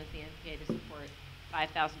resolution as the NPA to support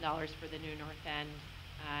 $5,000 for the new North End.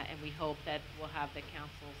 And we hope that we'll have the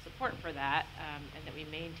council support for that, and that we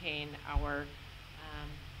maintain our,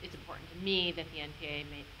 it's important to me that the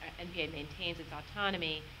NPA maintains its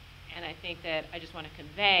autonomy. And I think that I just want to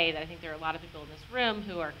convey that I think there are a lot of people in this room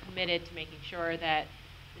who are committed to making sure that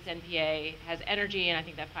this NPA has energy, and I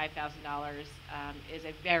think that $5,000 is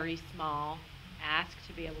a very small ask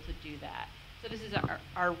to be able to do that. So this is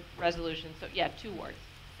our resolution. So yeah, 2 wards.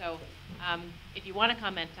 So if you want to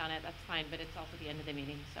comment on it, that's fine, but it's also the end of the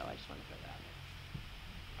meeting, so I just want to throw that out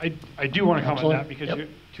there. I do want to comment on that Absolutely. because Yep.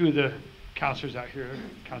 two of the counselors out here,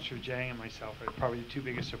 Counselor Jang and myself, are probably the two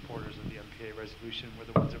biggest supporters of the NPA resolution. We're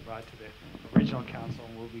the ones that brought it to the regional council,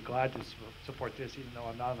 and we'll be glad to support this, even though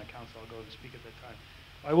I'm not on the council. I'll go and speak at that time.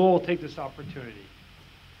 I will take this opportunity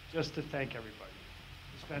just to thank everybody.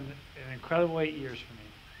 It's been an incredible 8 years for me.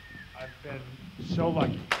 I've been so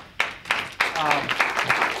lucky.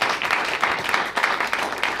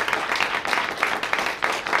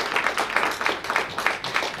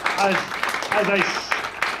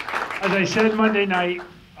 As I said Monday night,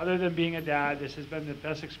 other than being a dad, this has been the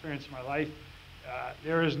best experience of my life.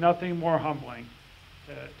 There is nothing more humbling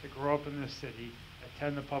to grow up in this city,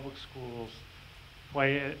 attend the public schools,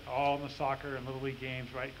 play it all in the soccer and Little League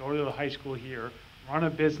games, right? Go to the high school here, run a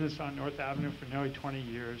business on North Avenue for nearly 20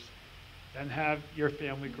 years, then have your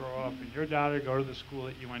family grow up and your daughter go to the school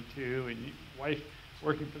that you went to and your wife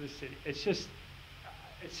working for the city. It's just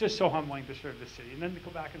so humbling to serve the city. And then to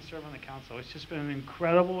go back and serve on the council. It's just been an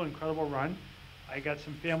incredible, incredible run. I got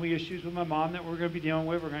some family issues with my mom that we're going to be dealing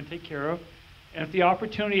with, we're going to take care of. And if the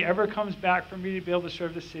opportunity ever comes back for me to be able to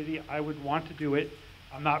serve the city, I would want to do it.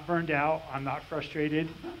 I'm not burned out, I'm not frustrated.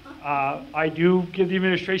 I do give the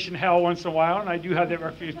administration hell once in a while, and I do have that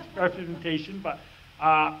representation, but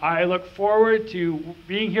I look forward to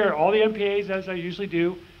being here at all the NPAs as I usually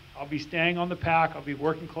do. I'll be staying on the PAC, I'll be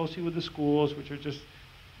working closely with the schools, which are just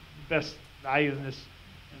the best value in this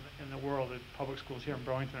in the world. The public schools here in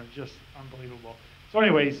Burlington are just unbelievable. So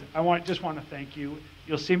anyways, just want to thank you.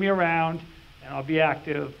 You'll see me around, and I'll be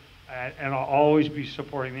active, and I'll always be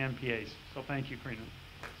supporting the NPAs. So thank you, Karina.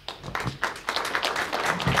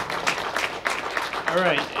 All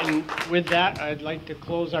right, and with that, I'd like to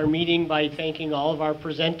close our meeting by thanking all of our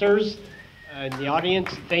presenters and the audience.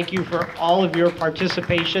 Thank you for all of your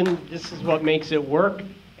participation. This is what makes it work,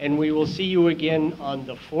 and we will see you again on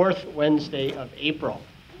the 4th Wednesday of April.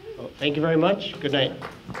 So thank you very much. Good night.